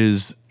then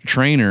his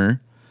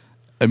trainer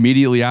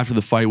immediately after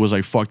the fight was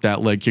like, fuck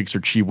that, leg kicks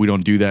are cheap. We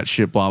don't do that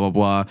shit, blah, blah,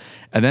 blah.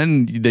 And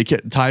then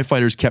Thai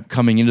fighters kept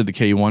coming into the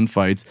K1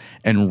 fights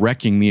and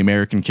wrecking the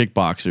American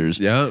kickboxers.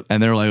 Yep.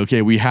 And they're like,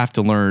 okay, we have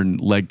to learn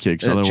leg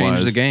kicks. It Otherwise,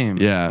 changed the game.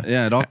 Yeah.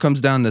 Yeah, it all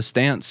comes down to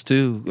stance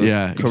too.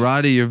 Yeah.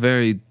 Karate, you're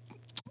very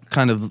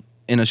kind of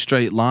in a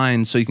straight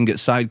line so you can get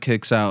side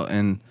kicks out,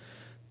 and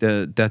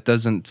that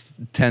doesn't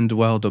tend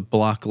well to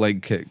block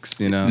leg kicks,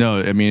 you know? No,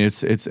 I mean,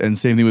 it's and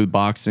same thing with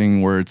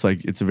boxing, where it's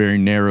like, it's a very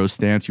narrow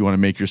stance. You want to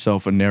make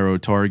yourself a narrow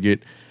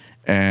target.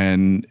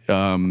 And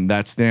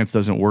that stance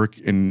doesn't work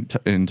in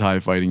Thai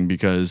fighting,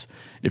 because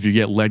if you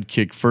get leg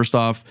kicked, first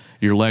off,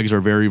 your legs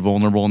are very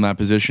vulnerable in that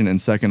position. And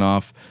second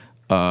off,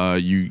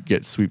 you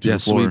get sweeps to the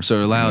floor. Sweeps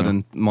are allowed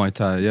in Muay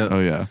Thai. Yeah.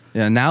 Oh, yeah.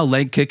 Yeah, now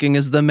leg kicking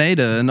is the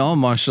meta in all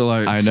martial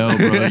arts. I know,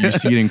 bro. You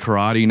see it in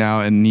karate now,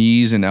 and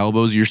knees and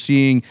elbows. You're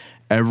seeing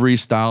every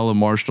style of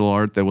martial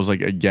art that was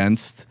like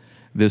against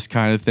this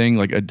kind of thing,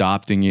 like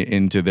adopting it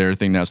into their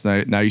thing now.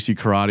 So now you see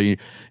karate,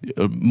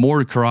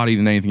 more karate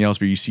than anything else,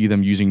 but you see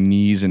them using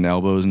knees and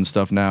elbows and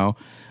stuff now.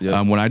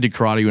 Yep. When I did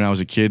karate when I was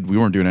a kid, we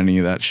weren't doing any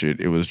of that shit.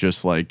 It was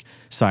just like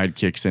side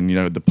kicks, and you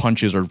know, the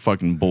punches are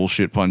fucking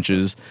bullshit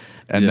punches.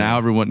 And now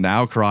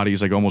karate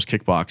is like almost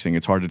kickboxing.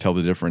 It's hard to tell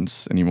the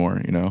difference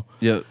anymore, you know?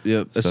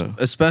 Yep. So.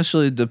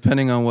 Especially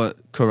depending on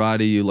what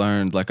karate you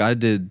learned. Like I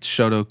did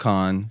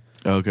Shotokan,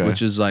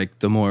 which is like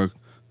the more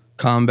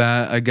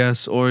combat, I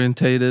guess,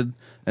 orientated.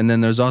 And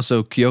then there's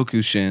also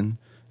Kyokushin,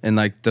 and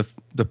like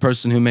the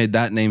person who made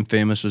that name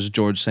famous was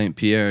George St.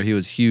 Pierre. He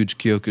was a huge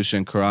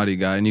Kyokushin karate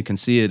guy, and you can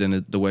see it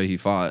in the way he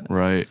fought.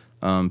 Right.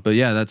 But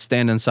yeah, that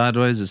standing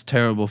sideways is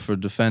terrible for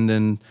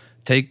defending.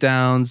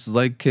 takedowns,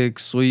 leg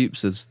kicks,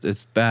 sweeps.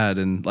 It's bad.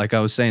 And like I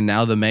was saying,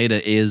 now the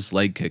meta is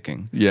leg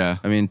kicking. Yeah.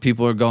 I mean,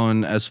 people are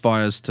going as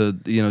far as to,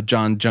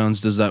 John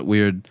Jones does that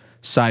weird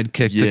side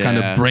kick to kind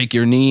of break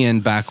your knee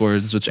in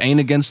backwards, which ain't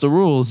against the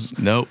rules.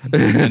 Nope.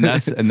 and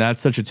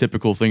that's such a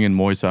typical thing in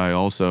Muay Thai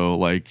also.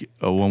 Like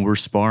when we're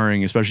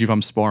sparring, especially if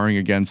I'm sparring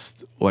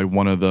against like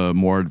one of the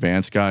more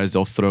advanced guys,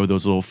 they'll throw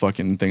those little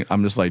fucking things.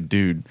 I'm just like,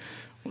 dude,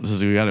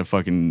 we gotta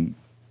fucking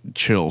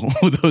chill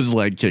with those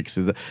leg kicks.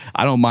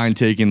 I don't mind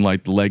taking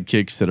like the leg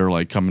kicks that are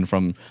like coming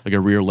from like a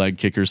rear leg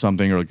kick or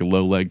something, or like a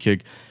low leg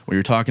kick. When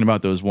you're talking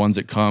about those ones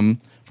that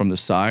come from the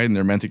side and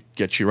they're meant to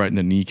get you right in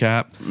the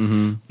kneecap,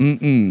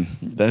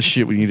 that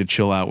shit, we need to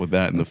chill out with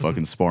that in the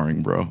fucking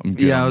sparring, bro.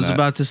 I was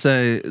about to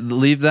say,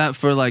 leave that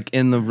for like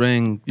in the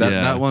ring.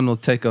 That one will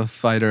take a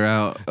fighter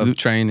out of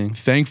training.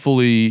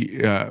 Thankfully,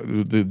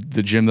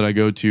 the gym that I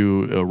go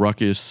to,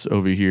 Ruckus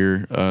over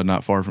here,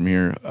 not far from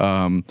here,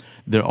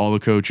 all the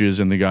coaches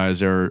and the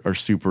guys are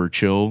super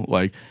chill,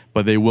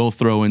 but they will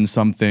throw in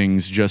some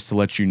things just to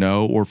let you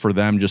know, or for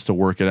them just to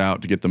work it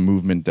out to get the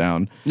movement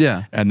down.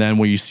 Yeah. And then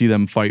when you see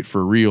them fight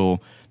for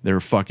real, they're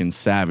fucking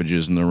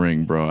savages in the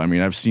ring, bro. I mean,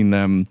 I've seen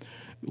them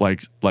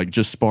like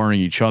just sparring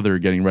each other,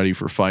 getting ready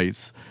for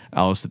fights.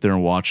 I'll sit there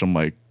and watch them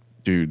like,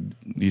 dude,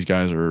 these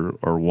guys are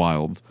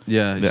wild.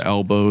 Yeah. The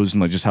elbows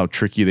and like just how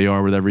tricky they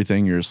are with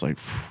everything. You're just like,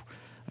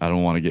 I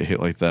don't want to get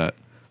hit like that.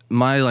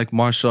 My like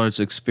martial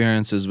arts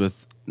experiences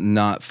with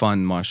not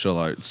fun martial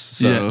arts.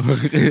 So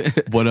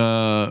What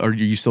are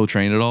you still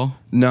trained at all?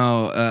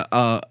 No,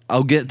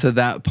 I'll get to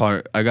that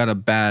part. I got a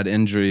bad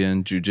injury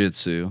in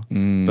jiu-jitsu.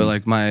 But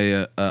like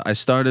I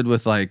started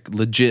with like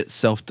legit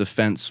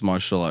self-defense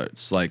martial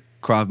arts, like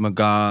Krav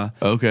Maga.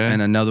 Okay.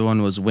 And another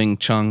one was Wing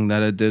Chun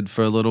that I did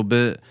for a little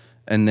bit.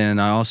 And then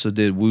I also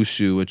did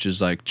Wushu, which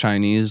is like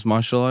Chinese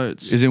martial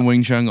arts. Isn't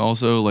Wing Chun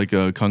also like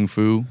a Kung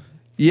Fu?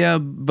 Yeah,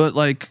 but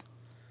like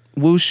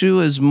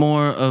Wushu is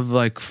more of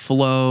like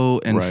flow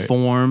and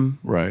form.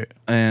 Right.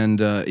 And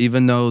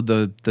even though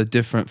the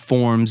different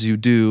forms you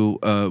do,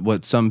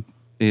 what some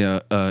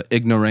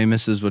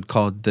ignoramuses would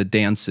call the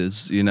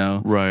dances,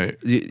 Right.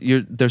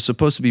 They're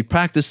supposed to be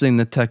practicing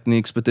the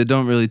techniques, but they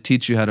don't really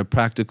teach you how to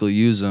practically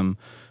use them.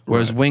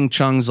 Whereas Wing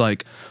Chun's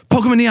like,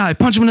 poke him in the eye,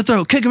 punch him in the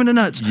throat, kick him in the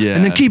nuts,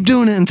 and then keep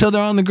doing it until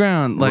they're on the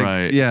ground.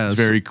 Like, yeah, it's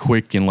very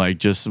quick and like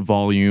just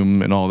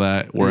volume and all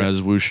that.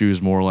 Whereas Wushu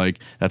is more like,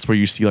 that's where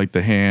you see like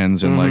the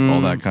hands and like all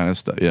that kind of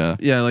stuff. Yeah.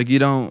 Yeah, like you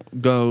don't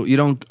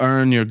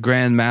earn your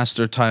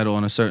grandmaster title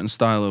in a certain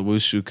style of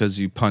Wushu because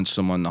you punch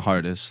someone the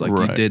hardest. Like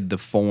you did the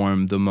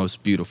form the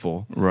most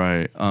beautiful.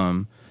 Right.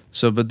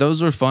 But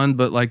those were fun,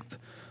 but like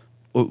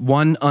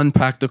one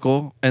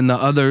unpractical, and the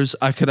others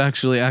I could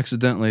actually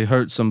accidentally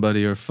hurt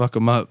somebody or fuck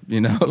them up,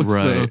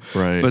 Right,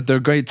 right. But they're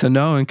great to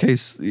know in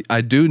case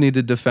I do need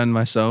to defend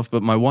myself.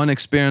 But my one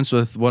experience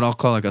with what I'll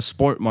call like a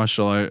sport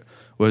martial art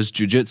was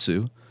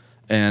jiu-jitsu,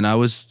 and I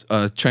was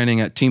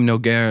training at Team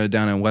Noguera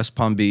down in West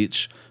Palm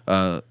Beach.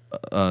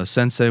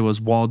 Sensei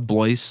was Wald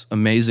Blois,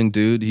 amazing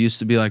dude. He used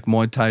to be like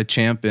Muay Thai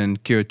champ in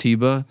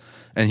Curitiba,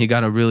 and he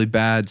got a really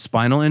bad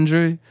spinal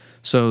injury.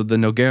 So the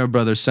Noguera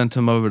brothers sent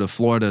him over to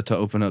Florida to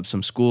open up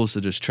some schools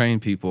to just train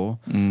people.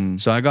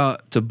 So I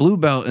got to blue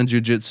belt in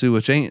jiu-jitsu,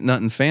 which ain't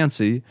nothing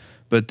fancy.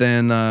 But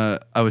then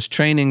I was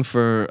training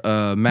for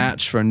a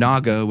match for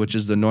NAGA, which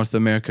is the North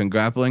American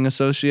Grappling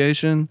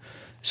Association.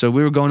 So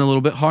we were going a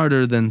little bit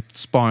harder than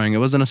sparring. It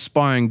wasn't a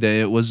sparring day.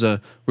 It was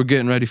we're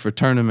getting ready for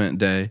tournament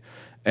day.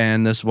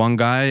 And this one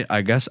guy,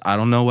 I guess, I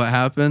don't know what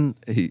happened.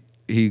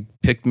 He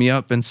picked me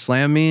up and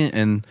slammed me.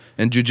 And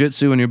in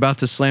jiu-jitsu, when you're about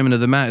to slam into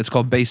the mat, it's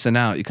called basing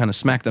out. You kind of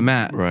smack the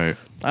mat. Right.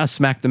 I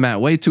smacked the mat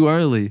way too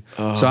early.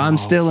 So I'm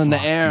still in the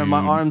air, and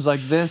my arm's like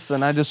this,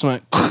 and I just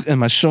went, and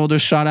my shoulder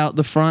shot out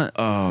the front.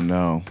 Oh,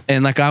 no.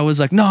 And like I was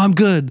like, no, I'm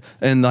good.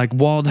 And like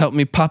Wald helped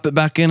me pop it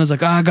back in. I was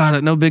like, I got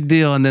it, no big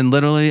deal. And then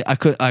literally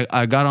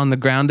I got on the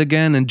ground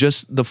again, and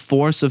just the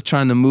force of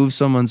trying to move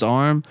someone's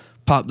arm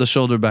popped the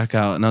shoulder back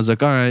out. And I was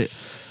like, all right,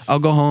 I'll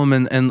go home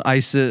and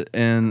ice it.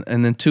 And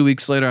then 2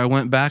 weeks later, I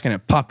went back and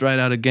it popped right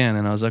out again.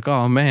 And I was like,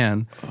 oh,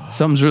 man,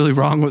 something's really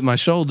wrong with my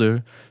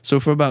shoulder. So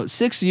for about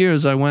 6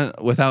 years, I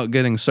went without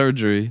getting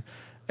surgery.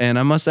 And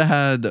I must have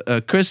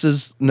had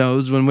Chris's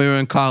nose when we were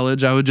in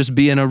college. I would just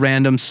be in a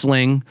random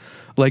sling.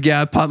 Like,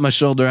 yeah, I popped my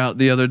shoulder out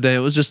the other day. It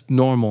was just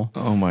normal.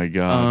 Oh, my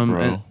God,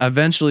 bro. And I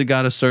eventually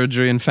got a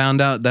surgery and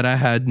found out that I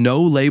had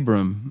no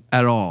labrum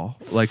at all.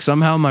 Like,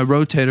 somehow my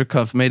rotator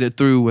cuff made it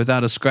through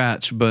without a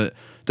scratch, but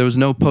there was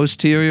no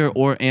posterior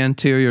or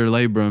anterior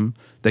labrum.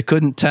 They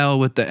couldn't tell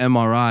with the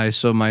MRI,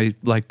 so my,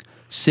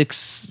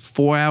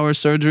 4-hour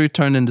surgery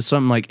turned into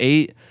something like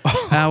 8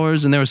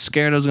 hours, and they were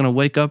scared I was going to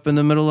wake up in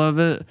the middle of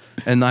it.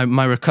 And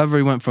my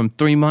recovery went from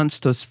 3 months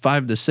to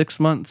 5 to 6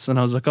 months, and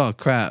I was like, oh,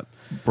 crap.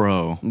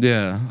 Bro.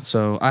 Yeah,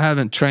 so I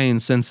haven't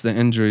trained since the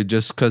injury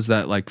just because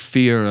that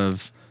fear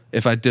of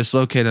if I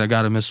dislocated, I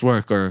got to miss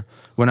work. Or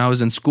when I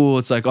was in school,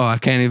 it's like, oh, I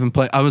can't even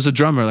play. I was a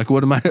drummer. Like,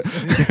 what am I?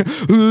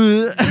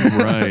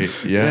 Right.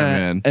 Yeah,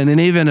 man. And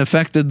it even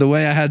affected the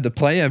way I had to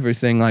play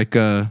everything. Like,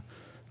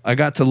 I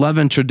got to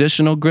loving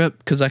traditional grip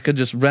because I could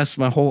just rest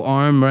my whole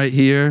arm right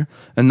here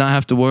and not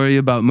have to worry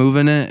about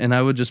moving it. And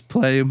I would just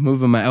play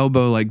moving my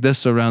elbow like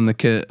this around the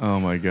kit. Oh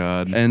my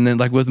God. And then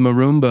like with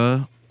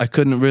marimba, I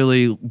couldn't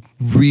really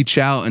reach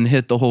out and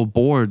hit the whole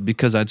board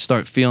because I'd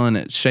start feeling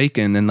it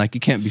shaking. And like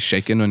you can't be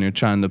shaking when you're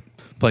trying to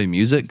play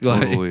music.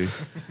 Totally.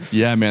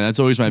 Yeah, man, that's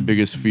always my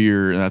biggest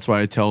fear, and that's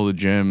why I tell the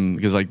gym,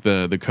 because like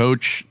the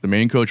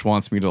main coach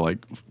wants me to like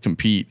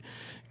compete.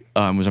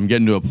 Because I'm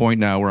getting to a point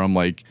now where I'm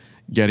like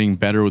getting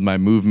better with my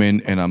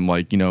movement, and I'm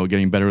like, you know,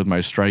 getting better with my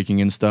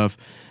striking and stuff.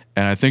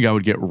 And I think I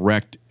would get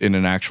wrecked in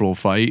an actual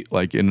fight,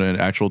 like in an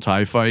actual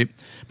Thai fight.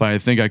 But I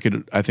think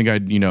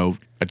I'd, you know,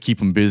 I'd keep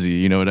him busy.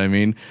 You know what I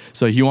mean?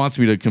 So he wants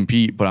me to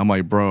compete, but I'm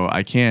like, bro,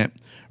 I can't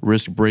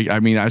risk break. I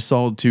mean, I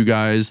saw 2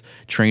 guys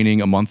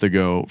training a month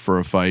ago for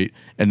a fight,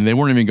 and they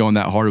weren't even going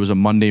that hard. It was a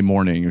Monday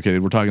morning. Okay,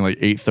 we're talking like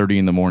 8:30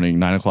 in the morning,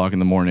 9 o'clock in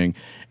the morning,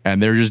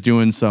 and they're just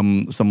doing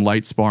some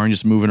light sparring,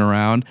 just moving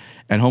around.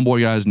 And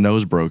homeboy guy's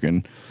nose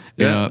broken.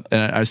 You know,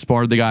 and I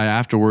sparred the guy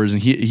afterwards,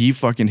 and he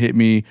fucking hit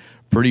me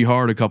pretty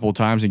hard a couple of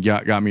times and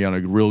got me on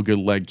a real good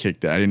leg kick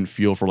that I didn't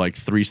feel for like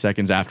 3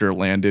 seconds after it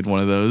landed, one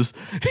of those,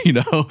 you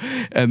know.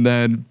 And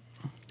then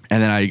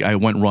I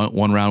went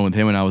one round with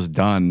him, and I was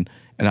done.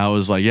 And I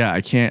was like, yeah,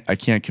 I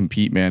can't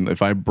compete, man.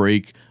 If I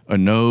break a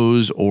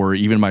nose or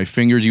even my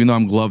fingers, even though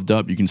I'm gloved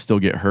up, you can still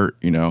get hurt,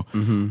 you know.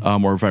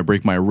 Or if I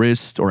break my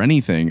wrist or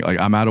anything, like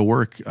I'm out of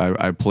work.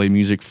 I play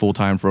music full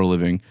time for a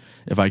living.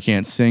 If I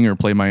can't sing or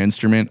play my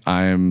instrument,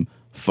 I'm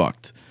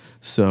fucked.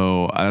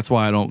 So that's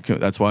why I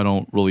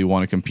don't really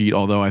want to compete.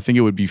 Although I think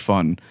it would be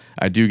fun.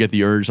 I do get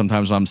the urge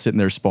sometimes when I'm sitting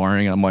there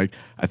sparring. I'm like,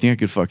 I think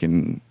I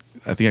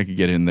could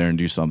get in there and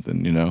do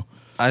something, you know.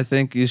 I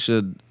think you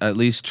should at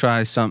least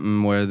try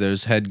something where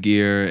there's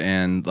headgear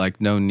and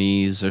like no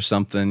knees or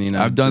something, you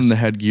know. I've done the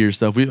headgear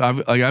stuff.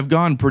 I've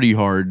gone pretty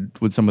hard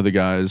with some of the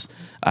guys.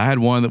 I had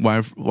one that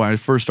when I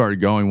first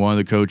started going, one of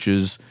the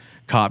coaches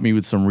caught me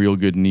with some real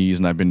good knees,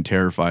 and I've been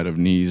terrified of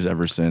knees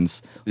ever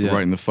since. Yeah.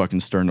 Right in the fucking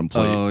sternum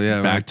plate. Oh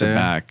yeah, back right to there.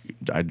 back.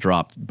 I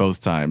dropped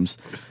both times.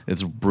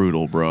 It's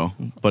brutal, bro.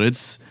 But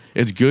it's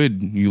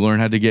good. You learn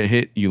how to get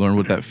hit. You learn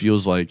what that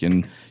feels like,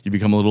 and you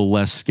become a little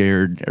less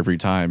scared every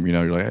time. You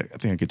know, you're like, I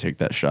think I could take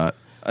that shot.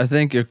 I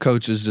think your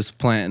coach is just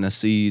planting a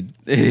seed.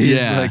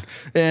 He's like,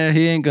 yeah,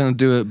 he ain't gonna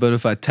do it, but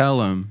if I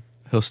tell him,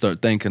 he'll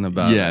start thinking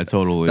about it. Yeah,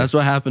 totally. That's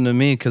what happened to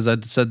me because I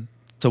said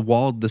to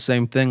Wald the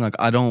same thing. Like,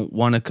 I don't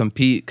want to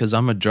compete because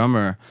I'm a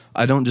drummer.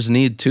 I don't just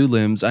need 2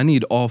 limbs. I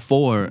need all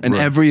 4 and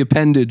every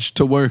appendage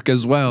to work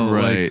as well.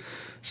 Right. Like,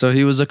 so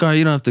he was like, all right,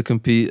 you don't have to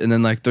compete. And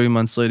then like 3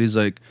 months later, he's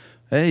like,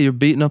 hey, you're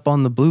beating up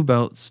on the blue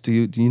belts. Do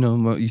you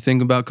know, you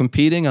think about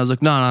competing? I was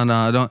like, no,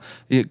 I don't.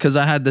 Because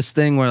I had this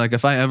thing where like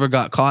if I ever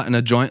got caught in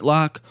a joint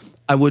lock,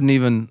 I wouldn't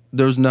even,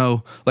 there was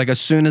no, like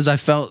as soon as I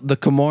felt the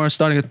Kimura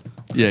starting,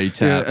 you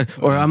tap.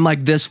 or I'm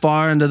like this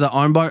far into the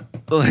armbar,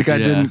 like I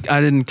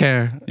didn't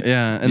care.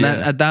 Yeah, and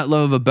that at that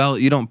low of a belt,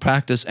 you don't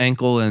practice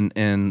ankle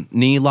and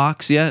knee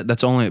locks yet.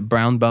 That's only at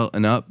brown belt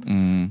and up.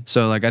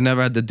 So like I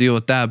never had to deal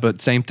with that.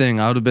 But same thing,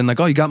 I would have been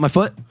like, oh, you got my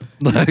foot?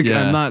 Like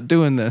I'm not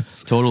doing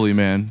this. Totally,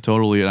 man.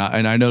 Totally.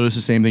 And I notice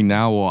the same thing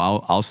now.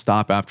 Well, I'll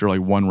stop after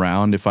like 1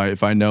 round if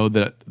I know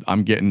that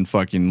I'm getting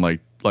fucking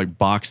like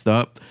boxed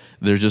up.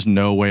 There's just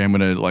no way I'm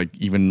gonna like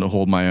even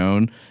hold my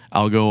own.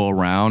 I'll go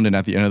around, and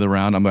at the end of the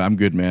round, I'm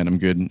good, man. I'm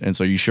good. And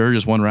so, you sure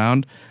just 1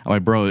 round? I'm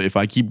like, bro, if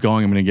I keep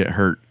going, I'm gonna get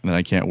hurt, and then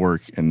I can't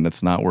work, and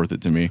that's not worth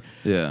it to me.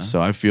 Yeah.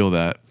 So I feel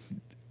that.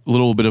 A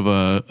little bit of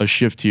a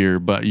shift here,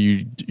 but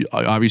you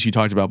obviously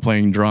talked about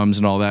playing drums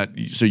and all that.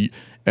 So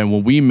and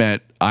when we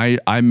met,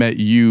 I met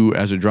you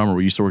as a drummer.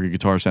 We used to work at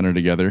Guitar Center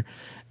together,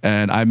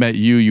 and I met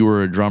you. You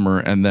were a drummer,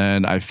 and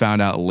then I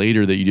found out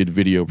later that you did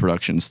video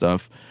production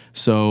stuff.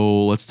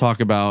 So let's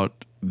talk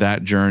about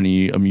that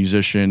journey, a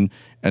musician,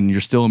 and you're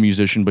still a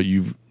musician, but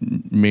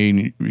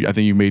I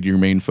think you made your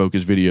main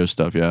focus video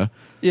stuff, yeah?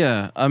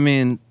 Yeah, I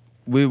mean,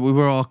 we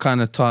were all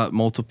kind of taught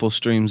multiple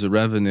streams of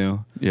revenue.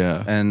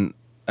 Yeah. And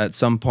at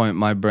some point,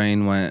 my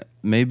brain went,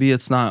 maybe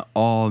it's not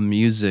all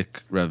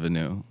music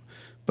revenue.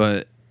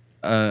 But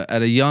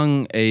at a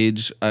young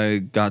age, I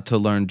got to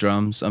learn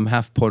drums. I'm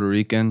half Puerto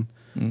Rican,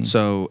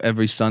 so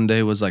every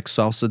Sunday was like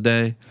salsa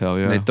day. Hell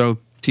yeah. They throw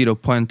Tito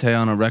Puente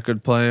on a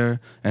record player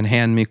and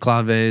hand me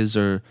claves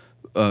or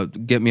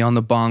get me on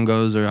the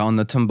bongos or on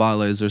the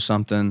timbales or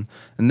something.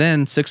 And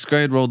then 6th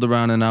grade rolled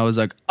around and I was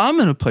like, I'm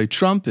going to play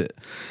trumpet.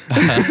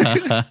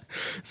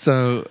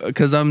 So,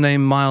 because I'm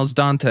named Myles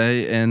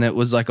Dante, and it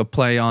was like a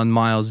play on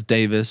Miles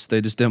Davis. They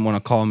just didn't want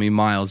to call me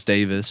Miles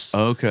Davis.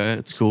 Okay,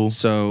 it's cool.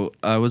 So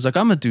I was like,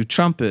 I'm going to do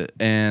trumpet.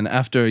 And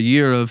after a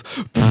year of...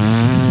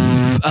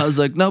 I was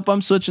like, nope,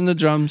 I'm switching to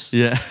drums.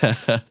 Yeah.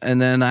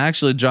 And then I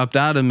actually dropped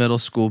out of middle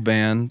school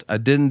band. I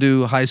didn't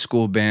do high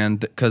school band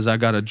because I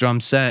got a drum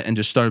set and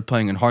just started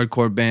playing in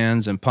hardcore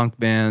bands and punk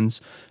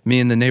bands. Me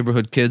and the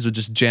neighborhood kids would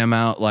just jam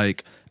out.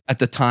 Like at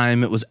the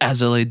time, it was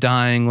As I Lay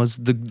Dying was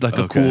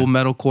a cool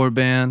metalcore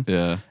band.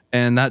 Yeah.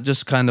 And that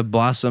just kind of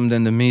blossomed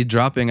into me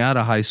dropping out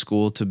of high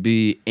school to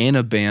be in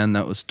a band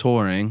that was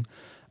touring.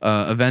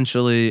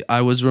 Eventually,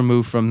 I was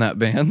removed from that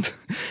band.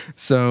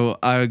 So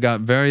I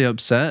got very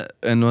upset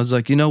and was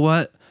like, you know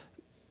what?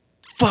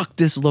 Fuck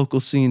this local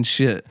scene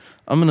shit.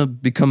 I'm going to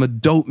become a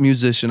dope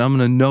musician. I'm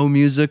going to know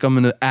music. I'm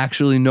going to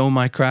actually know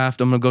my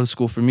craft. I'm going to go to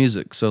school for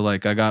music. So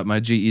like I got my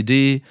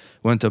GED,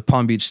 went to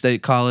Palm Beach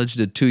State College,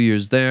 did 2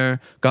 years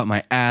there, got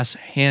my ass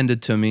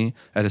handed to me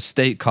at a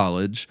state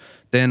college.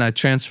 Then I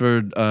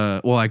transferred,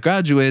 I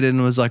graduated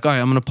and was like, all right,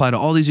 I'm going to apply to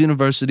all these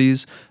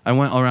universities. I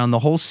went around the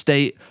whole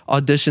state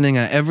auditioning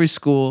at every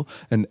school,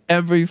 and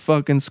every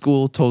fucking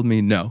school told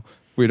me, no,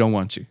 we don't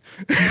want you.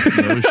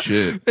 No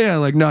shit. Yeah,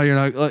 like, no, you're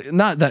not, like,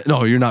 not that,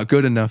 no, you're not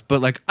good enough. But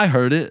like, I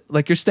heard it.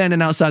 Like, you're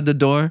standing outside the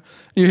door,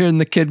 you're hearing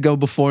the kid go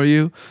before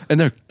you, and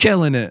they're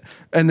killing it.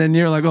 And then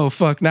you're like, oh,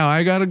 fuck, now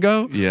I gotta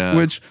go? Yeah.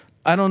 Which,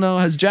 I don't know,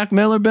 has Jack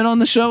Miller been on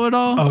the show at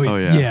all? Oh, Oh,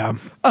 yeah. yeah.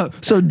 Oh,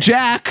 so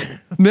Jack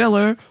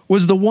Miller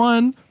was the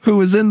one who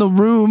was in the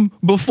room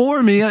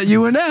before me at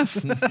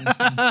UNF.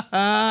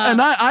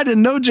 And I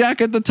didn't know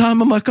Jack at the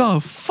time. I'm like, oh,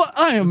 fuck,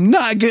 I am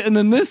not getting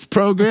in this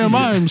program.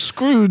 I am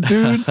screwed,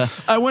 dude.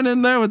 I went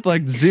in there with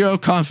like zero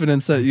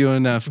confidence at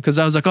UNF because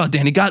I was like, oh,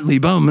 Danny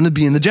Gottlieb, I'm going to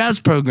be in the jazz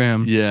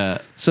program. Yeah.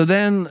 So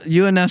then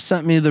UNF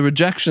sent me the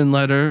rejection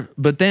letter,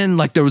 but then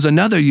like there was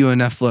another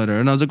UNF letter,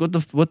 and I was like,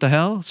 what the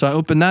hell? So I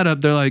opened that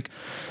up. They're like,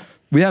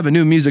 we have a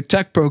new music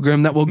tech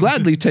program that will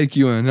gladly take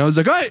you in. And I was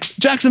like, all right,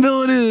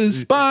 Jacksonville it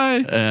is.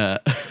 Bye.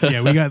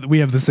 Yeah, we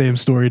have the same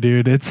story,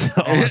 dude. It's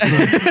awesome.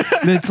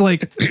 It's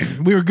like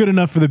we were good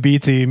enough for the B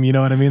team, you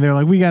know what I mean? They're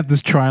like, we got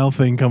this trial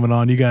thing coming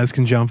on. You guys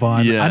can jump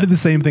on. Yeah. I did the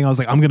same thing. I was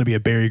like, I'm going to be a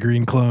Barry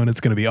Green clone. It's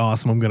going to be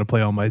awesome. I'm going to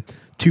play all my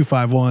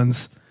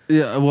 251s.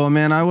 Yeah, well,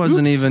 man, I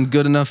wasn't even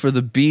good enough for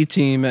the B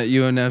team at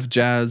UNF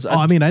Jazz.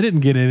 I mean, I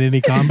didn't get in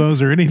any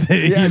combos or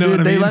anything. Yeah, you know dude, what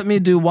I they mean? let me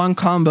do one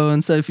combo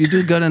and said, if you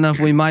do good enough,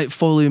 we might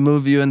fully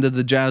move you into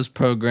the jazz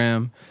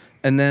program.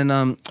 And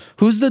then,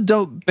 who's the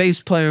dope bass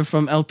player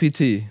from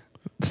LPT?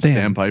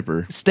 Stan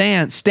Piper.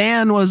 Stan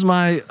was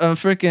my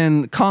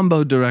freaking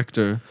combo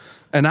director.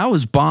 And I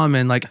was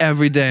bombing like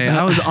every day.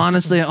 I was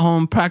honestly at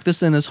home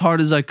practicing as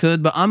hard as I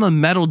could, but I'm a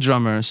metal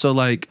drummer. So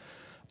like,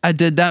 I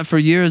did that for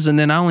years, and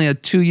then I only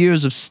had 2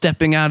 years of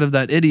stepping out of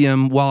that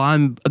idiom while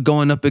I'm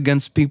going up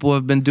against people who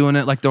have been doing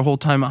it like their whole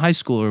time at high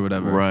school or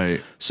whatever. Right.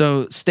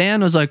 So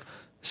Stan was like,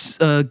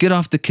 get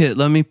off the kit,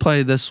 let me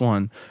play this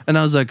one. And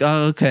I was like,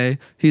 oh, okay,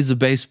 he's a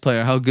bass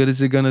player. How good is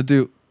he gonna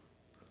do?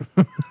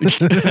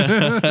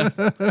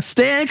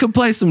 Stan can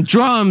play some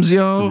drums,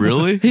 yo.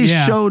 Really? He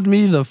Yeah. showed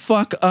me the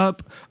fuck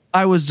up.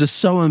 I was just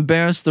so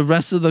embarrassed. The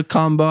rest of the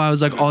combo, I was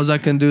like, all I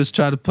can do is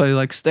try to play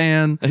like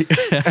Stan.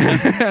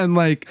 And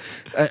like,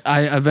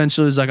 I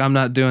eventually was like, I'm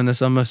not doing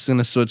this. I'm just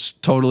gonna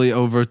switch totally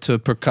over to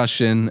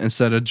percussion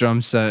instead of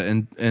drum set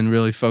and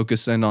really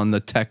focus in on the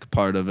tech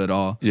part of it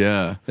all.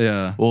 Yeah.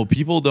 Yeah. Well,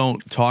 people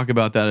don't talk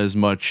about that as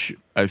much.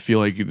 I feel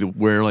like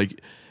where like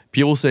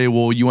people say,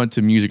 well, you went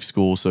to music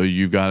school, so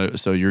you got it,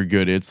 so you're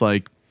good. It's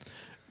like,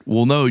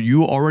 well, no,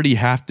 you already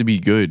have to be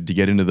good to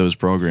get into those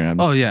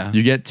programs. Oh, yeah.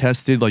 You get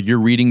tested, like your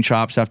reading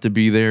chops have to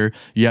be there.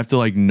 You have to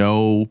like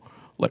know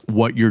like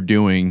what you're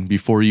doing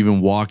before you even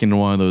walk into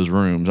one of those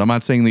rooms. I'm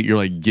not saying that you're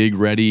like gig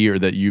ready or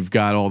that you've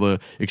got all the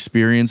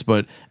experience,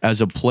 but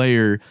as a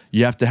player,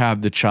 you have to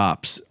have the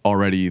chops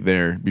already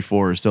there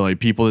before. So like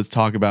people that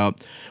talk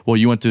about, well,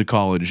 you went to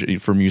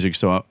college for music,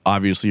 so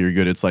obviously you're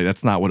good. It's like,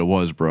 that's not what it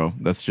was, bro.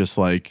 That's just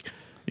like,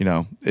 you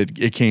know,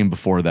 it came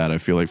before that. I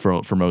feel like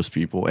for most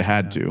people, it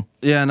had to.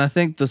 Yeah, and I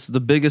think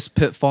the biggest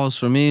pitfalls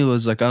for me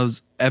was like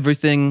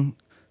everything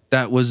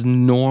that was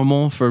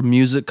normal for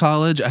music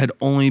college, I had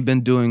only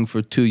been doing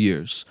for 2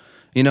 years.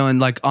 You know, and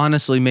like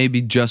honestly,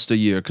 maybe just a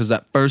year, because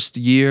that first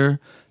year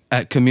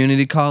at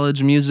community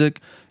college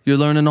music, you're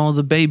learning all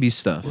the baby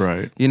stuff.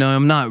 Right. You know,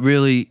 I'm not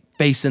really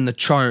facing the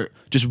chart,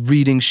 just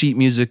reading sheet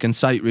music and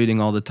sight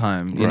reading all the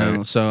time. You know,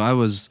 Right. so I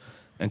was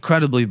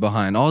incredibly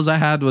behind. All I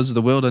had was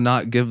the will to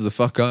not give the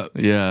fuck up.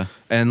 Yeah.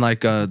 And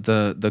like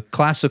the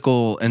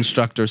classical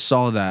instructor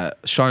saw that.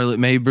 Charlotte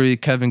Mabry,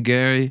 Kevin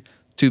Gary,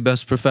 two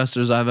best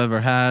professors I've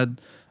ever had.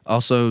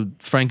 Also,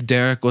 Frank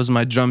Derrick was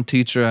my drum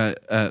teacher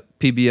at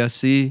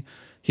PBSC.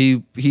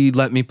 He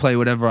let me play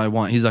whatever I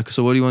want. He's like,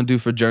 so what do you want to do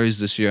for Jerry's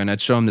this year? And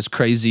I'd show him this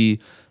crazy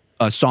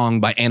song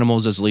by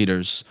Animals as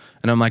Leaders.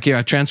 And I'm like, here,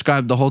 I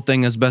transcribed the whole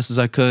thing as best as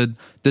I could.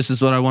 This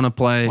is what I want to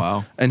play.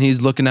 Wow. And he's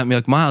looking at me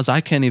like, Myles,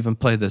 I can't even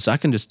play this. I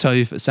can just tell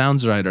you if it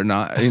sounds right or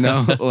not, you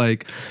know?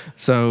 Like,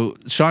 so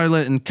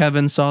Charlotte and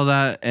Kevin saw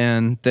that,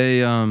 and they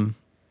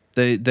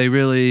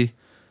really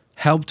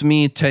helped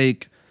me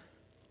take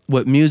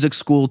what music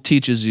school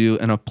teaches you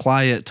and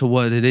apply it to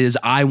what it is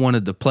I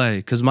wanted to play.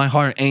 Because my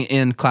heart ain't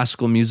in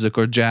classical music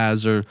or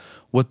jazz or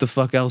what the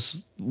fuck else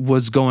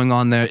was going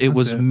on there. It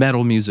was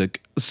metal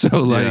music. So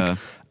like, Yeah.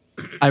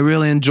 I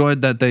really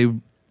enjoyed that they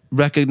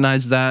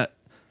recognized that,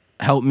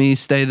 helped me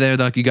stay there.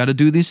 They're like, you got to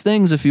do these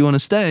things if you want to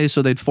stay.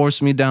 So they'd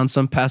force me down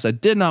some paths I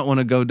did not want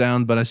to go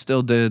down, but I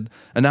still did.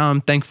 And now I'm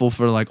thankful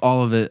for like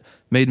all of it.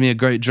 Made me a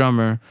great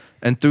drummer.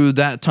 And through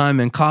that time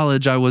in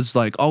college, I was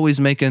like always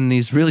making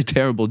these really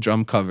terrible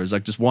drum covers,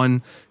 like just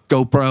one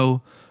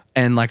GoPro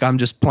and like I'm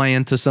just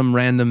playing to some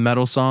random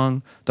metal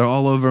song. They're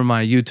all over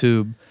my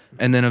YouTube.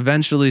 And then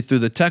eventually through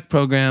the tech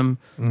program,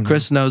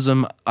 Chris knows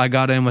him. I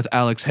got in with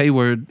Alex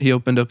Hayward. He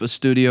opened up a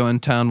studio in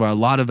town where a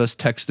lot of us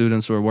tech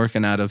students were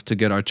working out of to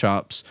get our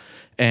chops.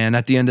 And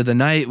at the end of the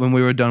night, when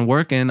we were done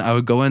working, I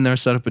would go in there,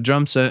 set up a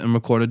drum set, and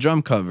record a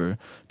drum cover.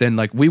 Then,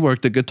 like, we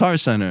worked at Guitar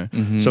Center.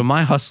 So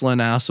my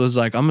hustling ass was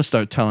like, I'm going to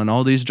start telling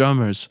all these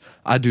drummers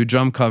I do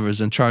drum covers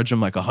and charge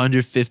them like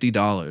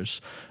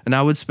 $150. And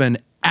I would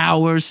spend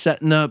hours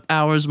setting up,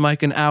 hours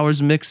micing,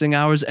 hours mixing,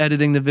 hours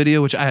editing the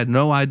video, which I had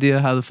no idea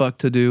how the fuck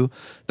to do.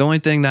 The only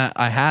thing that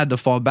I had to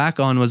fall back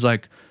on was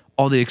like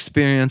all the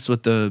experience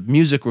with the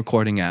music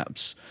recording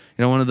apps.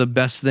 You know, one of the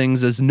best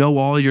things is know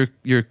all your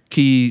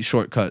key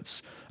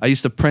shortcuts. I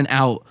used to print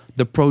out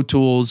the Pro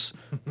Tools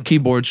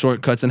keyboard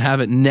shortcuts and have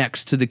it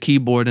next to the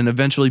keyboard, and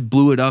eventually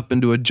blew it up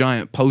into a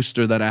giant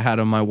poster that I had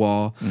on my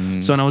wall.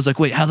 So, and I was like,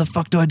 wait, how the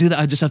fuck do I do that?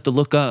 I just have to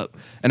look up.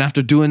 And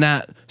after doing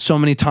that so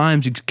many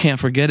times, you can't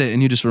forget it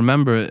and you just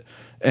remember it.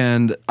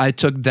 And I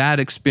took that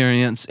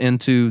experience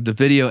into the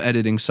video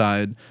editing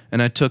side,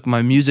 and I took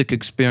my music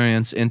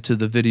experience into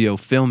the video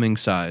filming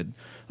side.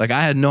 Like,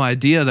 I had no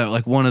idea that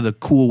like one of the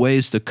cool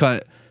ways to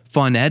cut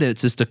fun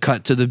edits is to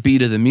cut to the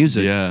beat of the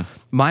music. Yeah.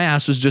 My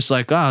ass was just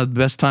like, the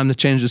best time to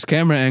change this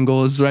camera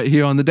angle is right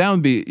here on the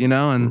downbeat, you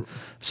know? And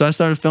so I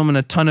started filming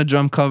a ton of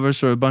drum covers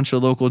for a bunch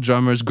of local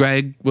drummers.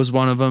 Greg was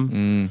one of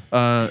them.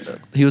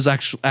 He was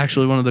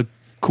actually one of the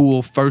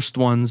cool first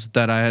ones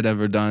that I had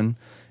ever done.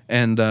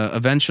 And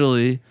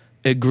eventually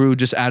it grew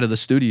just out of the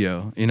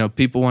studio. You know,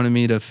 people wanted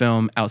me to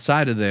film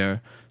outside of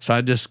there. So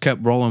I just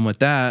kept rolling with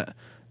that.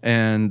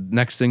 And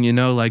next thing you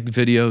know, like,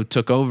 video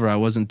took over. I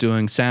wasn't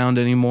doing sound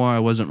anymore. I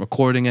wasn't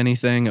recording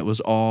anything. It was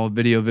all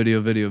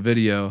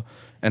video.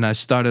 And I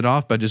started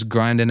off by just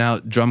grinding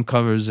out drum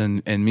covers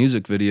and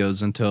music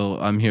videos until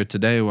I'm here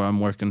today, where I'm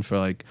working for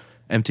like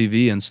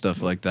MTV and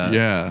stuff like that.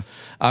 Yeah.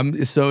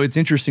 So it's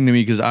interesting to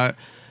me because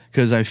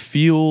I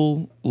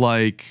feel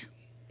like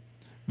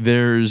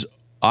there's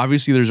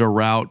a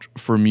route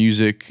for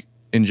music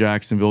in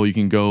Jacksonville. You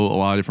can go a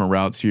lot of different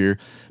routes here,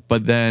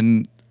 but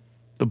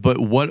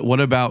what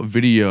about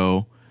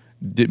video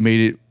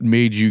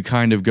made you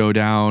kind of go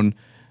down?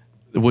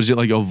 Was it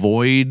like a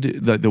void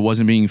that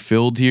wasn't being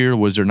filled here?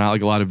 Was there not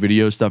like a lot of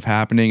video stuff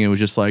happening? It was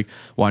just like,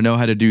 well, I know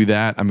how to do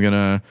that. I'm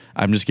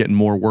just getting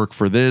more work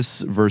for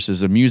this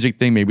versus a music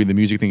thing. Maybe the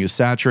music thing is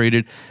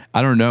saturated.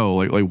 I don't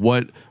know.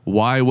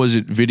 Why was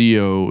it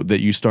video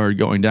that you started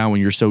going down when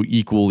you're so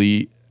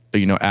equally,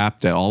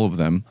 apt at all of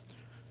them?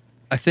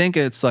 I think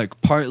it's like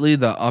partly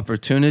the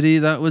opportunity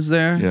that was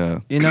there.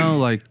 Yeah. You know,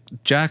 like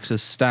Jax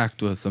is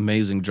stacked with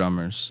amazing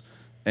drummers,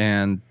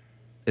 and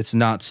it's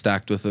not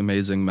stacked with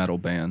amazing metal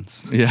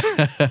bands. Yeah.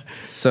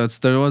 So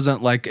there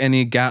wasn't like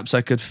any gaps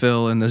I could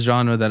fill in the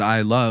genre that I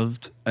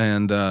loved,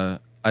 and I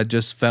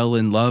just fell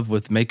in love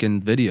with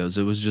making videos.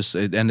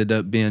 It ended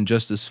up being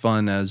just as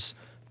fun as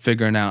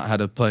figuring out how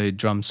to play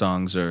drum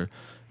songs or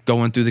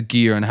going through the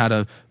gear and how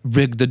to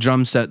rig the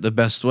drum set the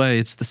best way.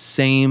 It's the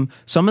same.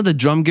 Some of the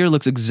drum gear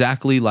looks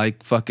exactly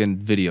like fucking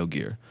video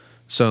gear.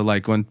 So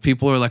like when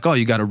people are like, oh,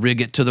 you got to rig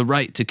it to the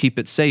right to keep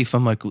it safe.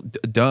 I'm like,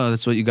 duh,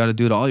 that's what you got to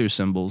do to all your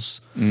cymbals.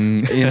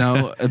 You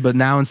know, but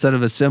now instead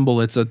of a cymbal,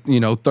 it's a,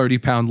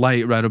 30-pound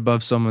light right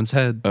above someone's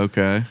head.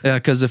 Okay. Yeah,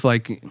 because if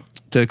like,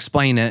 to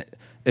explain it,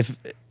 if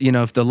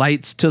the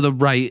light's to the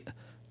right,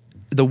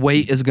 the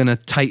weight is going to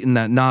tighten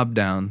that knob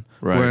down.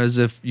 Right. Whereas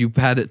if you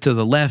had it to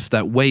the left,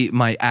 that weight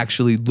might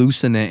actually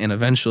loosen it and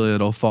eventually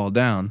it'll fall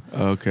down.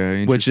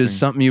 Okay. Which is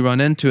something you run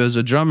into as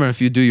a drummer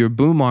if you do your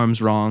boom arms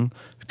wrong,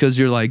 because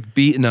you're like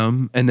beating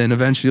them and then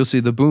eventually you'll see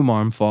the boom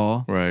arm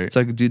fall. Right. It's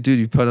like, dude,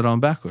 you put it on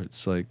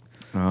backwards. Like,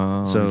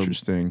 so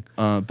interesting.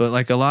 But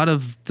like a lot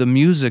of the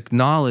music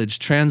knowledge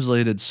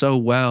translated so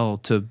well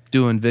to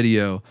doing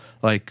video,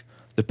 like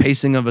the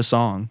pacing of a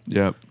song.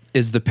 Yep.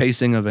 Is the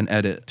pacing of an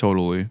edit.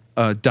 Totally.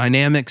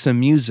 Dynamics in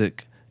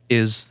music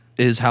is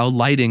how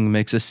lighting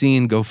makes a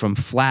scene go from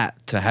flat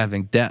to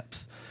having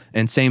depth.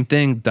 And same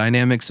thing,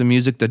 dynamics of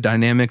music, the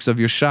dynamics of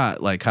your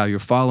shot, like how you're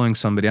following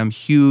somebody. I'm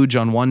huge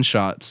on one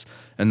shots.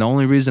 And the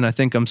only reason I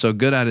think I'm so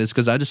good at it is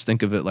because I just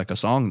think of it like a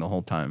song the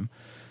whole time.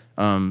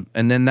 And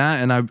then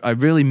I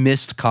really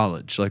missed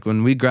college. Like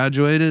when we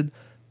graduated,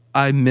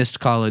 I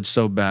missed college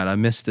so bad. I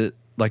missed it.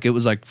 Like it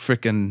was like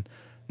freaking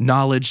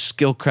knowledge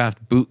skillcraft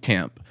boot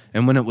camp.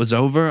 And when it was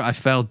over, I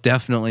fell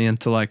definitely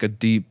into like a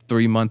deep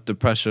 3-month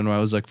depression where I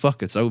was like,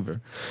 fuck, it's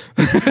over.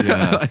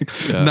 Yeah,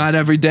 Not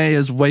every day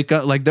is wake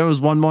up. Like there was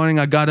one morning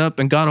I got up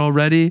and got all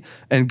ready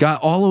and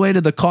got all the way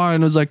to the car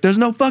and was like, there's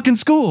no fucking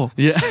school.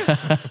 Yeah.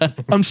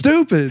 I'm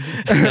stupid.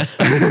 That's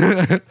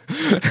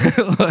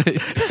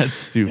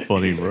too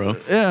funny, bro.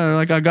 Yeah,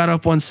 like I got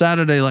up one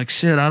Saturday like,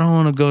 shit, I don't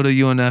want to go to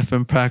UNF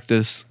and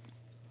practice.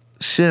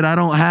 Shit, I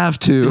don't have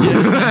to. Well,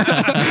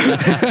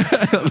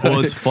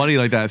 it's funny,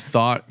 like that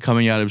thought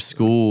coming out of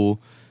school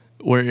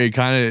where it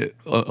kind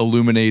of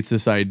illuminates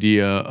this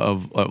idea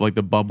of like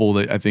the bubble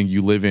that I think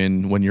you live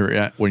in when you're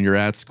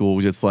at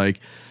school. It's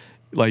like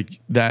like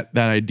that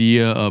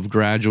idea of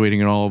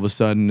graduating and all of a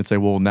sudden it's like,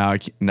 well,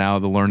 now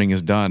the learning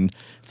is done.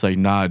 It's like,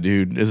 nah,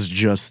 dude, this is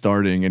just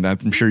starting. And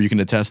I'm sure you can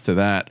attest to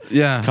that.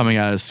 Yeah. Coming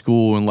out of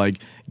school and like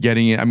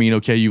getting it. I mean,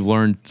 okay, you've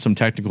learned some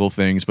technical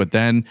things, but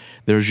then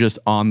there's just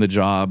on the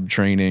job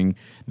training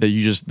that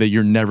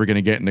you're never going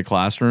to get in the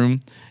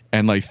classroom.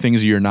 And like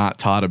things you're not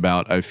taught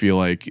about, I feel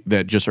like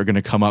that just are going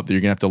to come up that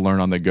you're going to have to learn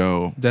on the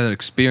go. That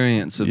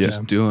experience of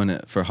just doing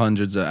it for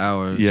hundreds of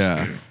hours.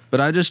 Yeah.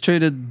 But I just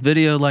treated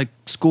video like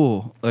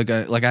school. Like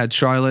I had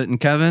Charlotte and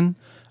Kevin.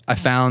 I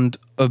found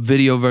a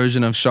video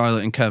version of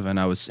Charlotte and Kevin.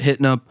 I was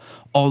hitting up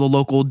all the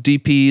local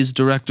DPs,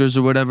 directors,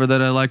 or whatever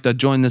that I liked. I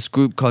joined this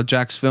group called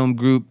Jack's Film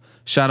Group.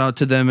 Shout out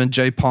to them and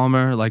Jay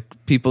Palmer, like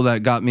people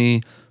that got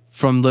me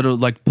from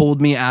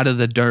pulled me out of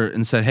the dirt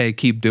and said, hey,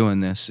 keep doing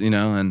this, you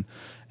know?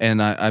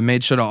 And I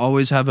made sure to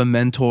always have a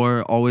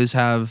mentor, always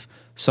have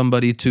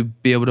somebody to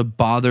be able to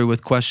bother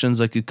with questions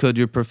like you could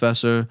your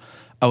professor.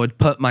 I would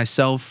put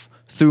myself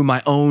through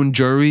my own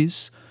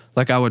juries.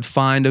 Like I would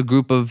find a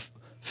group of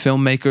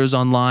filmmakers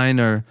online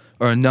or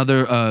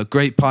another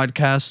great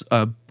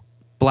podcast,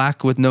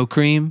 Black with No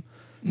Cream.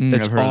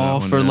 It's all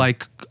for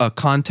like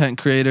content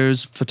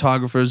creators,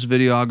 photographers,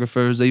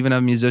 videographers. They even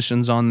have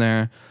musicians on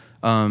there.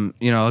 You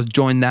know, I would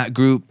join that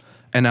group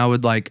and I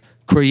would like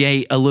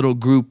create a little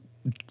group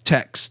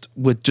text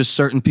with just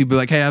certain people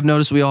like, hey, I've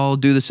noticed we all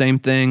do the same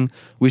thing.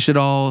 We should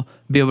all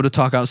be able to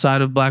talk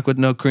outside of Black with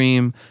No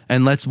Cream,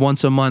 and let's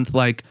once a month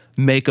like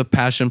make a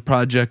passion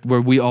project where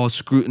we all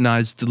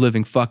scrutinize the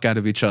living fuck out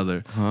of each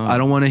other. I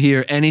don't want to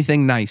hear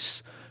anything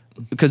nice,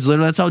 because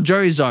literally that's how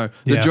juries are.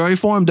 The jury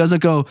forum doesn't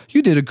go,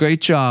 you did a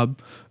great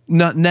job.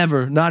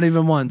 Never, not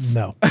even once.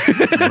 No.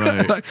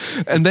 Right.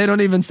 And they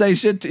don't even say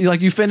shit to you.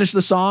 Like you finish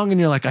the song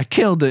and you're like, I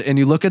killed it. And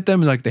you look at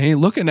them and like, they ain't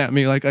looking at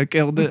me like I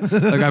killed it.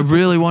 Like I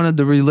really wanted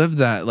to relive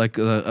that. Like,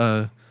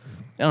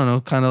 I don't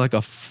know, kind of like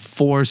a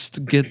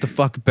forced get the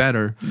fuck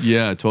better.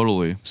 Yeah,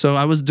 totally. So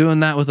I was doing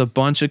that with a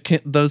bunch of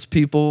those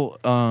people,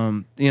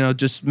 you know,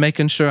 just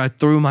making sure I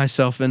threw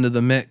myself into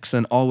the mix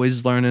and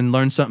always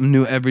learn something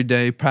new every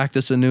day,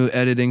 practice a new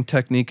editing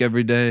technique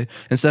every day.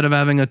 Instead of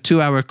having a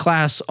 2-hour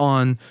class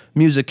on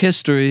music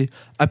history,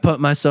 I put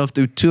myself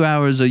through 2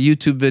 hours of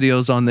YouTube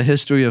videos on the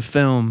history of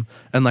film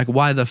and like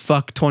why the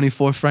fuck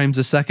 24 frames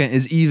a second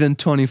is even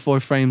 24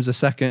 frames a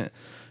second.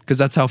 Because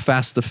that's how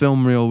fast the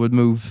film reel would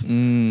move.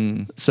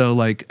 So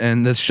like,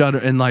 and the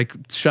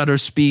shutter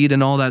speed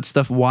and all that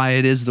stuff, why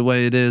it is the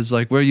way it is.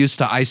 Like we're used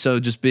to ISO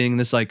just being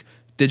this like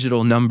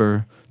digital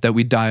number that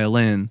we dial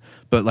in.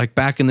 But like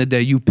back in the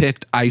day, you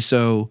picked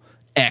ISO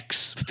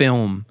X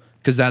film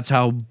because that's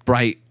how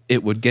bright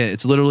it would get.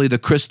 It's literally the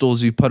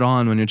crystals you put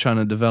on when you're trying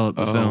to develop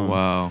a film.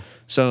 Wow.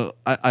 So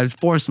I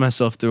forced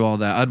myself through all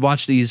that. I'd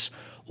watch these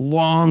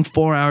long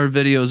 4-hour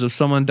videos of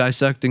someone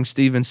dissecting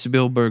Steven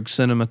Spielberg's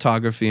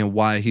cinematography and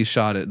why he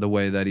shot it the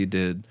way that he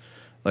did.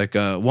 Like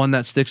one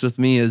that sticks with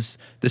me is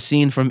the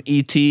scene from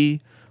E.T.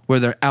 where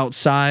they're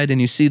outside and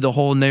you see the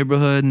whole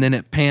neighborhood and then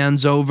it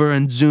pans over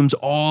and zooms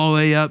all the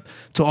way up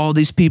to all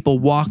these people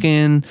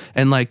walking,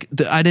 and like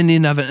I didn't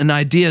even have an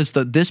idea as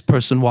that this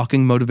person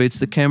walking motivates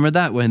the camera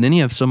that way, and then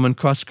you have someone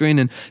cross screen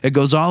and it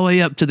goes all the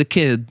way up to the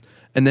kid.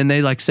 And then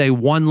they like say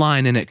one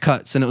line and it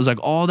cuts. And it was like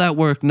all that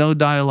work, no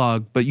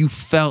dialogue, but you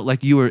felt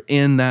like you were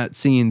in that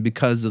scene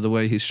because of the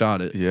way he shot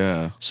it.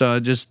 Yeah. So I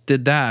just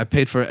did that. I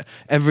paid for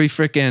every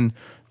freaking,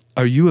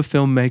 are you a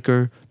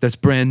filmmaker that's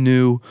brand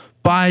new?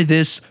 Buy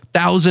this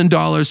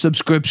 $1,000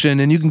 subscription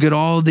and you can get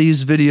all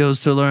these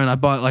videos to learn. I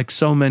bought like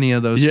so many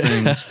of those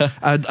things.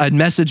 I'd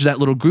message that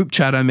little group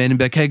chat I made and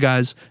be like, hey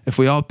guys, if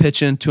we all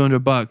pitch in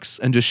 $200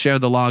 and just share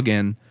the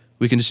login,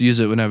 we can just use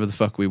it whenever the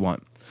fuck we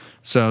want.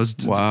 So I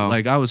was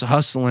like, I was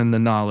hustling the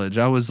knowledge.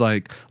 I was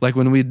like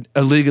when we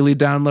illegally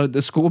download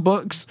the school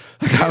books,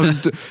 like I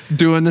was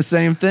doing the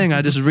same thing.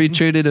 I just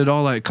retreated it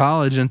all like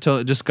college until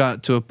it just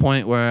got to a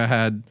point where I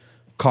had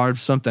carved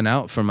something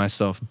out for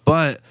myself.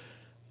 But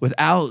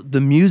without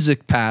the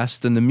music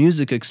past and the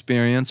music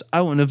experience,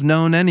 I wouldn't have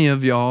known any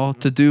of y'all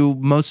to do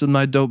most of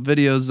my dope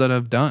videos that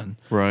I've done.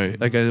 Right.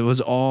 Like it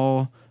was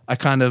all, I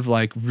kind of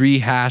like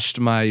rehashed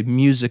my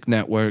music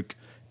network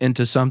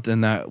into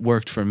something that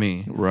worked for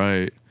me.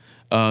 Right.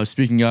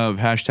 Speaking of,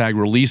 hashtag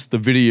release the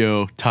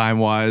video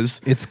time-wise.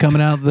 It's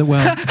coming out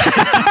well.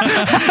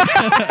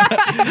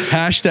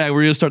 Hashtag,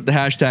 we're going to start the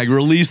hashtag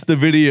release the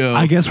video.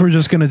 I guess we're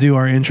just going to do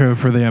our intro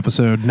for the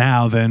episode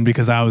now then,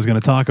 because I was going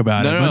to talk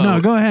about it. But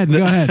no, go ahead.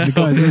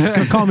 Just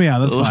call me out.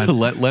 That's fine.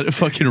 Let it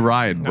fucking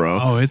ride, bro.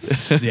 Oh,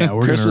 it's, yeah,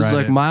 we're going Chris to was ride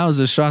like, it. Miles,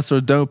 the shots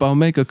were dope. I'll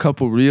make a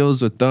couple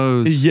reels with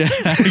those. Yeah,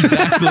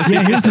 exactly.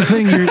 Yeah, here's the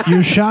thing.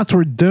 Your shots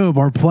were dope.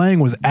 Our playing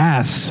was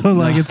ass. So,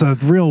 like, it's a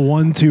real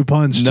 1-2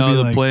 punch. No, to be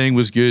the like, playing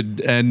was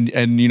good. And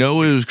you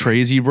know it was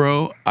crazy,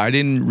 bro? I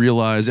didn't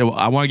realize. I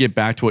want to get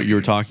back to what you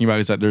were talking about,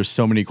 is that there's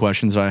so many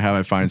questions that I have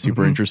I find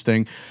super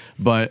interesting.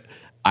 But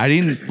I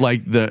didn't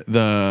like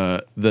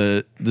the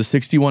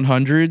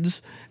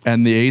 6100s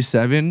and the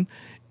A7.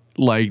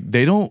 Like,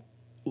 they don't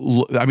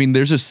I mean,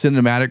 there's a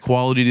cinematic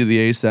quality to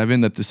the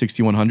A7 that the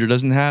 6100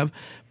 doesn't have,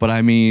 but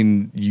I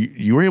mean,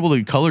 you were able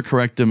to color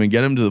correct them and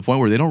get them to the point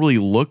where they don't really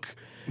look.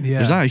 Yeah.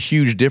 There's not a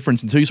huge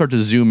difference until you start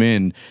to zoom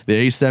in.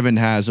 The A7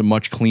 has a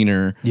much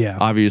cleaner,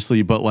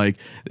 obviously, but like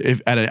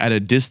if at a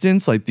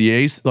distance, like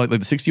the like the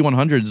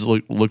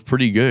 6100s look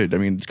pretty good. I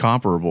mean, it's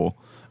comparable.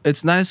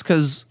 It's nice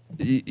because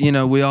you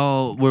know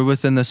we're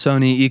within the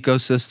Sony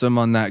ecosystem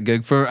on that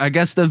gig. For I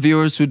guess the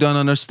viewers who don't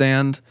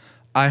understand,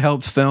 I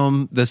helped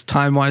film this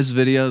Time-Wise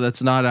video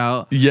that's not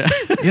out. Yeah.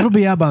 It'll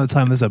be out by the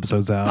time this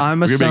episode's out.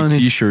 I'm a We're gonna Sony make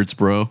t-shirts,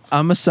 bro.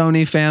 I'm a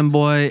Sony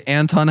fanboy.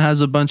 Anton has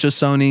a bunch of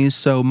Sonys,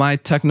 so my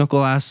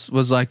technical ass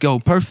was like, "Yo,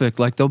 perfect!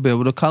 Like they'll be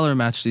able to color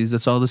match these.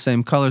 It's all the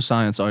same color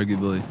science,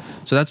 arguably."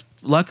 So that's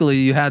luckily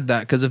you had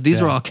that because if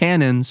these were all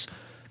Canons,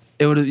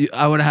 I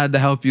would have had to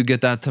help you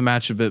get that to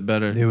match a bit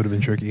better. It would have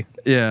been tricky.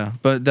 Yeah,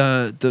 but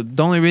the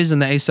only reason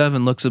the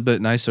A7 looks a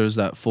bit nicer is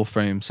that full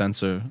frame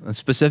sensor. And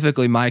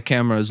specifically, my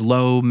camera is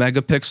low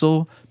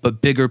megapixel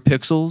but bigger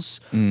pixels,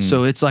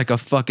 so it's like a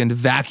fucking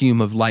vacuum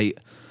of light.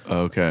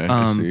 Okay,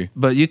 I see.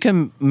 But you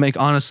can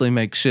honestly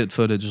make shit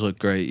footage look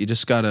great. You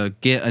just gotta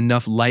get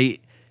enough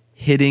light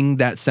hitting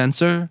that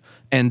sensor,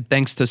 and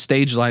thanks to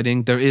stage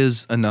lighting, there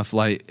is enough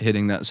light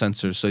hitting that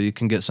sensor, so you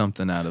can get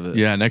something out of it.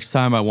 Yeah, next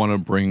time I want to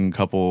bring a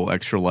couple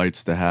extra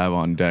lights to have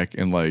on deck,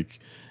 and like,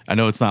 I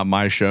know it's not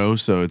my show,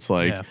 so it's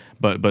like,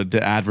 but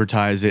to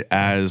advertise it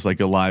as like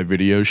a live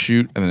video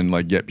shoot, and then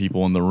like get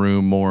people in the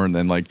room more, and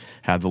then like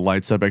have the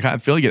lights up. I kind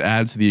of feel like it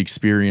adds to the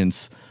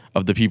experience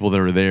of the people that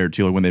are there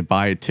too. Like when they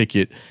buy a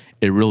ticket,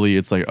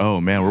 it's like, oh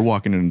man, we're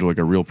walking into like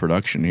a real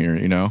production here,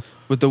 you know?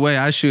 With the way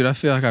I shoot, I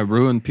feel like I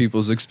ruin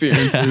people's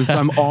experiences.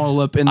 I'm all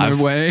up in their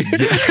way.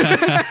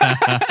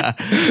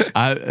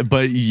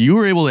 But you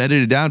were able to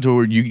edit it down to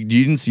where you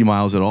didn't see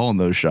Miles at all in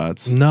those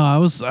shots.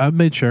 No, I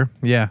made sure.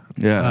 Yeah.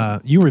 Yeah.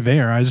 You were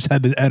there. I just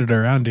had to edit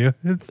around you.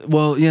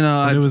 Well, you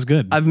know, it was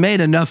good. I've made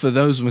enough of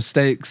those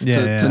mistakes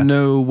to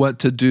know what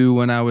to do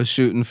when I was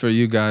shooting for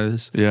you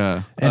guys.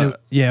 Yeah. And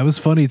it was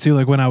funny too.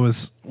 Like when I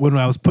was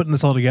putting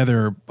this all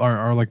together,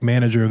 our like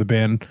manager of the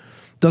band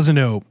doesn't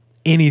know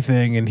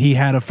anything, and he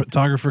had a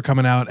photographer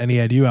coming out, and he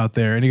had you out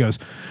there, and he goes,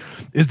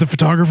 "Is the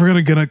photographer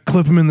gonna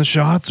clip him in the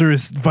shots, or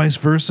is vice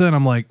versa?" And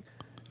I'm like,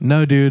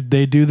 "No, dude,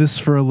 they do this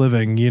for a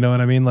living." You know what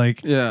I mean?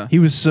 Like, he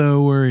was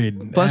so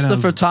worried. Plus, the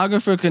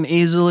photographer can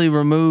easily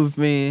remove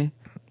me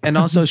and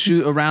also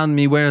shoot around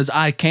me, whereas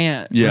I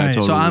can't. Yeah,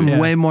 totally. So I'm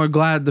way more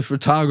glad the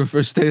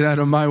photographer stayed out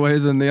of my way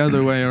than the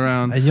other way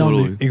around. And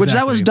totally. Which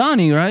that was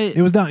Donnie, right?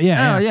 It was Donnie.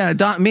 Yeah. Oh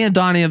yeah. Me and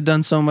Donnie have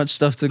done so much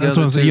stuff together. That's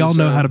what I'm saying. Too, y'all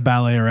know how to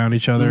ballet around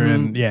each other,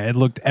 Mm-hmm. and it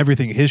looked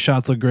everything. His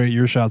shots looked great.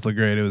 Your shots looked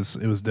great. It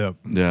was dope.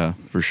 Yeah,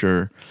 for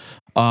sure.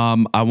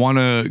 I want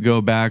to go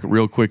back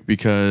real quick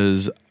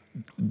because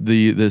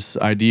this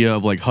idea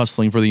of like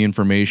hustling for the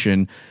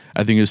information,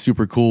 I think is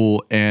super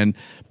cool.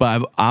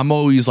 But I'm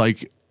always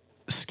like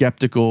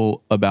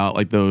skeptical about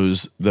like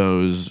those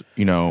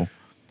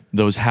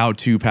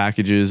how-to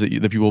packages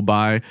that people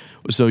buy.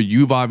 So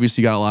you've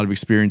obviously got a lot of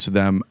experience with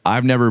them.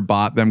 I've never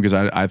bought them because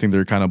I think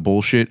they're kind of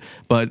bullshit.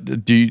 But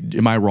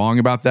am I wrong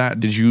about that?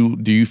 Do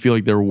you feel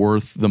like they're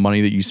worth the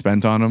money that you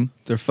spent on them?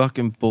 They're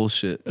fucking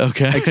bullshit.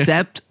 Okay.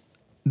 Except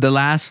the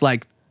last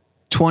like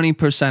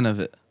 20% of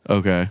it.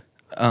 Okay.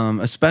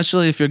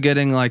 Especially if you're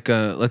getting like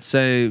let's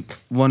say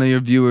one of your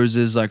viewers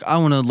is like, I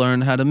want to learn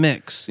how to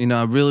mix. You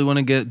know, I really want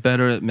to get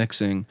better at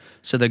mixing.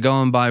 So they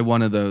go and buy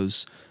one of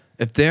those.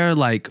 If they're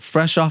like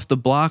fresh off the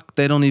block,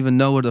 they don't even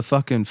know what a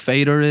fucking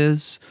fader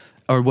is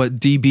or what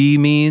dB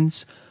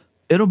means.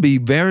 It'll be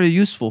very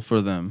useful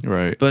for them.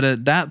 Right. But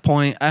at that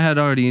point, I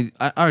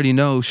already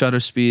know shutter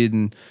speed,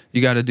 and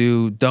you got to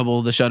do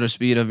double the shutter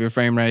speed of your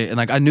frame rate. And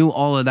like, I knew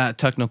all of that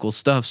technical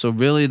stuff. So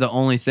really the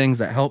only things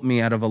that helped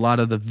me out of a lot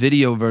of the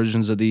video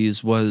versions of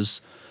these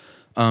was,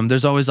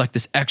 there's always like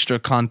this extra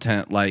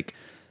content, like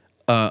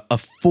a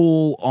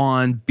full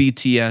on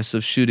BTS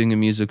of shooting a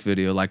music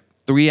video, like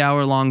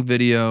 3-hour-long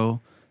video,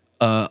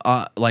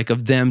 like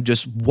of them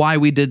just why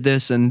we did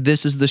this and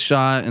this is the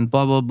shot and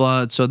blah, blah,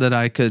 blah, so that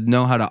I could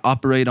know how to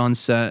operate on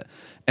set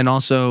and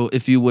also,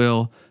 if you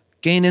will,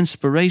 gain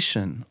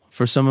inspiration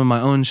for some of my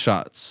own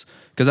shots.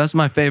 Because that's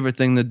my favorite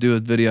thing to do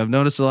with video. I've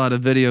noticed a lot of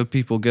video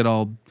people get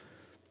all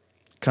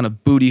kind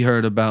of booty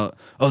hurt about,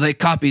 oh, they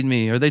copied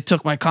me or they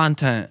took my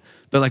content.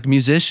 But like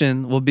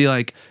musician will be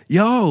like,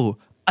 yo,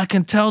 I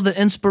can tell the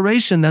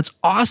inspiration. That's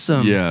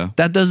awesome. Yeah.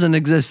 That doesn't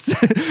exist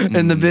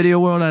in the video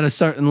world at a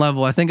certain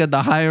level. I think at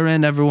the higher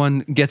end, everyone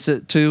gets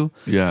it too.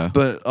 Yeah.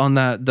 But on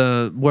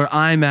where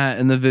I'm at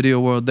in the video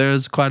world,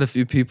 there's quite a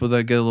few people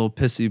that get a little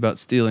pissy about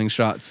stealing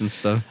shots and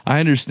stuff. I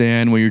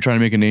understand when you're trying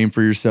to make a name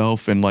for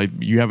yourself and like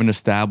you haven't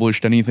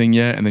established anything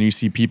yet, and then you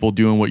see people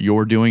doing what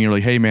you're doing, you're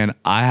like, hey man,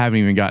 I haven't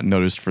even gotten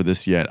noticed for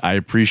this yet. I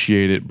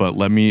appreciate it, but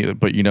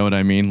you know what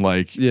I mean?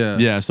 Like,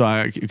 yeah.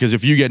 So because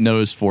if you get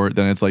noticed for it,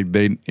 then it's like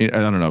I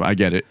don't know. I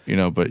get it, you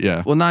know, but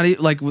yeah. Well,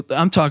 like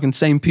I'm talking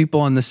same people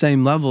on the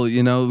same level,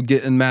 you know,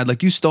 getting mad.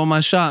 Like, you stole my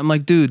shot. I'm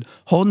like, dude,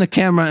 holding the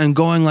camera and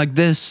going like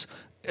this.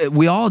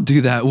 We all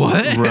do that.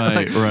 What?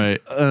 Right, like, right.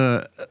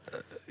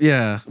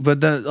 Yeah,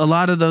 but a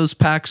lot of those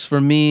packs for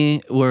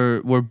me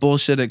were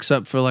bullshit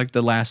except for like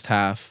the last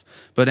half.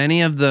 But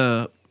any of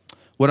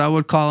what I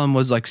would call them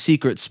was like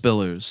secret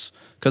spillers.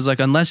 Because like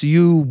unless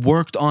you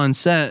worked on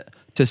set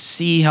to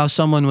see how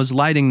someone was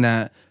lighting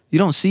that, you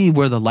don't see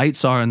where the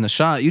lights are in the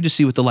shot. You just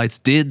see what the lights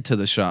did to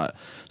the shot.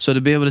 So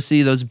to be able to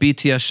see those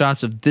BTS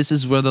shots of this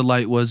is where the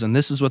light was and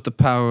this is what the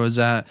power was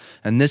at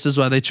and this is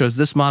why they chose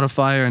this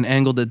modifier and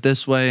angled it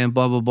this way and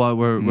blah, blah, blah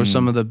were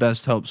some of the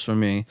best helps for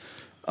me.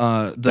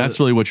 That's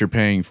really what you're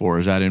paying for,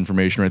 is that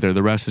information right there.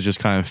 The rest is just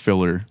kind of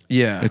filler.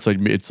 Yeah. It's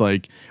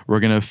like we're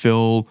gonna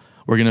fill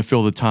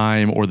the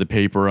time or the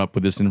paper up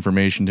with this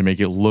information to make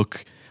it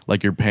look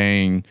like you're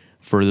paying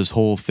for this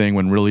whole thing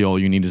when really all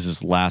you need is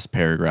this last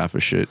paragraph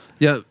of shit.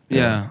 Yep,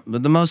 yeah.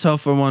 But the most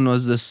helpful one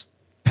was this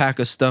pack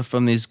of stuff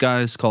from these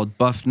guys called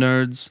Buff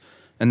Nerds,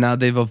 and now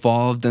they've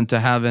evolved into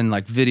having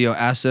like video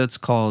assets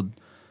called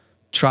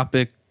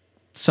Tropic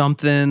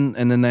something,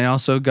 and then they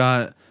also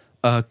got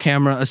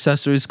camera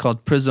accessories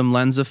called Prism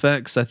Lens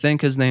Effects. I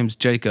think his name's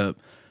Jacob.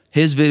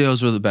 His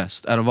videos were the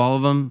best out of all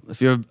of them.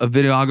 If you're a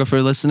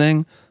videographer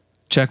listening,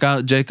 check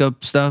out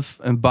Jacob stuff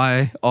and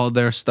buy all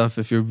their stuff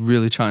if you're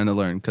really trying to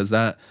learn, because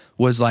that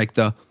was like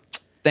the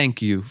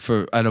thank you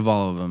for out of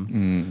all of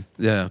them.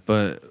 Yeah,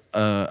 but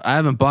I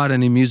haven't bought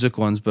any music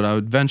ones, but I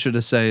would venture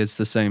to say it's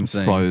the same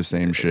thing. Probably the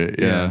same shit.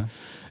 Yeah.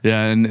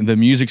 And the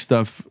music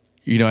stuff,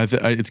 you know,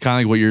 it's kind of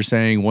like what you're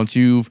saying. Once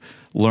you've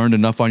learned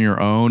enough on your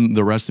own,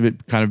 the rest of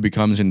it kind of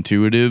becomes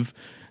intuitive.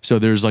 So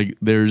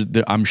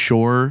I'm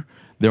sure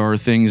there are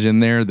things in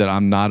there that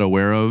I'm not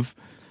aware of.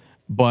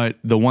 But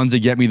the ones that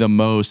get me the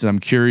most, and I'm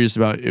curious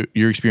about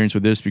your experience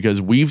with this,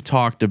 because we've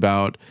talked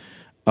about,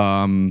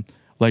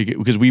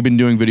 because we've been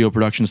doing video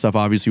production stuff,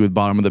 obviously with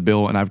Bottom of the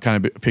Bill, and I've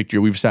kind of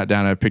we've sat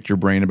down and I've picked your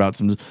brain about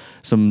some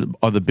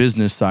of the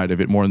business side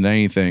of it more than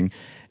anything.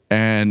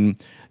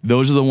 And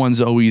those are the ones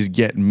that always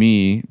get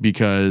me,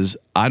 because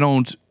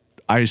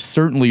I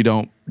certainly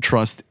don't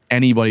trust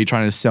anybody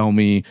trying to sell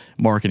me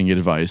marketing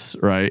advice,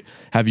 right?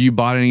 Have you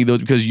bought any of those?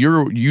 Because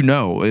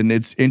and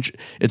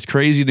it's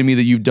crazy to me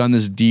that you've done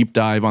this deep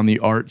dive on the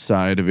art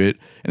side of it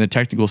and the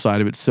technical side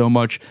of it so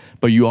much,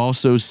 but you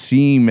also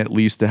seem at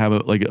least to have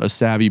a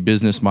savvy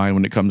business mind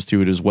when it comes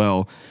to it as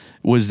well.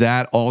 Was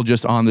that all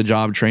just on the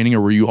job training,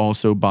 or were you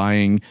also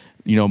buying,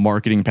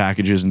 marketing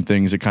packages and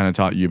things that kind of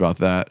taught you about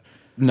that?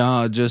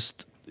 No,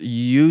 just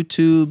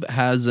YouTube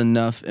has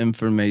enough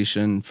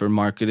information for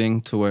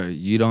marketing to where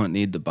you don't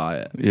need to buy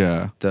it.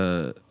 Yeah.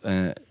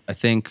 I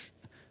think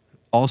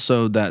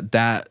also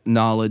that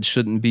knowledge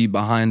shouldn't be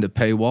behind a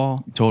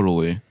paywall.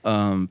 Totally.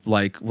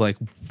 Like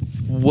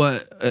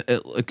what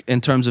in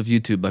terms of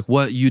YouTube, like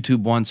what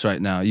YouTube wants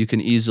right now, you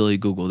can easily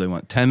Google. They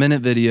want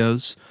 10-minute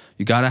videos.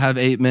 You got to have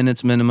 8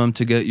 minutes minimum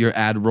to get your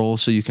ad roll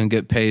so you can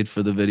get paid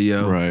for the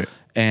video. Right.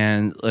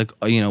 And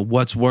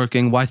what's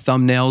working, why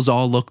thumbnails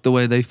all look the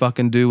way they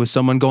fucking do, with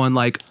someone going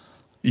like,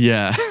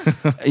 yeah,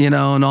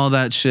 and all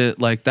that shit.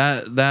 Like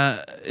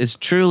that is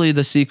truly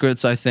the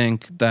secrets, I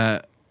think,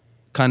 that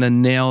kind of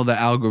nail the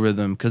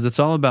algorithm, because it's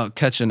all about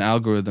catching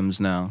algorithms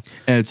now.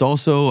 And it's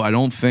also, I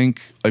don't think,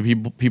 like,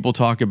 people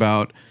talk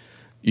about,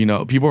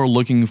 people are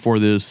looking for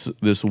this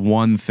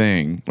one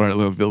thing, right?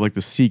 Like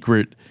the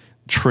secret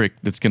trick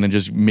that's going to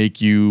just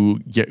make you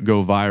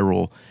go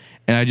viral.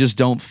 And I just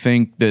don't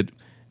think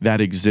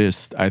that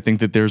exists. I think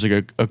that there's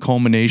like a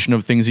culmination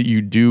of things that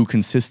you do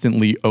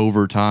consistently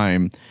over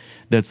time.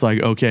 That's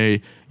like,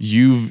 okay,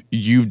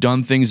 you've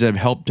done things that have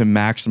helped to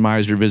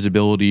maximize your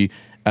visibility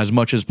as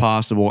much as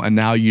possible, and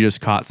now you just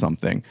caught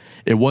something.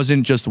 It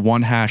wasn't just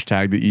one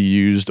hashtag that you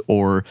used,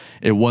 or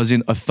it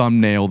wasn't a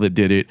thumbnail that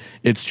did it.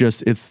 It's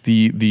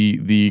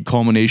the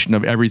culmination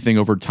of everything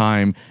over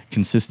time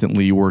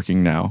consistently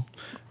working now.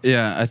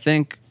 Yeah, I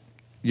think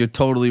you're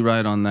totally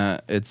right on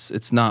that.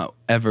 It's not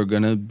ever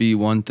gonna be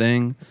one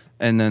thing.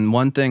 And then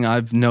one thing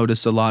I've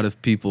noticed a lot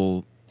of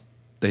people,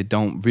 they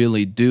don't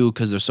really do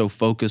because they're so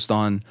focused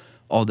on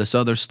all this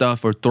other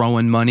stuff or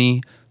throwing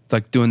money,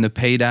 like doing the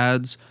paid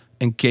ads.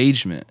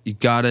 Engagement. You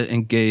gotta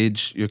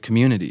engage your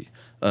community.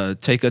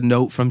 Take a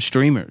note from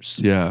streamers.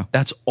 Yeah,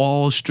 that's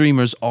all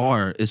streamers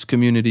is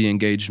community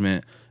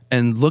engagement.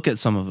 And look at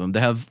some of them. They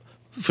have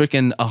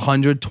freaking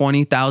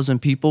 120,000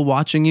 people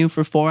watching you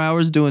for 4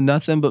 hours doing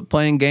nothing but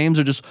playing games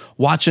or just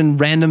watching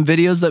random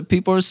videos that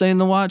people are saying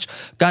to watch.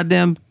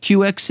 Goddamn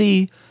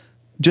QXC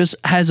just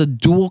has a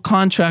dual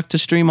contract to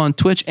stream on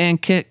Twitch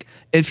and Kick.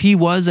 If he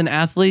was an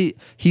athlete,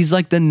 he's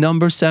like the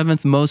number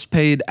 7th most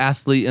paid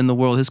athlete in the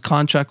world. His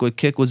contract with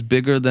Kick was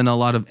bigger than a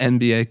lot of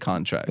NBA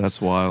contracts.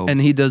 That's wild.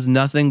 And he does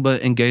nothing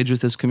but engage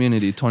with his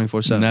community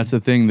 24/7. And that's the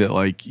thing, that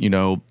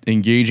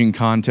engaging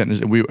content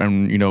is,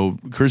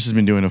 Chris has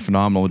been doing a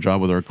phenomenal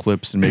job with our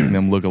clips and making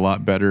them look a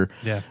lot better.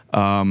 Yeah.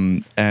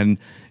 And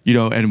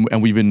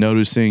we've been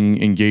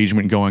noticing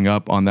engagement going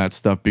up on that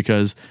stuff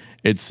because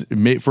it's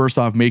first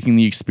off making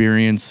the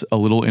experience a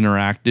little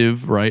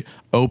interactive, right?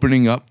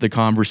 Opening up the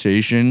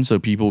conversation so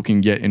people can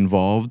get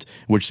involved,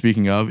 which,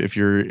 speaking of, if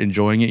you're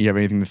enjoying it, you have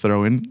anything to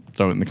throw it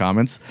in the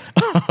comments.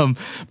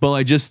 But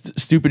like just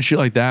stupid shit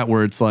like that,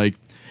 where it's like,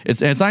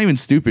 It's not even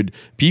stupid.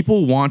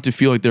 People want to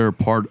feel like they're a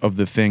part of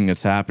the thing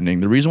that's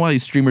happening. The reason why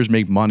these streamers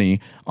make money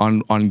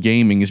on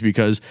gaming is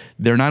because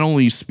they're not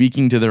only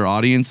speaking to their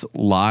audience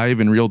live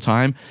in real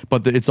time,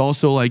 but it's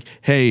also like,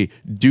 hey,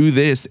 do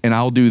this and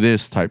I'll do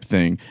this type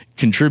thing.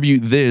 Contribute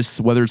this,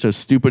 whether it's a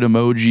stupid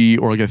emoji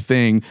or like a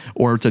thing,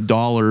 or it's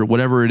 $1,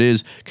 whatever it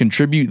is,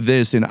 contribute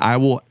this and I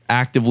will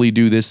actively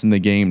do this in the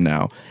game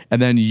now. And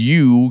then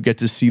you get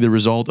to see the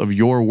result of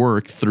your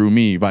work through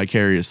me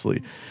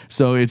vicariously.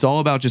 So it's all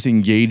about just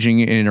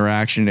engaging in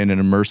interaction and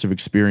an immersive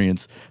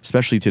experience,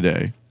 especially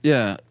today.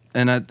 Yeah,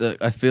 and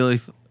I feel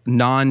like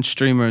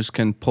non-streamers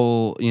can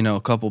pull,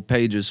 a couple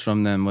pages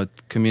from them with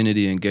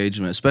community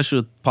engagement, especially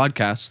with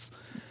podcasts.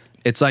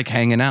 It's like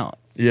hanging out.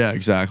 Yeah,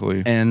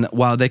 exactly. And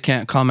while they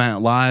can't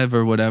comment live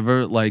or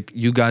whatever, like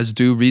you guys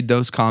do read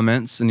those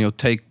comments and you'll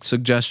take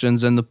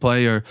suggestions into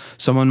play, or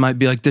someone might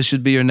be like, this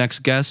should be your next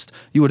guest.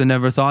 You would have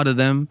never thought of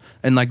them.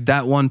 And like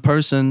that one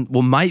person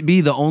might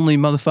be the only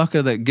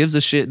motherfucker that gives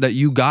a shit that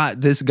you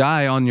got this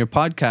guy on your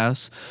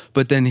podcast,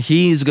 but then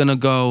he's going to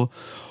go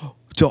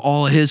to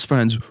all of his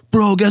friends,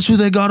 bro, guess who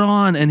they got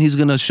on? And he's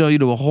going to show you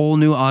to a whole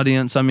new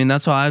audience. I mean,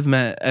 that's how I've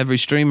met every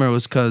streamer,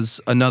 was because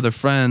another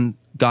friend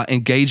got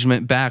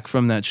engagement back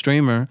from that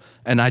streamer,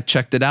 and I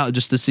checked it out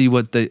just to see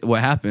what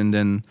happened,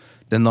 and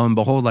then lo and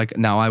behold, like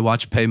now I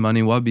watch Pay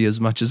Money Wubby as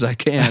much as I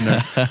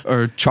can,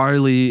 or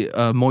Charlie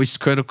Moist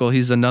Critical.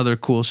 He's another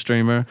cool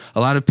streamer. A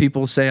lot of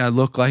people say I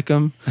look like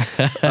him.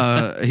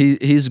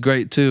 He's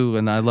great too,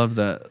 and I love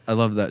that. I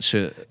love that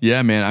shit.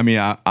 Yeah, man. I mean,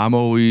 I'm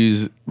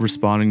always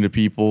responding to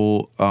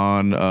people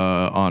on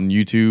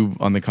YouTube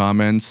on the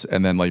comments,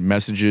 and then like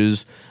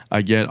messages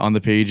I get on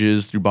the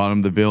pages through Bottom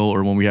of the Bill,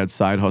 or when we had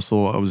Side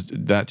Hustle, I was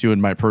that too in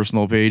my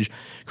personal page.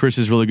 Chris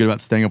is really good about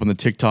staying up on the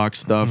TikTok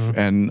stuff,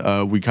 and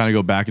we kind of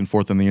go back and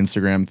forth on the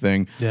Instagram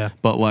thing. Yeah.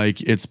 But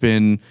like, it's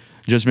been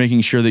just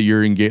making sure that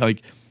you're engaged.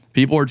 Like,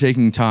 people are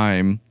taking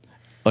time.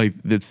 Like,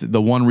 it's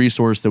the one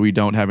resource that we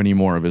don't have any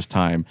more of is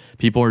time.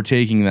 People are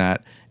taking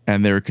that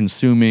and they're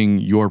consuming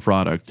your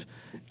product.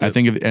 Yep. I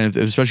think,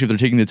 especially if they're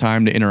taking the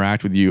time to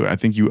interact with you, I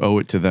think you owe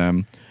it to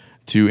them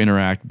to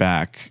interact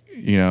back,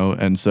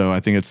 and so I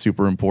think it's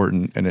super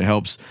important and it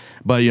helps.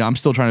 But I'm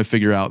still trying to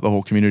figure out the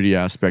whole community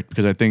aspect,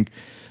 because I think,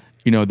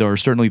 there are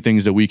certainly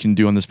things that we can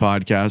do on this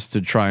podcast to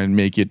try and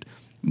make it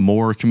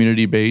more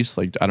community based.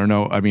 Like, I don't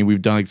know. I mean,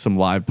 we've done like some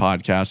live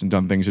podcasts and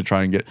done things to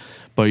try and get,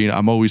 but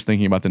I'm always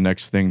thinking about the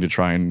next thing to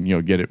try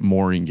and, get it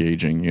more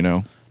engaging,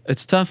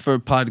 It's tough for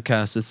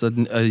podcasts. It's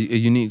a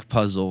unique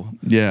puzzle.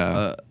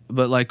 Yeah.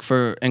 But like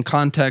in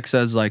context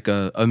as like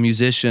a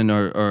musician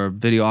or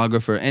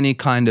videographer, any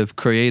kind of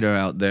creator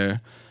out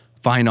there,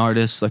 fine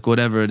artist, like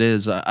whatever it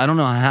is, I don't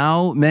know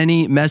how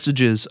many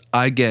messages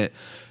I get.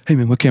 Hey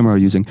man, what camera are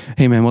you using?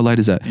 Hey man, what light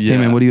is that? Yeah. Hey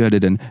man, what do you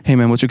edit in? Hey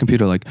man, what's your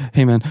computer like?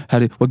 Hey man,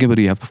 what gimbal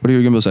do you have? What are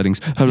your gimbal settings?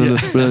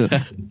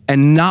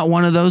 And not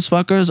one of those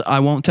fuckers I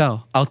won't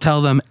tell. I'll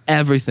tell them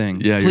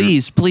everything. Yeah,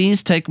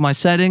 please take my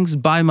settings,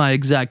 buy my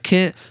exact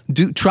kit,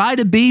 try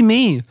to be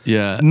me.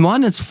 Yeah.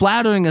 One, it's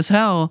flattering as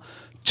hell.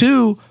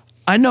 Two,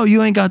 I know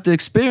you ain't got the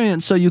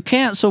experience, so you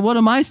can't. So what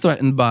am I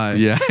threatened by?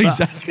 Yeah,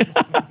 exactly.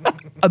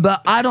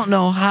 But I don't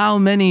know how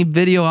many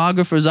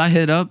videographers I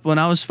hit up when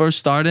I was first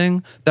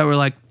starting that were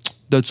like,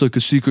 that's like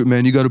a secret,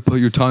 man. You got to put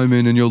your time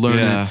in and you'll learn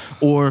Yeah.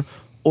 it.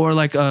 Or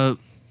like I'll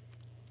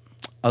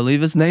leave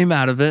his name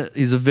out of it.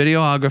 He's a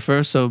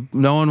videographer, so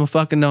no one will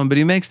fucking know him. But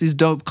he makes these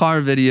dope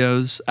car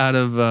videos out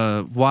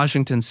of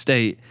Washington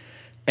State.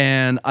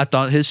 And I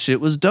thought his shit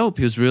was dope.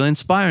 He was really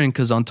inspiring,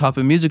 because on top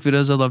of music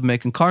videos, I love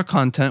making car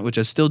content, which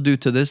I still do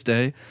to this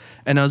day.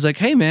 And I was like,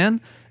 hey, man,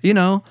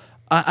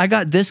 I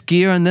got this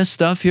gear and this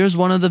stuff. Here's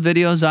one of the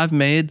videos I've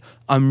made.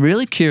 I'm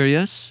really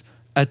curious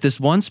at this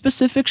one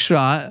specific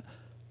shot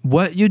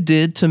what you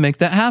did to make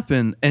that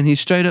happen. And he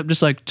straight up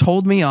just like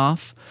told me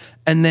off.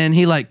 And then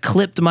he like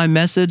clipped my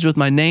message with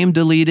my name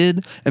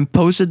deleted and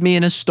posted me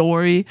in a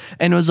story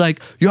and was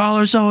like, y'all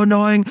are so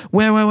annoying.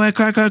 Where,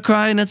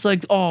 cry. And it's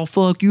like, oh,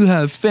 fuck, you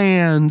have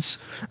fans.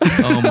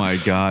 Oh my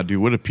God,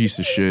 dude, what a piece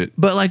of shit.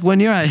 But like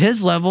when you're at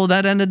his level,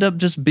 that ended up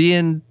just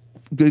being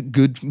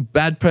good.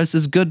 Bad press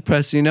is good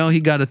press. He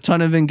got a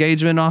ton of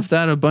engagement off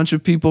that. A bunch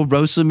of people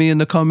roasted me in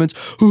the comments.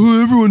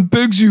 Oh, everyone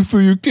begs you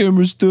for your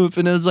camera stuff.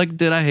 And it was like,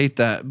 dude, I hate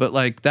that. But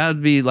like, that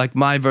would be like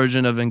my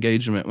version of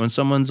engagement. When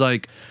someone's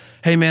like,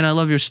 hey man, I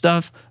love your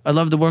stuff. I'd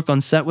love to work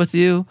on set with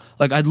you.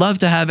 Like, I'd love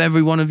to have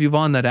every one of you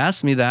on that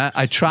ask me that.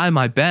 I try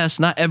my best.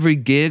 Not every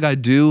gig I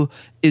do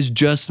is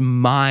just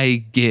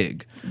my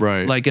gig.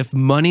 Right. Like, if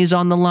money's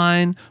on the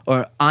line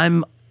or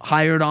I'm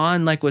hired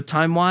on, like with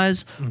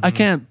time-wise, I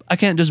can't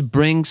just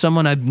bring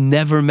someone I've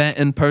never met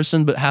in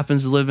person but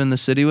happens to live in the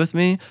city with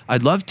me.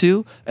 I'd love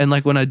to. And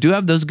like when I do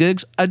have those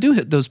gigs, I do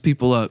hit those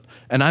people up.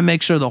 And I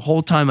make sure the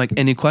whole time, like,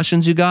 any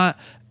questions you got,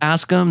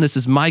 ask them. This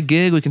is my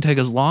gig. We can take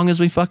as long as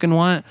we fucking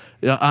want.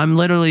 I'm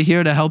literally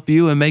here to help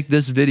you and make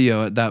this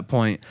video at that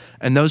point.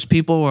 And those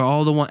people were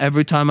all the one.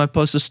 Every time I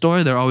post a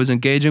story, they're always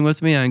engaging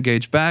with me. I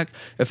engage back.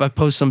 If I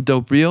post some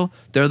dope reel,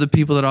 they're the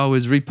people that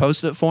always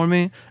repost it for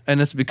me.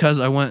 And it's because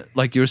I went,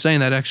 like you were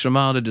saying, that extra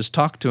mile to just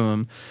talk to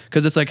them.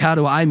 Because it's like, how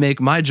do I make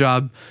my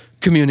job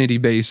community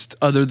based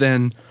other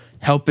than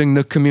helping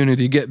the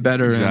community get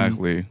better?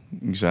 Exactly.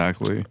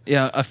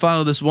 Yeah, I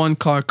follow this one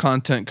car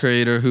content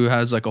creator who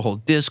has like a whole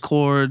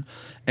Discord,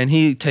 and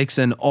he takes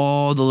in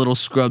all the little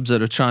scrubs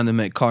that are trying to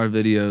make car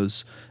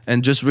videos.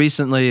 And just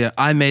recently,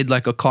 I made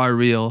like a car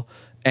reel,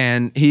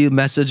 and he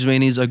messaged me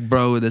and he's like,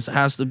 bro, this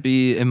has to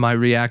be in my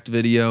React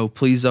video.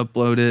 Please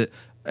upload it,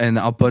 and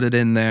I'll put it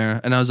in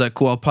there. And I was like,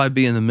 cool, I'll probably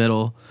be in the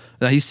middle.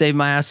 Now, he saved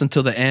my ass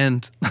until the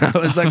end. I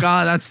was like,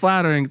 oh, that's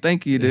flattering.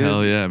 Thank you, dude.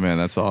 Hell yeah, man.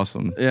 That's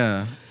awesome.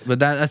 Yeah,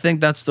 but I think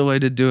that's the way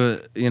to do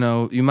it. You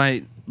know, you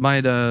might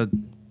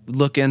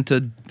look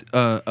into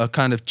a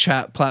kind of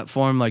chat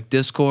platform like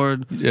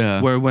Discord,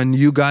 where when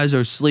you guys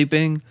are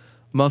sleeping,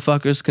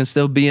 motherfuckers can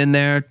still be in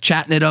there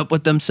chatting it up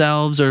with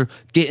themselves, or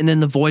getting in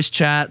the voice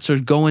chats, or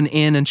going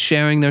in and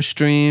sharing their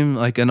stream,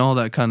 like, and all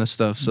that kind of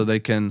stuff, so they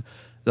can.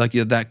 Like,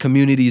 that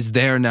community's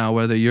there now,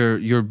 whether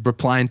you're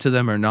replying to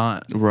them or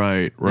not.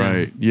 Right.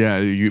 Yeah,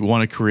 you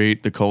want to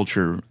create the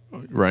culture,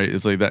 right?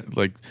 It's like that.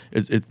 Like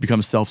it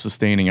becomes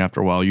self-sustaining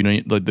after a while. You know,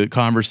 like the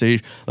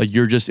conversation, like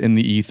you're just in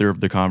the ether of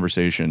the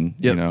conversation.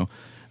 Yep. You know,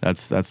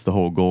 that's the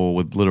whole goal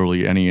with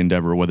literally any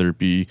endeavor, whether it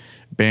be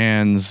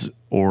bands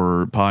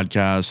or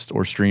podcast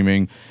or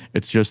streaming.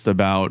 It's just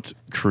about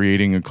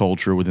creating a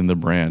culture within the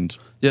brand.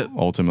 Yep.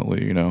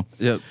 Ultimately, you know.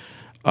 Yep.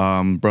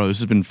 Bro, this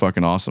has been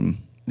fucking awesome.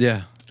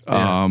 Yeah. We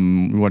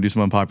want to do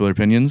some unpopular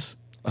opinions?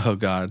 Oh,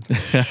 God.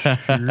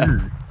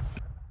 Sure.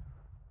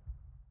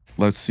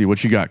 Let's see.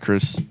 What you got,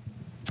 Chris?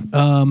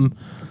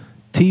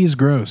 Tea is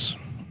gross.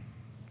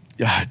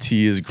 Yeah,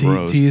 tea is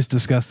gross. Tea is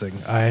disgusting.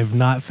 I have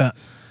not found...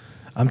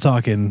 I'm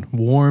talking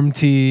warm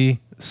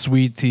tea,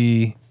 sweet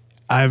tea.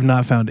 I have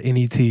not found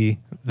any tea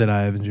that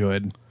I have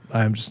enjoyed.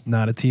 I'm just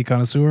not a tea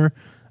connoisseur.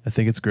 I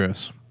think it's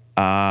gross.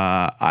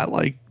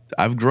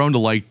 I've grown to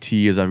like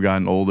tea as I've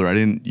gotten older. I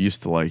didn't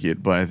used to like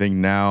it, but I think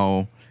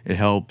now it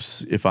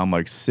helps if I'm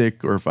like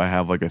sick or if I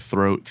have like a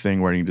throat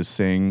thing where I need to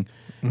sing.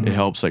 Mm-hmm. It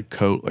helps like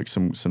coat, like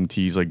some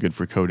tea's like good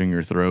for coating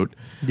your throat.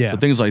 Yeah. So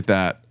things like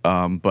that.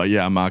 But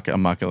yeah, I'm not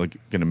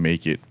gonna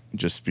make it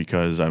just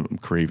because I'm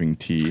craving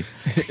tea.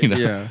 You know?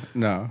 Yeah.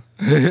 No.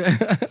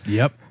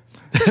 Yep.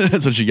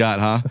 That's what you got,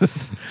 huh?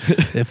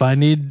 If I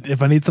need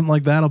something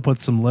like that, I'll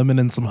put some lemon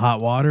in some hot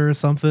water or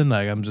something.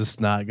 Like, I'm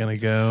just not gonna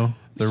go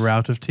the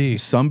route of tea.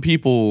 Some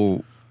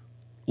people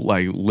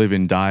like live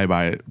and die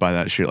by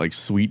that shit, like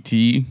sweet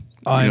tea.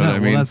 Oh, I know. What I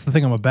mean? Well, that's the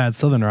thing. I'm a bad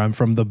Southerner. I'm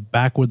from the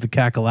backwoods of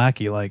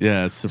Kakalaki. Like,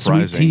 yeah, it's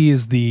surprising. Sweet tea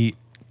is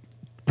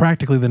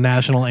practically the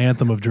national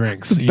anthem of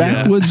drinks.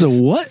 Backwoods of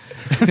what?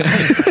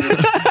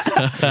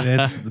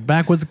 It's the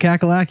backwoods of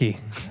Kakalaki.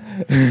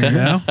 You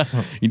know?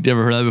 You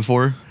never heard that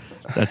before?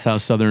 That's how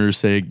Southerners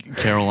say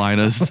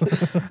Carolinas.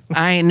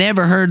 I ain't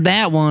never heard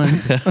that one.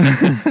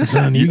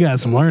 Son, you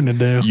got some learning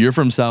to do. You're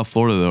from South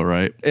Florida, though,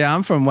 right? Yeah,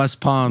 I'm from West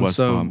Palm.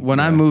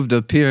 When I moved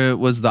up here, it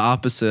was the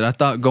opposite. I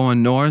thought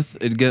going north,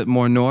 it'd get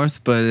more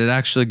north, but it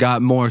actually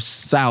got more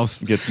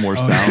south. It gets more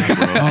south,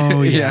 bro.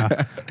 Oh,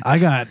 yeah. I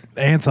got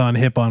ants on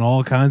hip on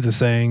all kinds of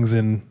sayings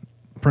and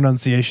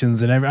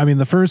pronunciations. And I mean,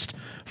 the first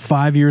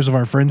 5 years of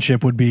our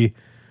friendship would be,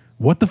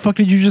 what the fuck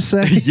did you just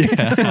say?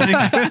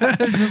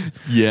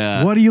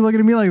 Yeah. What are you looking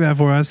at me like that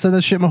for? I said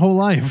that shit my whole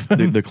life.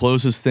 The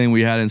closest thing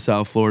we had in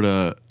South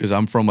Florida is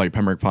I'm from like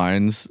Pembroke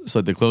Pines.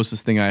 So the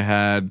closest thing I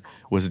had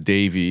was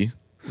Davie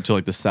to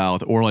like the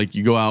south. Or like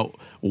you go out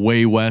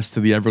way west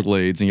to the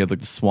Everglades and you have like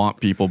the swamp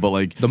people, but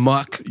like the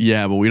muck.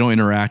 Yeah, but we don't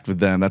interact with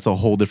them. That's a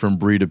whole different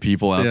breed of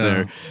people out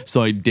there. So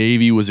like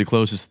Davie was the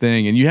closest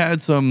thing. And you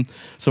had some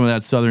of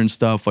that southern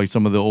stuff, like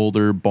some of the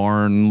older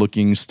barn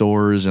looking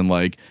stores and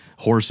like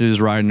horses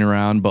riding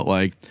around, but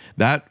like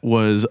that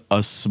was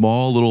a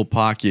small little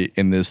pocket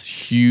in this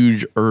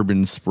huge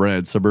suburban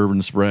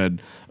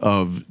spread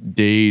of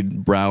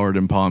Dade, Broward,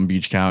 and Palm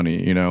Beach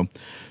County, you know?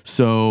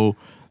 So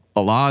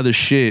a lot of the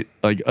shit,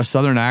 like a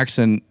southern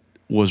accent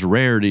was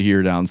rare to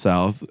hear down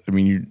south. I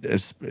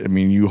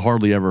mean, you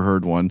hardly ever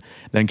heard one.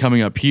 Then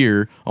coming up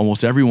here,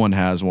 almost everyone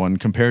has one,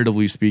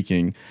 comparatively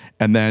speaking.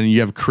 And then you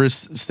have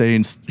Chris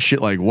saying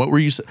shit like, "What were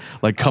you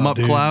like? Come up,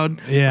 dude.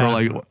 Cloud?"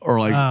 Yeah, or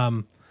like.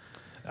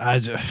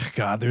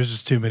 God, there's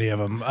just too many of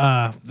them.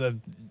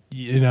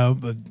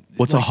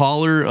 What's like, a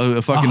holler?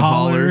 A fucking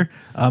holler?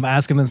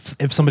 Asking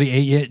if somebody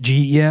ate yet, G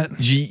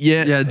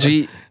yet, yeah,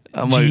 G.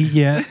 I'm like, G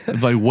yet.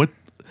 Like what?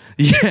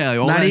 Yeah,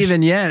 like not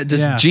even yet.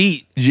 Just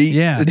G.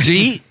 Yeah,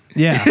 G.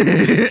 Yeah.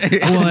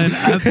 Well,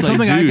 and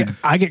something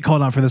I get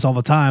called out for this all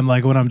the time.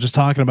 Like when I'm just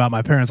talking about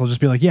my parents, I'll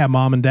just be like, "Yeah,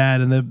 mom and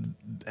dad," and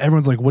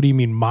everyone's like, "What do you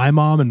mean, my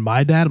mom and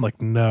my dad?" I'm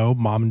like, "No,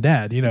 mom and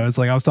dad." You know, it's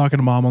like I was talking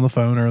to mom on the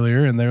phone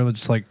earlier, and they were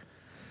just like,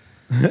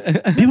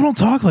 People don't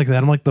talk like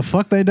that. I'm like, the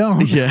fuck they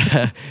don't.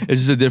 Yeah,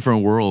 it's just a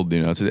different world,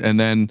 you know.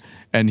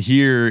 And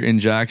here in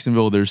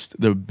Jacksonville, there's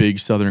the big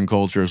Southern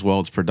culture as well.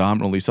 It's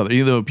predominantly Southern.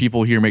 Even though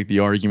people here make the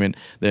argument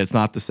that it's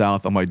not the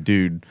South, I'm like,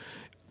 dude,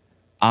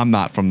 I'm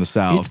not from the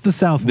South. It's the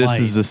South This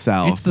Light. is the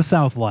South. It's the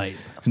South Light.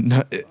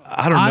 No,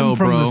 I don't know,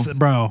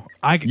 bro.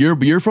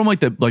 You're from like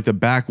the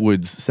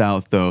backwoods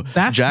South though.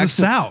 That's the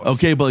South.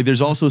 Okay, but like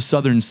there's also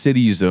southern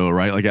cities though,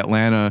 right? Like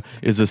Atlanta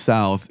is a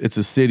South. It's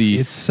a city.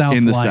 It's South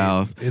in the Light.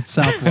 South. It's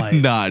South Light.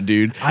 Nah,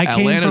 dude. I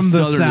came Atlanta's from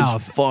the southern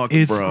South. As fuck,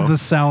 It's bro. the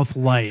South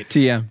Light.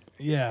 TM.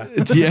 Yeah.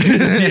 Yeah.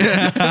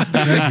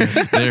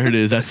 There it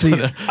is. That's See,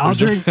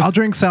 I'll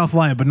drink South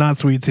Light, but not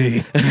sweet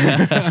tea.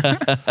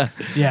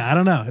 Yeah, I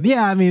don't know.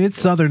 Yeah, I mean it's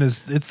southern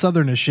as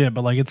shit,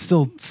 but like it's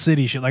still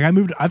city shit. Like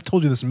I've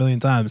told you this a million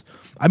times.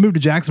 I moved to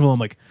Jacksonville. I'm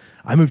like,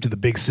 I moved to the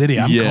big city.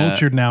 I'm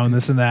cultured now and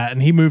this and that.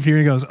 And he moved here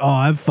and he goes, oh,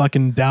 I've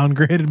fucking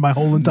downgraded my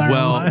whole entire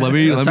life.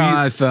 That's how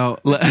I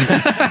felt. Let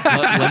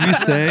me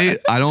say,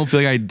 I don't feel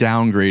like I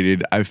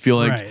downgraded. I feel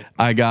like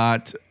I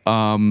got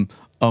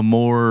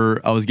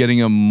I was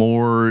getting a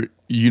more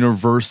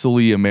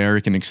universally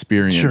American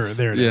experience. Sure,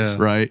 there it is.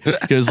 Right?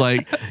 Because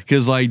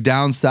like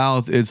down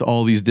south, it's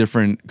all these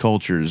different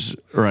cultures,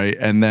 right?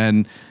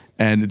 And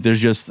there's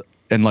just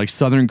like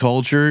Southern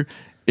culture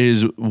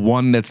is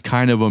one that's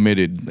kind of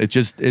omitted.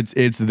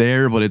 It's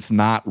there, but it's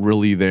not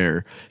really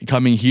there.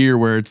 Coming here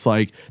where it's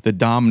like the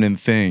dominant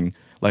thing,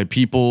 like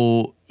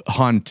people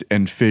hunt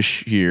and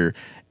fish here,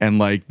 and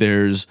like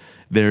there's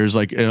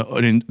like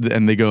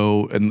and they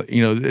go and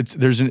you know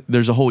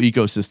there's a whole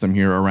ecosystem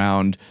here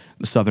around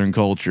the Southern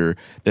culture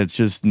that's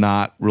just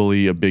not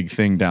really a big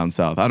thing down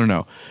south. I don't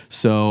know.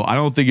 So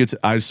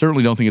I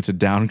certainly don't think it's a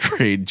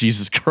downgrade.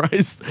 Jesus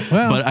Christ.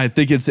 Well, but I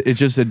think it's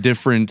just a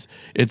different.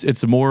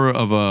 It's more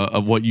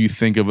of what you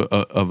think of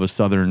a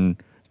Southern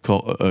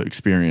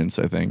experience.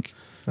 I think.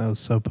 That was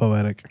so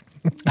poetic.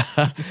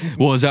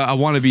 Well, I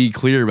want to be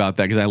clear about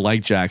that because I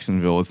like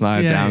Jacksonville. It's not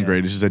a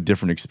downgrade. Yeah. It's just a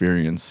different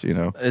experience, you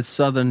know? It's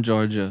Southern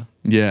Georgia.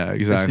 Yeah,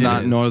 exactly. It's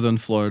not Northern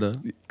Florida.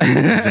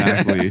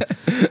 Exactly.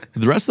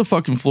 The rest of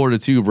fucking Florida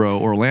too, bro.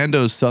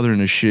 Orlando's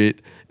southern as shit.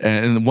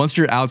 And once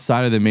you're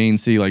outside of the main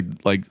city,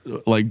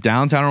 like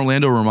downtown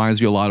Orlando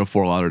reminds you a lot of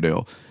Fort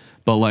Lauderdale.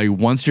 But like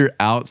once you're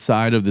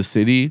outside of the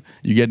city,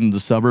 you get into the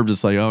suburbs.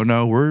 It's like, oh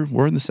no,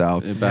 we're in the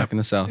South. You're back in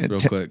the South real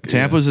quick.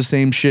 Tampa's the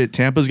same shit.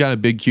 Tampa's got a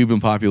big Cuban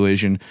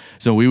population,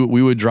 so we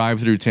would drive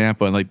through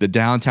Tampa, and like the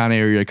downtown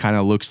area kind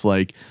of looks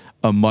like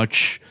a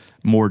much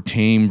more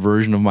tame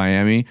version of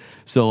Miami.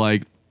 So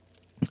like.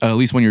 At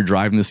least when you're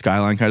driving the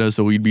skyline, kind of.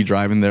 So we'd be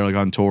driving there like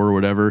on tour or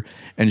whatever,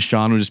 and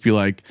Sean would just be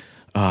like,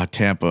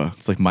 Tampa.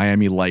 It's like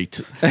Miami light.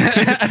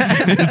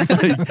 It's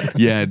like,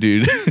 yeah,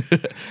 dude.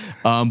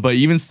 But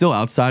even still,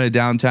 outside of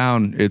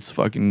downtown, it's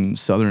fucking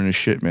southern as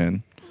shit,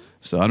 man.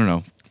 So I don't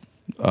know.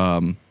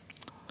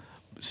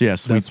 So yeah,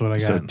 that's what I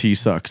got. So T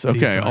sucks. Okay,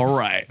 sucks. all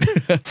right.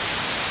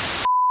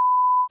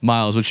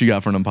 Miles, what you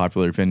got for an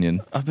unpopular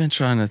opinion? I've been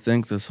trying to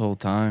think this whole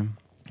time.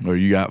 Or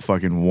you got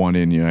fucking one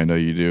in you. I know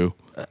you do.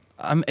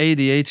 I'm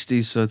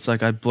ADHD, so it's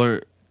like I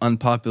blurt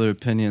unpopular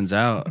opinions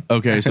out.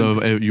 Okay,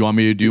 so if you want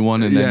me to do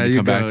one and then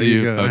come back to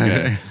you?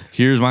 Okay.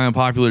 Here's my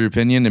unpopular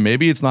opinion, and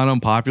maybe it's not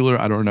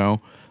unpopular. I don't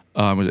know.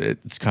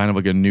 It's kind of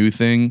like a new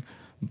thing,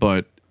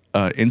 but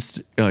like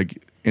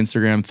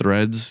Instagram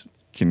threads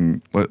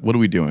can. What are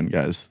we doing,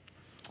 guys?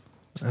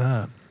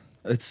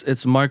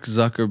 It's Mark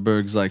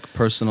Zuckerberg's like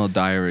personal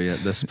diary at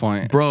this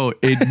point. Bro,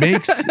 it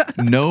makes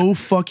no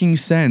fucking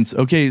sense.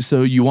 Okay,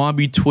 so you want to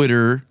be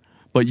Twitter,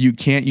 but you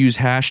can't use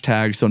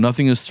hashtags, so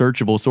nothing is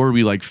searchable. So are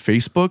we like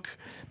Facebook,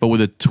 but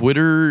with a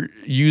Twitter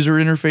user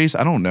interface?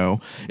 I don't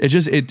know. It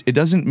just it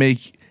doesn't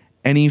make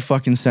any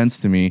fucking sense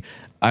to me.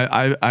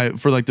 I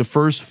for like the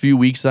first few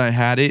weeks that I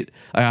had it,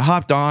 I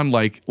hopped on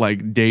like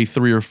day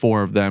 3 or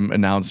 4 of them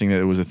announcing that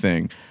it was a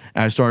thing.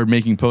 And I started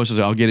making posts. I was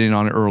like, I'll get in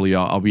on it early.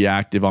 I'll be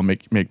active. I'll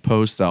make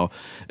posts.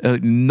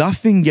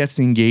 Nothing gets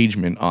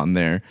engagement on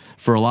there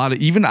for a lot of.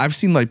 Even I've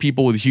seen like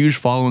people with huge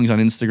followings on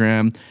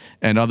Instagram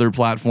and other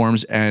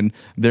platforms, and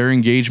their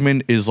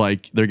engagement is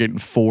like they're getting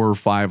 4 or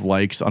 5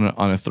 likes on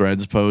a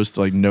Threads post,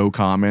 like no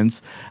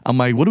comments. I'm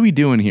like, what are we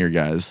doing here,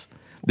 guys?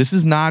 This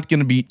is not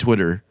going to beat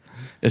Twitter.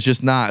 It's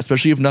just not,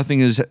 especially if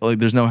nothing is like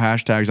there's no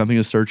hashtags, nothing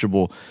is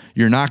searchable.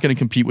 You're not going to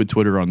compete with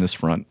Twitter on this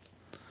front.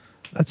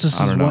 That's just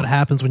what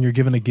happens when you're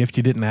given a gift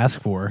you didn't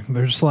ask for.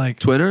 They're just like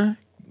Twitter?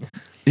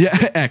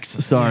 Yeah, X.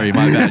 Sorry,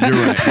 my bad.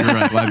 You're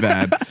right. My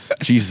bad.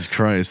 Jesus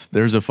Christ.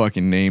 There's a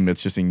fucking name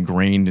that's just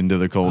ingrained into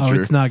the culture. Oh,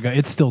 it's not good.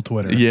 It's still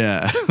Twitter.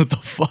 Yeah. What the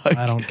fuck?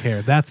 I don't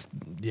care.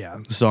 Yeah.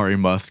 Sorry,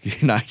 Musk.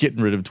 You're not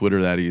getting rid of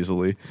Twitter that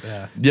easily.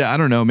 Yeah. Yeah, I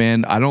don't know,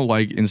 man. I don't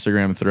like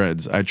Instagram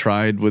threads.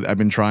 I've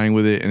been trying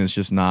with it, and it's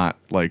just not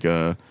like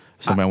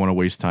something I want to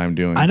waste time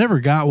doing. I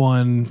never got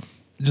one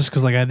just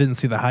because like I didn't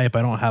see the hype.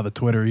 I don't have a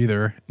Twitter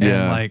either.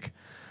 And like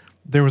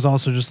there was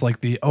also just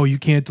like you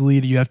can't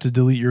delete it. You have to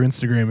delete your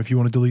Instagram if you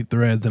want to delete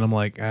threads. And I'm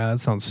like, that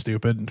sounds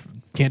stupid.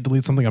 Can't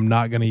delete something I'm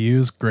not going to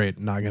use. Great.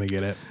 Not going to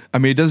get it. I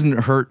mean, it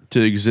doesn't hurt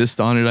to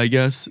exist on it, I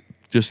guess,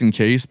 just in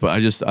case. But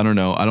I don't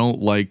know. I don't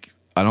like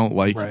I don't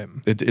like Right.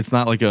 it. It's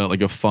not like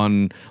a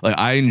fun. Like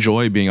I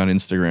enjoy being on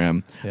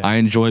Instagram. Yeah. I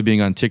enjoy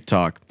being on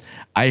TikTok.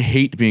 I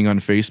hate being on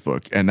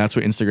Facebook, and that's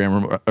what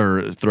Instagram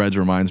or Threads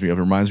reminds me of.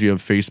 It reminds me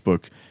of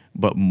Facebook,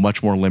 but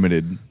much more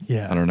limited.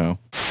 Yeah. I don't know.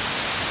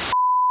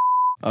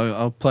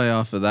 I'll play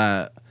off of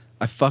that.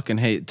 I fucking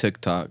hate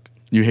TikTok.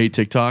 You hate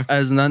TikTok? It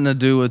has nothing to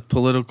do with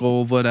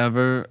political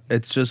whatever.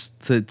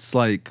 It's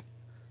like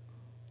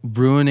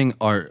ruining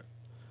art.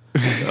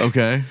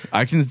 Okay,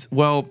 I can.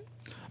 Well,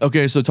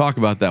 okay. So talk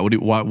about that. What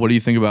do you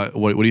think about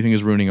what do you think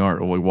is ruining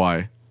art? Like,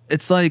 why?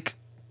 It's like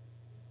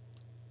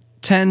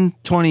 10,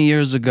 20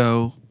 years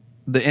ago,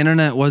 the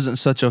internet wasn't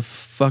such a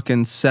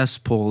fucking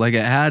cesspool. Like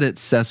it had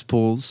its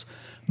cesspools,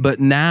 but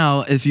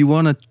now if you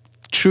want to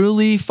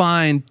truly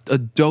find a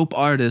dope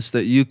artist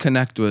that you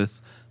connect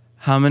with,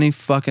 how many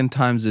fucking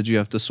times did you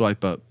have to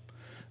swipe up?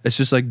 It's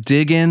just like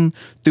digging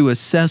through a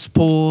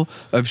cesspool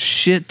of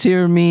shit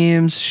tier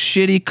memes,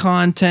 shitty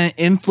content,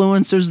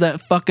 influencers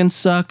that fucking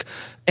suck.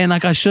 And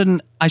like I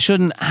shouldn't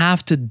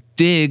have to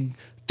dig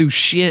through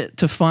shit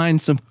to find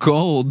some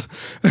gold.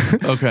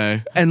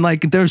 Okay. And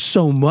like there's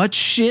so much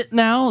shit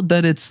now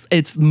that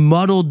it's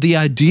muddled the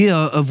idea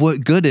of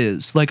what good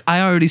is. Like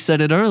I already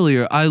said it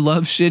earlier, I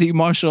love shitty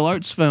martial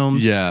arts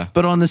films. Yeah.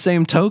 But on the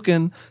same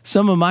token,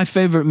 some of my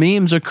favorite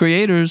memes or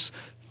creators,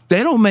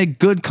 they don't make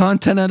good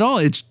content at all.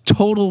 It's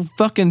total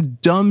fucking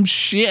dumb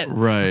shit.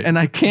 Right. And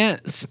I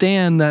can't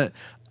stand that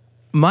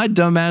my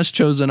dumbass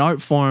chose an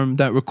art form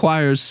that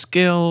requires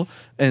skill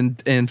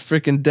and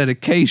freaking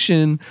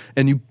dedication,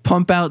 and you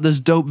pump out this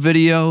dope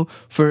video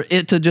for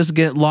it to just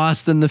get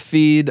lost in the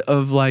feed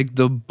of like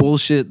the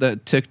bullshit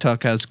that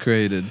TikTok has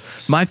created.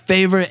 My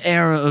favorite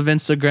era of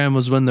Instagram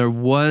was when there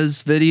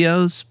was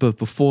videos, but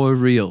before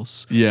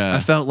Reels. Yeah. I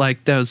felt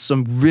like there was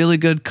some really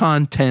good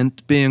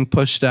content being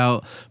pushed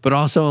out, but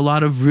also a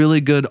lot of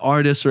really good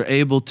artists were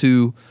able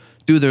to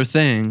do their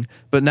thing.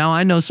 But now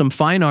I know some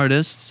fine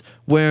artists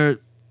where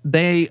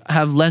they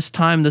have less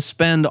time to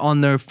spend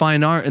on their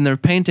fine art and their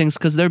paintings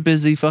because they're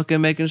busy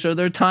fucking making sure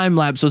their time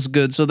lapse was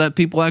good so that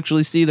people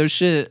actually see their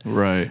shit.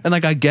 Right. And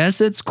like, I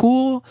guess it's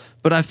cool,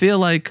 but I feel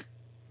like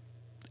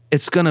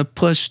it's gonna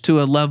push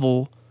to a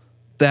level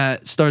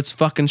that starts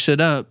fucking shit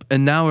up.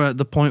 And now we're at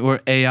the point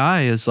where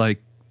AI is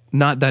like,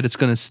 not that it's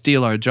gonna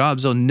steal our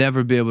jobs, they'll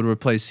never be able to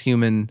replace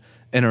human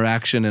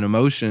interaction and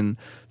emotion,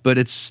 but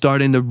it's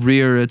starting to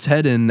rear its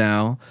head in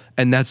now.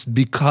 And that's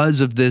because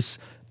of this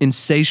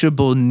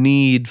insatiable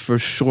need for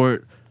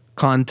short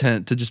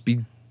content to just be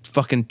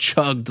fucking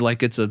chugged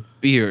like it's a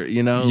beer,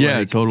 you know? Yeah,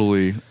 like,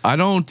 totally. I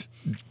don't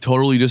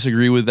totally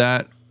disagree with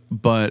that,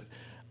 but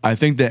I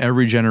think that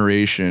every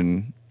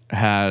generation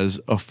has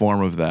a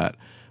form of that.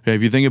 Okay,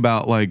 if you think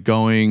about like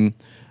going,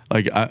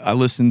 like I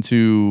listened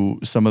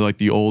to some of like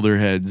the older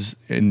heads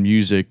in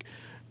music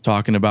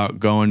talking about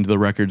going to the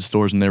record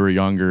stores when they were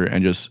younger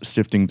and just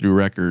sifting through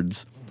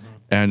records.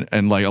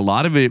 And like a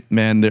lot of it,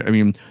 man, I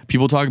mean,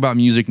 people talk about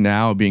music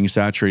now being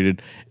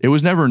saturated. It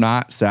was never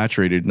not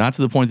saturated, not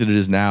to the point that it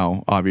is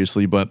now,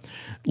 obviously, but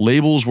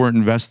labels weren't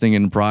investing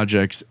in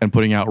projects and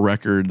putting out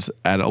records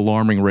at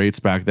alarming rates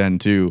back then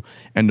too.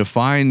 And to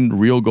find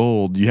real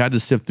gold, you had to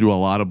sift through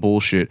a lot of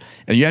bullshit.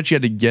 And you actually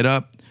had to get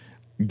up,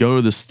 go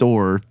to the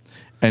store,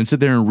 and sit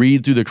there and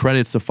read through the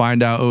credits to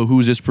find out, oh,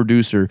 who's this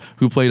producer,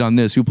 who played on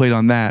this, who played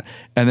on that.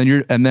 And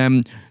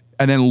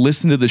then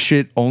listen to the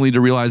shit only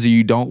to realize that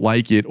you don't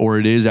like it or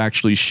it is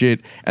actually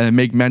shit, and then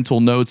make mental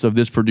notes of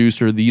this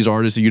producer, these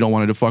artists that you don't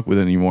want to fuck with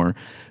anymore.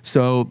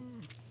 So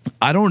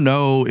I don't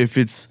know if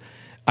it's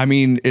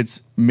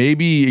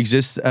maybe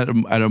exists at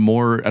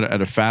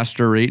a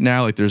faster rate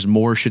now. Like there's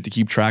more shit to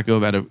keep track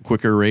of at a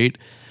quicker rate,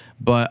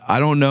 but I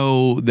don't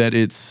know that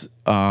it's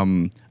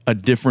a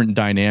different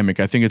dynamic.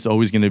 I think it's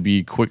always going to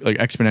be quick, like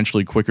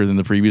exponentially quicker than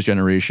the previous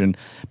generation.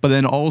 But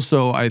then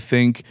also I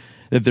think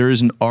that there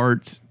is an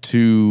art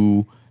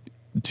to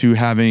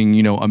having,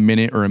 you know, a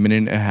minute or a minute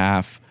and a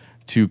half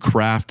to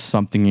craft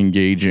something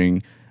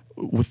engaging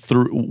with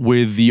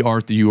the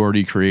art that you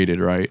already created,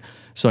 right?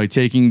 So like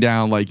taking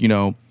down, like, you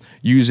know,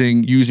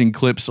 using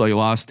clips, like a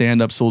lot of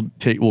stand-ups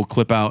will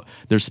clip out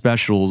their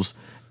specials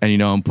and, you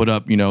know, and put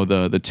up, you know,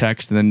 the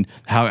text, and then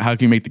how can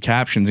you make the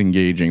captions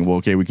engaging? Well,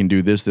 okay, we can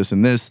do this, this,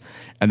 and this,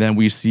 and then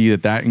we see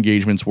that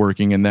engagement's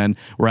working, and then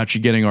we're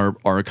actually getting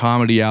our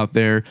comedy out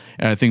there,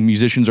 and I think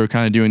musicians are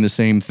kind of doing the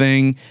same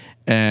thing,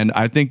 and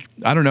I think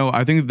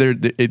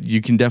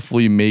you can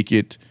definitely make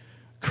it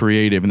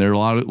creative, and there are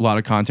a lot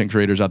of content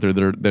creators out there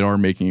that are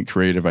making it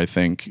creative. I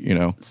think, you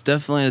know, it's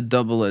definitely a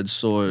double-edged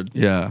sword.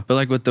 Yeah, but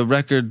like with the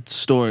record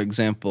store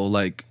example,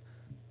 like,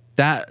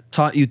 that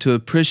taught you to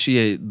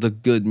appreciate the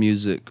good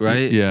music,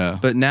 right? Yeah.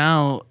 But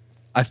now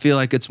I feel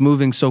like it's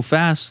moving so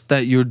fast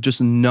that you're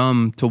just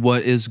numb to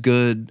what is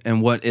good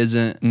and what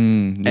isn't.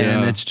 And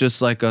it's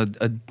just like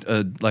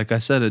like I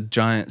said, a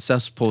giant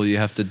cesspool you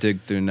have to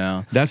dig through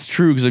now. That's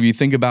true, because if you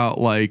think about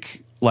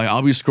like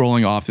I'll be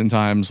scrolling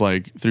oftentimes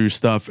like through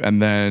stuff,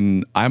 and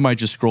then I might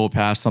just scroll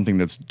past something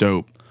that's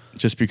dope.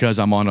 just because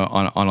I'm on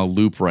a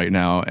loop right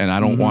now, and I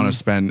don't want to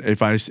spend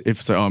if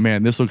it's like, oh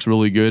man, this looks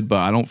really good, but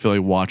I don't feel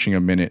like watching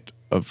a minute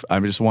of. I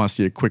just want to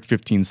see a quick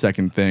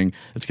 15-second thing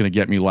that's gonna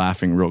get me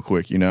laughing real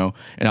quick, and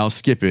I'll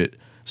skip it.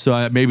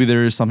 So maybe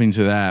there is something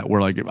to that where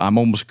like I'm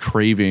almost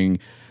craving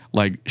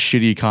like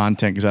shitty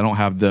content because I don't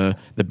have the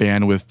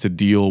bandwidth to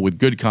deal with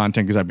good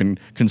content because I've been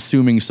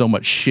consuming so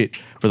much shit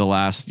for the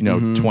last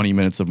 20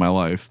 minutes of my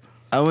life.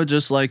 I would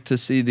just like to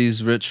see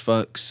these rich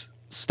fucks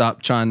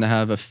stop trying to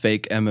have a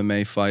fake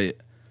MMA fight.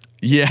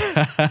 Yeah.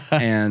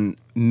 And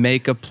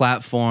make a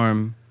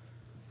platform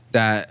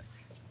that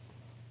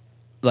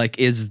like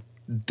is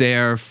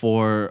there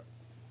for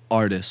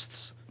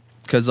artists.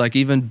 Because like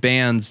even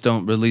bands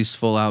don't release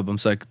full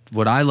albums. Like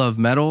what I love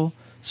metal,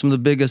 some of the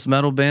biggest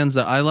metal bands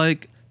that I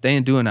like, they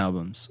ain't doing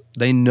albums.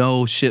 They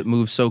know shit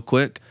moves so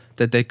quick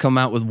that they come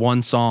out with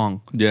one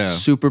song. Yeah.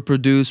 Super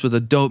produced with a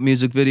dope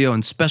music video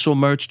and special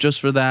merch just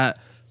for that,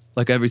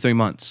 like every 3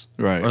 months.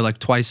 Right. Or like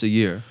twice a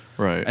year.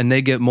 Right. And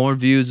they get more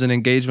views and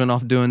engagement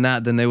off doing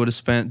that than they would have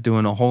spent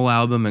doing a whole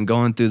album and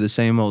going through the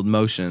same old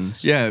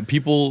motions. Yeah,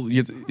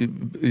 Spotify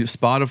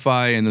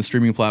and the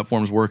streaming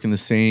platforms work in the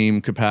same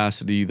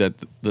capacity that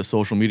the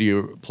social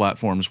media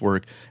platforms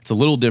work. It's a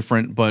little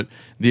different, but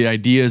the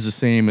idea is the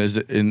same.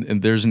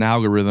 And there's an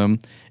algorithm,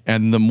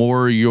 and the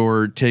more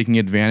you're taking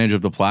advantage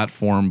of the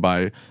platform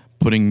by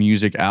putting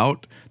music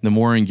out, the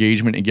more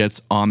engagement it gets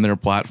on their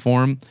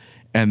platform,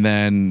 and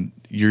then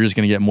you're just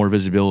going to get more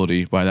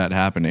visibility by that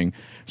happening.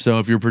 So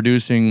if you're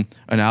producing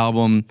an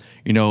album,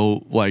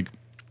 like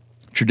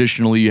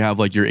traditionally you have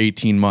like your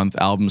 18-month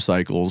album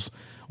cycles.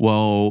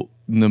 Well,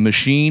 the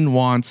machine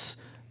wants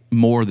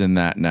more than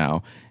that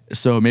now.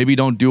 So maybe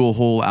don't do a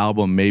whole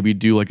album. Maybe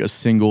do like a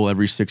single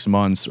every 6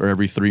 months or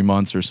every 3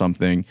 months or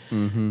something.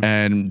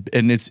 And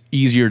it's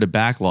easier to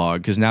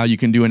backlog because now you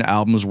can do an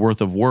album's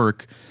worth of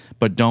work,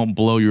 but don't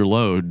blow your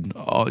load.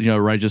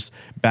 Right? Just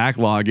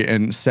backlog it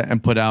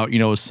and put out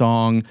a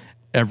song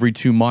every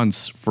 2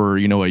 months for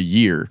a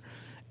year.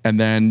 And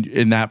then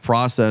in that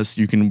process,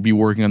 you can be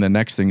working on the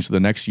next thing. So the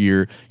next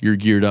year, you're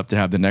geared up to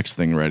have the next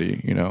thing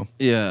ready,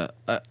 Yeah.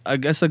 I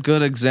guess a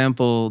good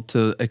example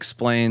to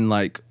explain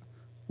like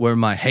where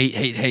my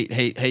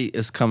hate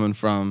is coming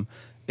from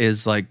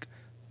is like,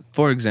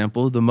 for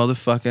example, the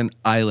motherfucking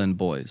Island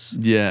Boys.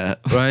 Yeah.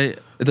 Right?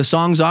 The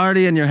song's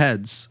already in your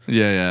heads.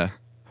 Yeah.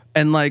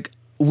 And like,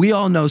 we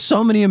all know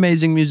so many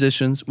amazing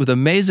musicians with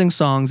amazing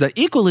songs that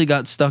equally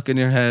got stuck in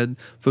your head,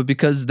 but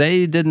because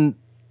they didn't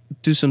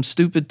do some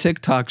stupid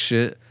TikTok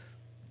shit,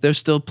 they're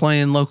still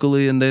playing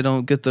locally and they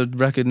don't get the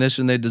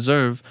recognition they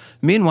deserve.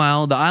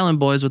 Meanwhile, the Island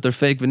Boys with their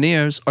fake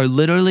veneers are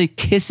literally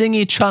kissing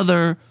each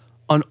other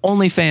on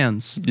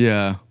OnlyFans.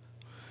 Yeah.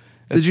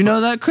 Did you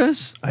know that,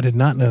 Chris? I did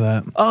not know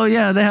that. Oh,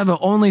 yeah. They have an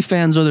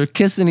OnlyFans where they're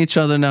kissing each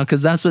other now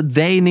because that's what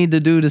they need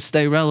to do to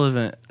stay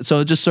relevant.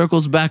 So it just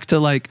circles back to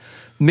like,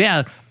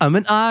 yeah, I'm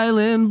an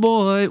island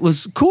boy. It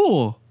was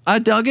cool. I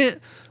dug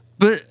it.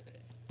 But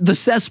the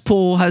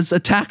cesspool has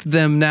attacked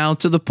them now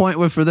to the point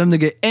where for them to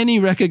get any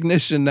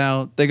recognition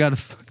now, they got to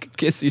fucking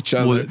kiss each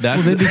other.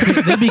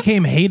 They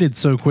became hated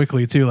so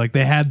quickly, too. Like,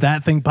 they had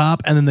that thing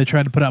pop, and then they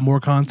tried to put out more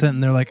content,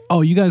 and they're like,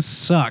 oh, you guys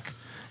suck.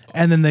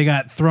 And then they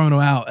got thrown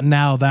out, and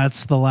now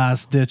that's the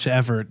last-ditch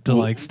effort to,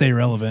 like, stay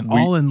relevant.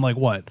 All in, like,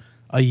 what,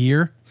 a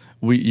year?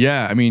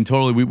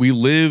 Totally. We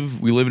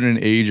live in an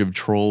age of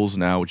trolls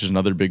now, which is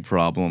another big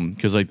problem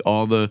because, like,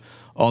 all the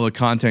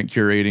content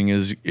curating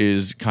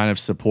is kind of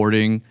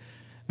supporting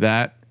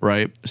that,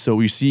 right? So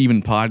we see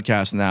even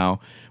podcasts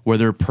now where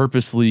they're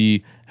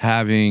purposely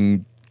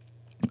having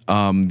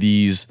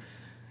these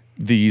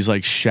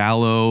like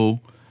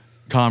shallow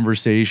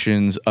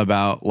conversations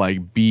about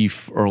like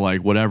beef or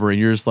like whatever, and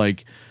you're just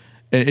like,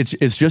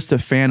 it's just a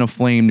fan of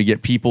flame to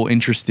get people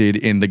interested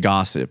in the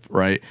gossip,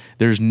 right?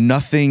 There's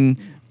nothing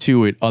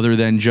to it other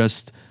than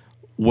just,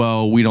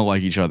 well, we don't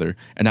like each other,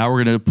 and now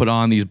we're gonna put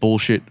on these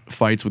bullshit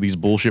fights with these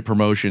bullshit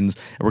promotions,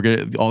 and we're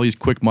gonna all these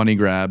quick money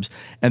grabs,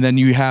 and then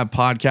you have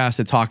podcasts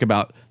that talk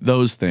about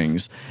those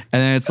things,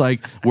 and then it's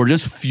like we're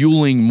just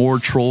fueling more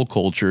troll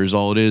culture is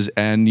all it is.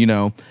 And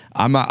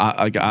I'm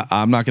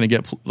not gonna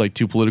get like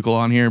too political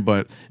on here,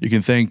 but you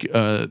can thank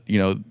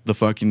the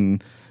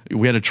fucking.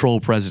 We had a troll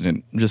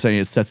president. I'm just saying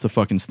it sets the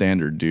fucking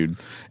standard, dude,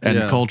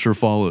 and culture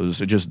follows.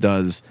 It just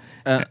does.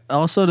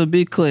 Also, to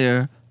be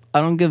clear,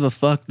 I don't give a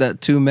fuck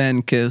that 2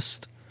 men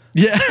kissed.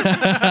 Yeah.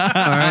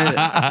 All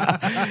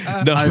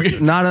right? No.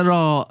 Not at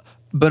all.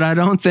 But I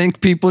don't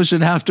think people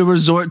should have to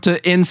resort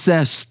to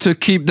incest to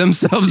keep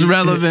themselves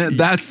relevant.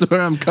 That's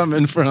where I'm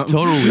coming from.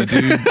 Totally,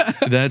 dude.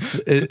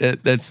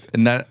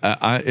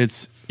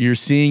 It's you're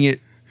seeing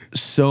it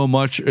so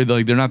much.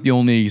 Like they're not the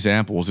only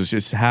examples. It's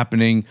just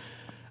happening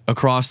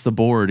across the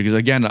board. Because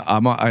again,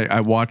 I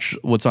watch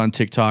what's on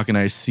TikTok and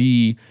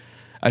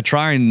I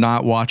try and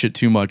not watch it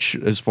too much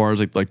as far as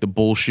like the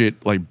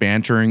bullshit, like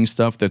bantering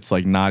stuff that's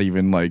like not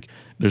even like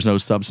there's no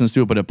substance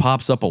to it, but it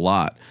pops up a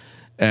lot.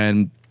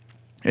 And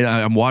And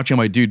I'm watching, I'm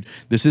like, dude,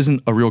 this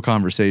isn't a real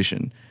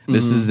conversation.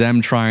 This is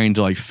them trying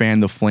to like fan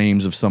the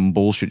flames of some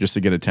bullshit just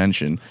to get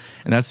attention.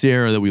 And that's the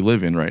era that we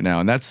live in right now.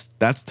 And that's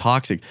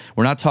toxic.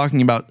 We're not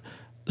talking about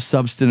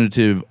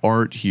substantive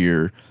art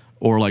here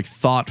or like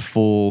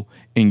thoughtful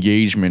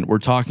engagement. We're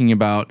talking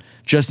about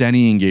just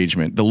any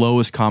engagement, the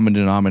lowest common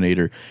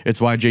denominator.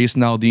 It's why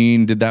Jason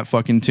Aldean did that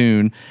fucking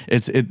tune.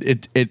 It's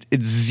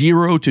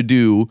zero to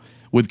do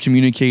with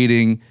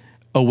communicating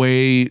a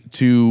way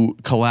to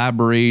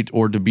collaborate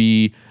or to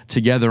be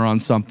together on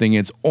something.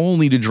 It's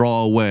only to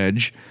draw a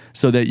wedge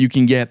so that you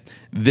can get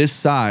this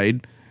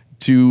side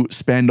to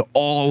spend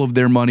all of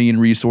their money and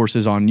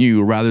resources on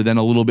you rather than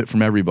a little bit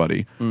from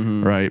everybody,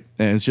 right?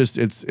 And it's just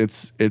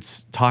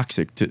it's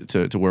toxic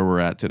to where we're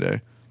at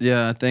today.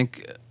 Yeah, I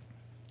think,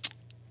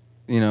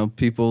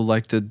 people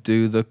like to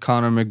do the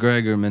Conor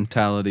McGregor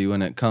mentality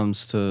when it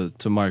comes to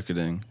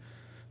marketing.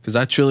 Because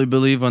I truly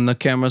believe when the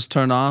cameras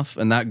turn off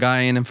and that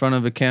guy ain't in front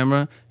of a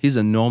camera, he's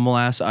a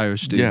normal-ass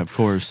Irish dude. Yeah, of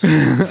course.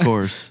 Of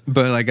course.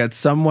 But like at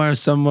somewhere,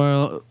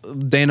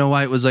 Dana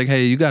White was like,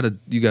 hey, you gotta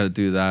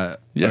do that.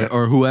 Yeah.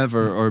 Or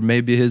whoever, or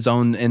maybe in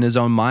his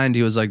own mind,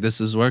 he was like,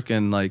 this is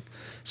working. Like,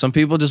 some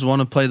people just want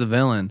to play the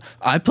villain.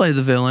 I play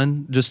the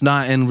villain, just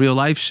not in real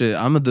life shit.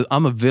 I'm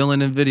a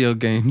villain in video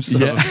games. So.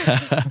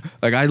 Yeah.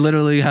 Like, I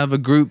literally have a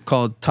group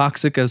called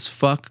Toxic as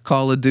Fuck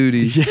Call of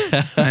Duty.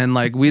 Yeah. And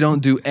like, we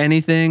don't do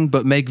anything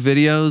but make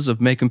videos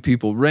of making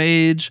people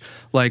rage.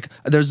 Like,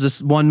 there's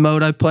this one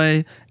mode I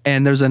play,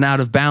 and there's an out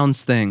of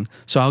bounds thing.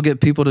 So I'll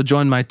get people to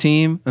join my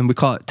team, and we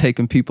call it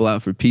taking people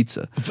out for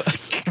pizza.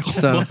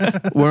 So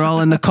we're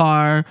all in the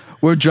car,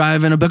 we're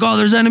driving, I'm like, oh,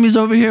 there's enemies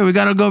over here, we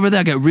gotta go over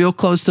there. I get real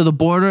close to the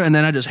border, and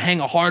then I just hang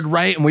a hard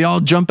right, and we all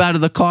jump out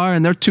of the car,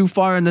 and they're too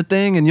far in the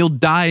thing, and you'll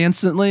die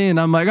instantly. And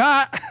I'm like,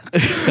 ah.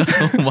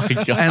 Oh my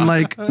God. And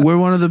like, we're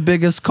one of the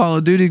biggest Call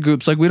of Duty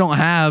groups. Like, we don't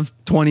have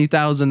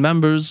 20,000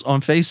 members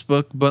on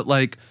Facebook, but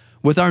like,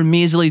 with our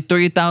measly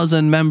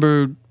 3,000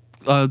 member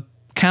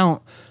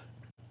count,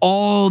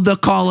 all the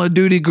Call of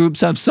Duty groups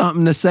have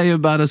something to say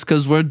about us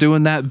because we're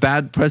doing that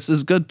bad press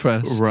is good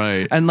press.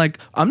 Right. And like,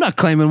 I'm not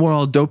claiming we're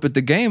all dope at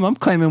the game. I'm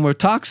claiming we're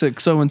toxic.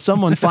 So when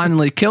someone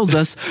finally kills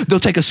us, they'll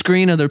take a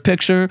screen of their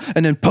picture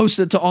and then post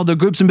it to all their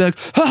groups and be like,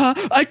 haha,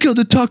 I killed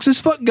a toxic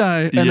fuck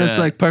guy. And it's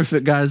like,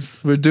 perfect,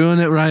 guys. We're doing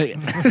it right.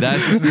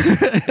 That's,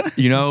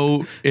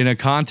 in a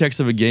context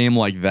of a game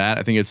like that,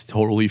 I think it's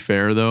totally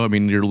fair though. I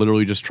mean, you're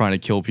literally just trying to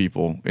kill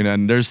people.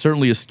 And there's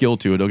certainly a skill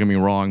to it, don't get me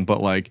wrong, but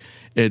like,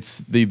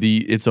 it's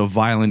it's a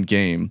violent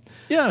game.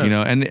 Yeah.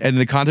 And in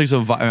the context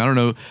of, I don't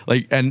know,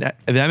 like, and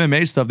the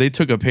MMA stuff, they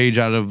took a page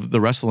out of the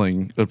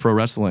pro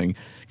wrestling,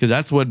 because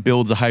that's what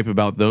builds a hype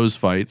about those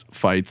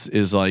fights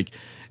is like,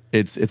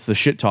 it's the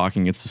shit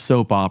talking, it's the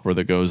soap opera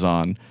that goes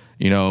on,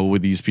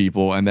 with these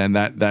people, and then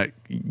that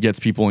gets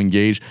people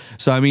engaged.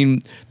 So I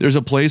mean, there's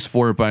a place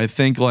for it, but I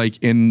think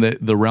like in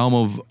the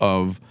realm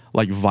of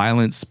like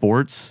violent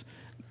sports,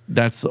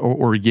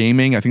 or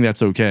gaming, I think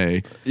that's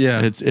okay.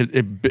 Yeah,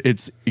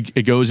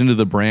 it goes into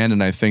the brand,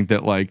 and I think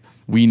that like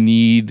we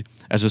need,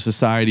 as a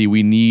society,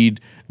 we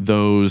need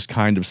those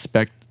kind of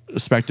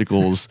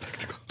spectacles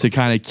to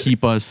kind of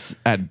keep us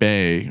at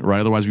bay, right?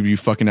 Otherwise, we'd be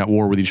fucking at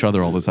war with each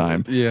other all the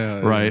time.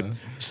 Yeah, right. Yeah.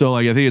 So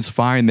like, I think it's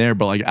fine there,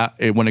 but like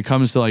when it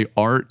comes to like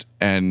art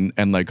and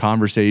like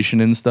conversation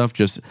and stuff,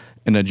 just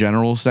in a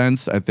general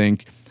sense, I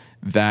think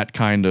that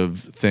kind of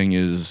thing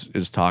is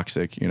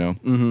toxic,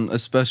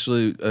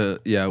 Especially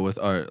with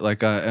art.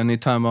 Like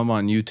anytime I'm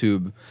on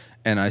YouTube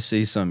and I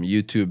see some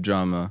YouTube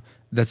drama,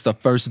 that's the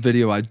first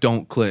video I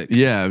don't click.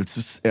 Yeah,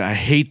 I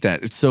hate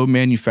that. It's so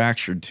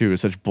manufactured too.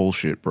 It's such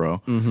bullshit,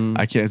 bro.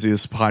 I can't see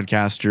this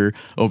podcaster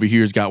over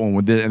here's got one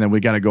with it, and then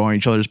we got to go on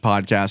each other's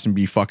podcast and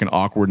be fucking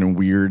awkward and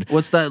weird.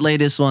 What's that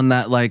latest one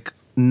that like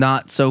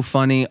not so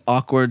funny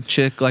awkward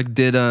chick like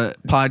did a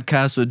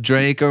podcast with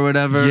Drake or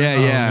whatever?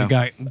 It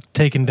got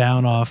taken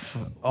down off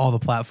all the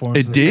platforms.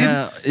 It did?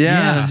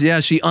 Yeah.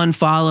 She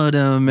unfollowed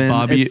him, and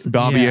Bobby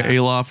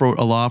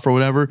Alof or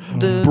whatever.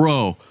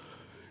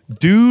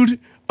 Dude,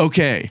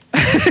 okay.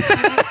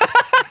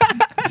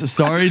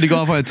 Sorry to go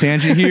off on a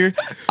tangent here.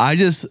 I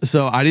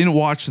didn't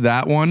watch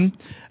that one,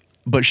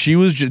 but she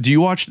was. Do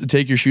you watch the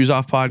Take Your Shoes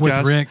Off podcast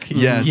with Rick?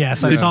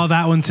 Yes, I saw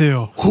that one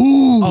too.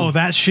 Oh,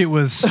 that shit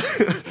was.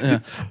 Yeah.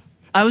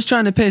 I was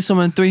trying to pay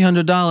someone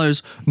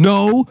 $300.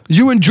 No,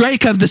 you and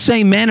Drake have the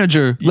same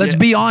manager. Let's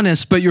be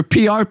honest, but your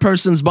PR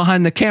person's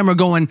behind the camera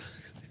going,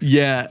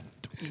 yeah.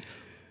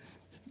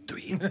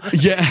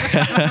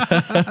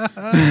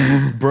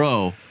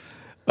 Bro.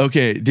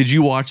 Okay, do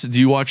you watch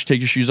Take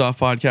Your Shoes Off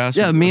podcast?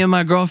 Yeah, me and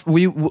my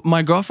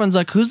girlfriend's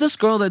like, who's this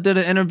girl that did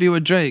an interview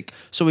with Drake?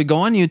 So we go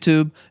on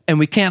YouTube and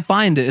we can't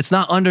find it. It's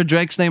not under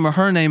Drake's name or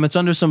her name. It's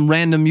under some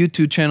random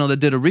YouTube channel that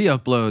did a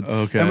re-upload.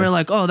 Okay. And we're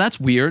like, oh, that's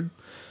weird.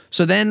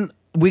 So then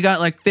we got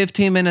like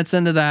 15 minutes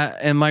into that,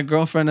 and my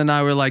girlfriend and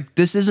I were like,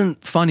 this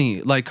isn't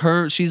funny. Like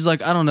she's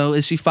like, I don't know,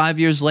 is she 5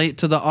 years late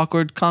to the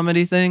awkward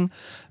comedy thing?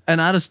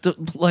 And I just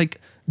like,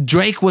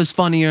 Drake was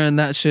funnier in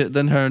that shit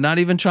than her. Not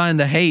even trying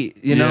to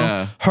hate,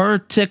 know? Her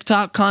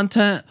TikTok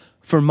content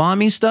for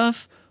mommy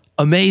stuff,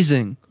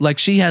 amazing. Like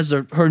she has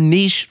her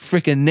niche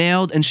freaking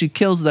nailed and she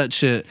kills that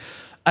shit.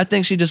 I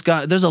think she just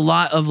there's a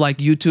lot of like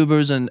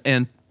YouTubers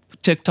and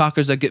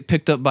TikTokers that get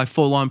picked up by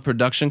full-on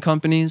production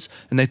companies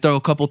and they throw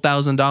a couple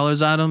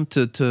 $1,000s at them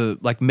to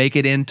like make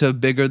it into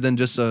bigger than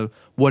just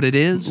what it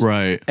is.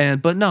 Right.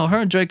 But no, her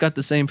and Drake got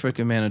the same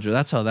freaking manager.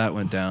 That's how that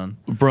went down.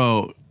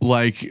 Bro,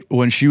 like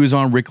when she was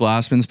on Rick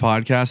Glassman's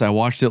podcast, I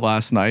watched it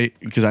last night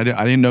because I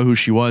didn't know who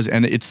she was,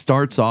 and it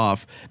starts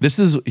off.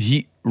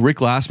 Rick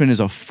Glassman is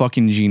a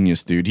fucking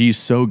genius, dude. He's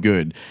so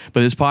good.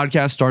 But this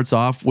podcast starts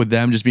off with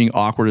them just being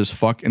awkward as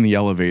fuck in the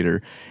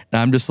elevator,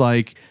 and I'm just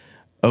like,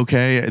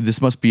 okay,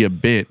 this must be a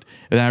bit.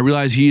 And then I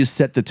realized he has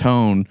set the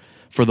tone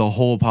for the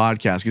whole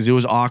podcast because it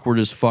was awkward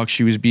as fuck.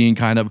 She was being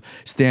kind of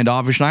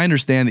standoffish, and I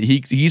understand that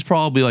he's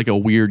probably like a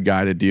weird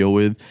guy to deal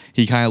with.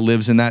 He kind of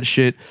lives in that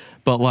shit,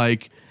 but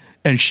like,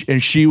 and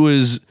she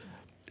was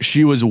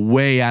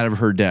way out of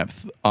her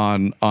depth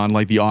on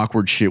like the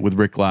awkward shit with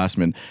Rick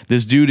Glassman.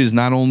 This dude is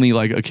not only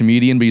like a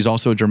comedian, but he's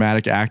also a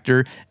dramatic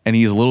actor, and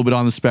he's a little bit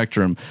on the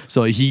spectrum.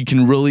 So he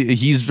can really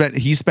he's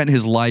spent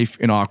his life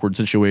in awkward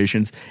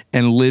situations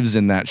and lives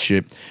in that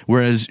shit.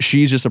 Whereas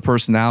she's just a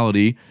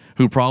personality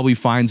who probably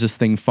finds this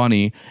thing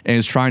funny and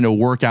is trying to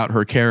work out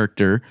her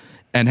character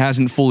and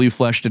hasn't fully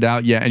fleshed it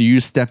out yet, and you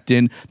just stepped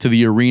into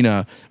the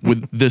arena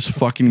with this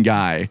fucking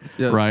guy,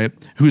 right?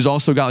 Who's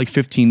also got like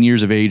 15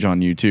 years of age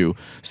on you too.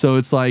 So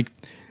it's like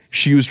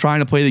she was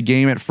trying to play the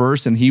game at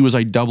first, and he was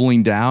like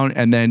doubling down,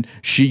 and then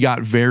she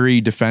got very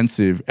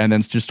defensive, and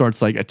then just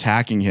starts like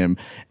attacking him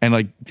and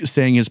like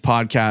saying his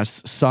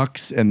podcast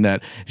sucks, and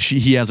that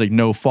he has like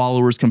no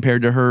followers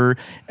compared to her,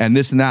 and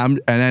this and that. And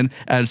then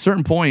at a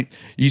certain point,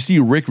 you see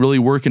Rick really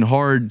working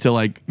hard to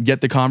like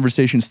get the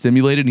conversation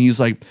stimulated, and he's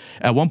like,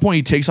 at one point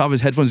he takes off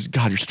his headphones.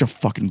 God, you're such a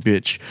fucking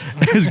bitch.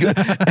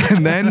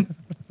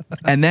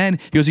 and then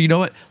he goes, you know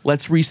what?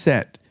 Let's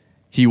reset.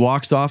 He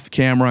walks off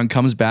camera and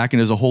comes back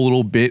and there's a whole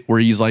little bit where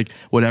he's like,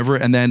 whatever.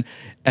 And then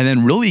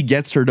really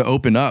gets her to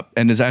open up,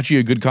 and there's actually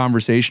a good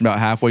conversation about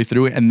halfway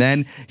through it. And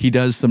then he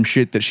does some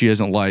shit that she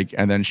doesn't like.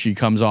 And then she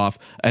comes off,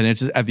 and it's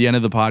just, at the end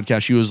of the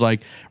podcast, she was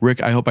like,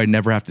 Rick, I hope I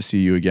never have to see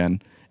you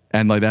again.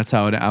 And like, that's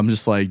how I'm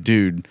just like,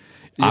 dude,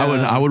 yeah.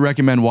 I would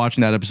recommend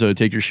watching that episode.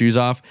 Take your shoes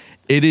off.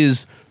 It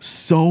is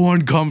so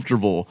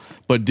uncomfortable,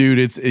 but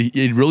dude,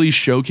 it really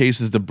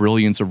showcases the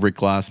brilliance of Rick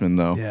Glassman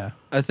though. Yeah.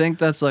 I think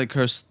that's like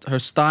her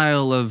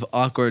style of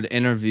awkward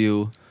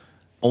interview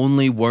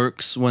only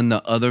works when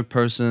the other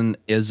person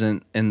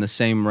isn't in the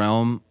same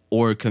realm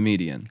or a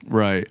comedian.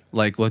 Right.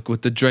 Like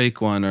with the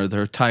Drake one or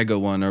her Tyga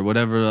one or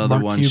whatever other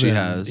Mark one Cuban. she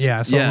has. Yeah,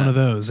 I saw one of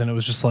those, and it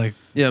was just like...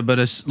 Yeah, but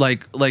it's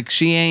like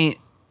she ain't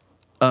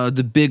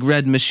the Big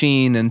Red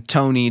Machine and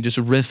Tony just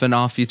riffing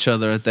off each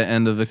other at the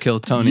end of a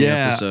Kill Tony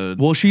episode.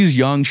 Well, she's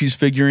young. She's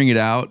figuring it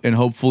out, and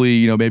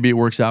hopefully, maybe it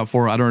works out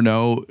for her. I don't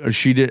know.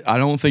 I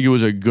don't think it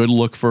was a good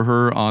look for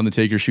her on the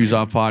Take Your Shoes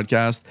Off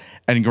podcast.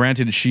 And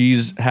granted,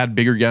 she's had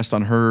bigger guests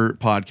on her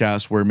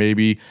podcast where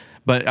maybe...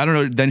 But I don't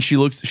know. Then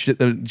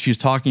she's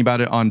talking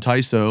about it on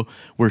Tyso,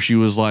 where she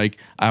was like,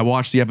 I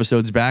watched the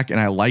episodes back and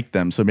I liked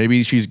them. So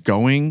maybe she's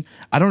going...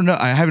 I don't know.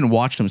 I haven't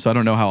watched them, so I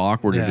don't know how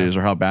awkward it is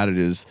or how bad it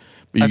is.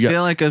 I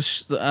feel like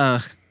if I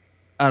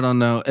don't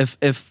know,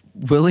 if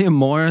William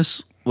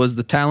Morris was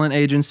the talent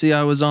agency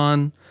I was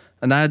on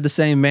and I had the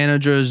same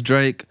manager as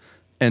Drake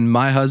and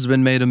my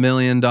husband made $1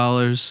 million,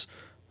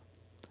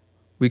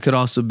 we could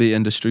also be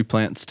industry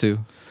plants too.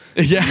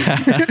 Yeah.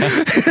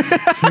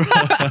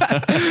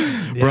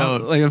 Bro,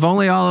 like if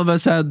only all of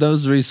us had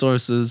those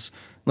resources.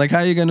 Like, how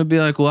are you going to be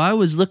like, well, I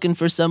was looking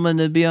for someone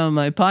to be on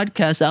my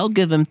podcast. I'll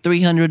give him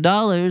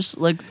 $300.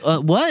 Like,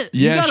 what?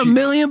 Yeah, you got $1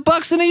 million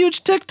and a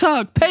huge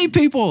TikTok. Pay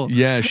people.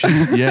 Yeah,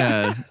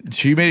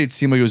 she made it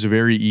seem like it was a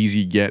very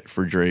easy get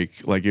for Drake.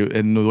 Like,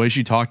 and the way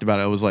she talked about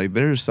it, I was like,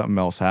 there's something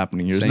else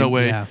happening here. There's no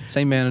way. Yeah.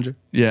 Same manager.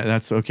 Yeah,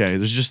 that's okay.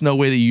 There's just no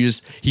way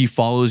that he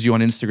follows you on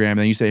Instagram and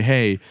then you say,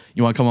 hey,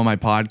 you want to come on my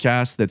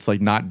podcast that's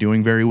like not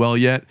doing very well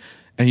yet?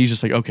 And he's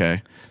just like,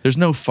 okay. There's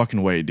no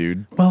fucking way,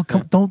 dude. Well,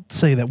 don't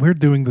say that. We're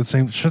doing the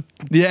same shit.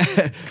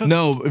 Yeah.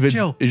 No, if it's,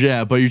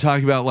 yeah, but you're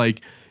talking about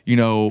like,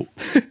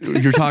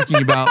 you're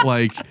talking about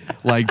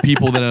like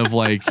people that have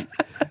like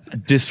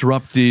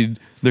disrupted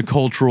the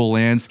cultural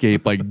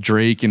landscape, like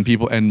Drake and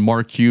people and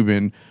Mark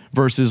Cuban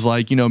versus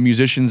like,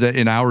 musicians that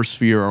in our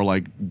sphere are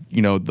like,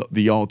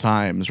 the all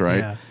times, right?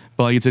 Yeah.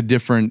 But like it's a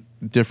different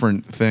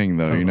thing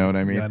though, you know what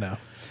I mean? Yeah,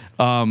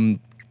 I know.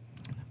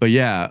 But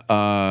yeah,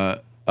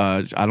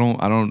 I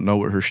don't know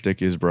what her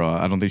shtick is, bro.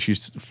 I don't think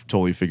she's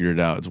totally figured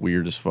it out. It's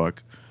weird as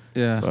fuck.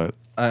 Yeah. But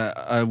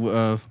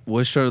I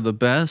wish her the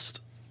best.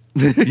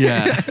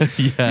 Yeah.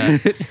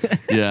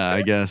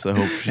 I guess. I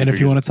hope. And if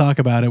you want to talk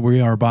about it,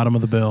 we are bottom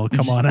of the bill.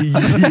 Come on.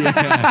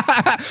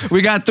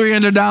 We got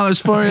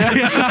 $300 for you.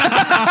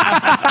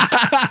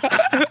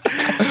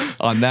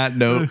 On that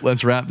note,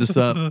 let's wrap this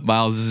up.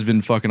 Myles, this has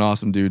been fucking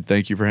awesome, dude.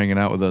 Thank you for hanging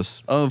out with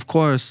us. Oh, of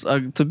course.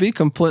 To be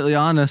completely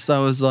honest, I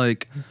was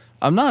like,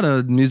 I'm not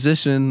a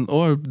musician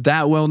or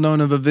that well known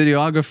of a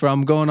videographer.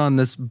 I'm going on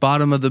this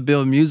bottom of the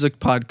bill music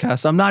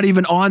podcast. I'm not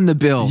even on the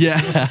bill. Yeah.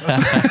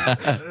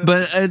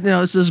 But you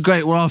know, it's just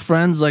great. We're all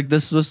friends. Like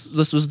this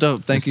was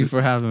dope. Thank you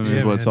for having me. This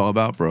is what it's all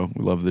about, bro.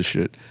 We love this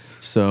shit.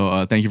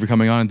 So thank you for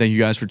coming on, and thank you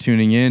guys for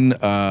tuning in.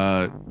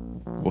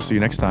 We'll see you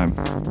next time.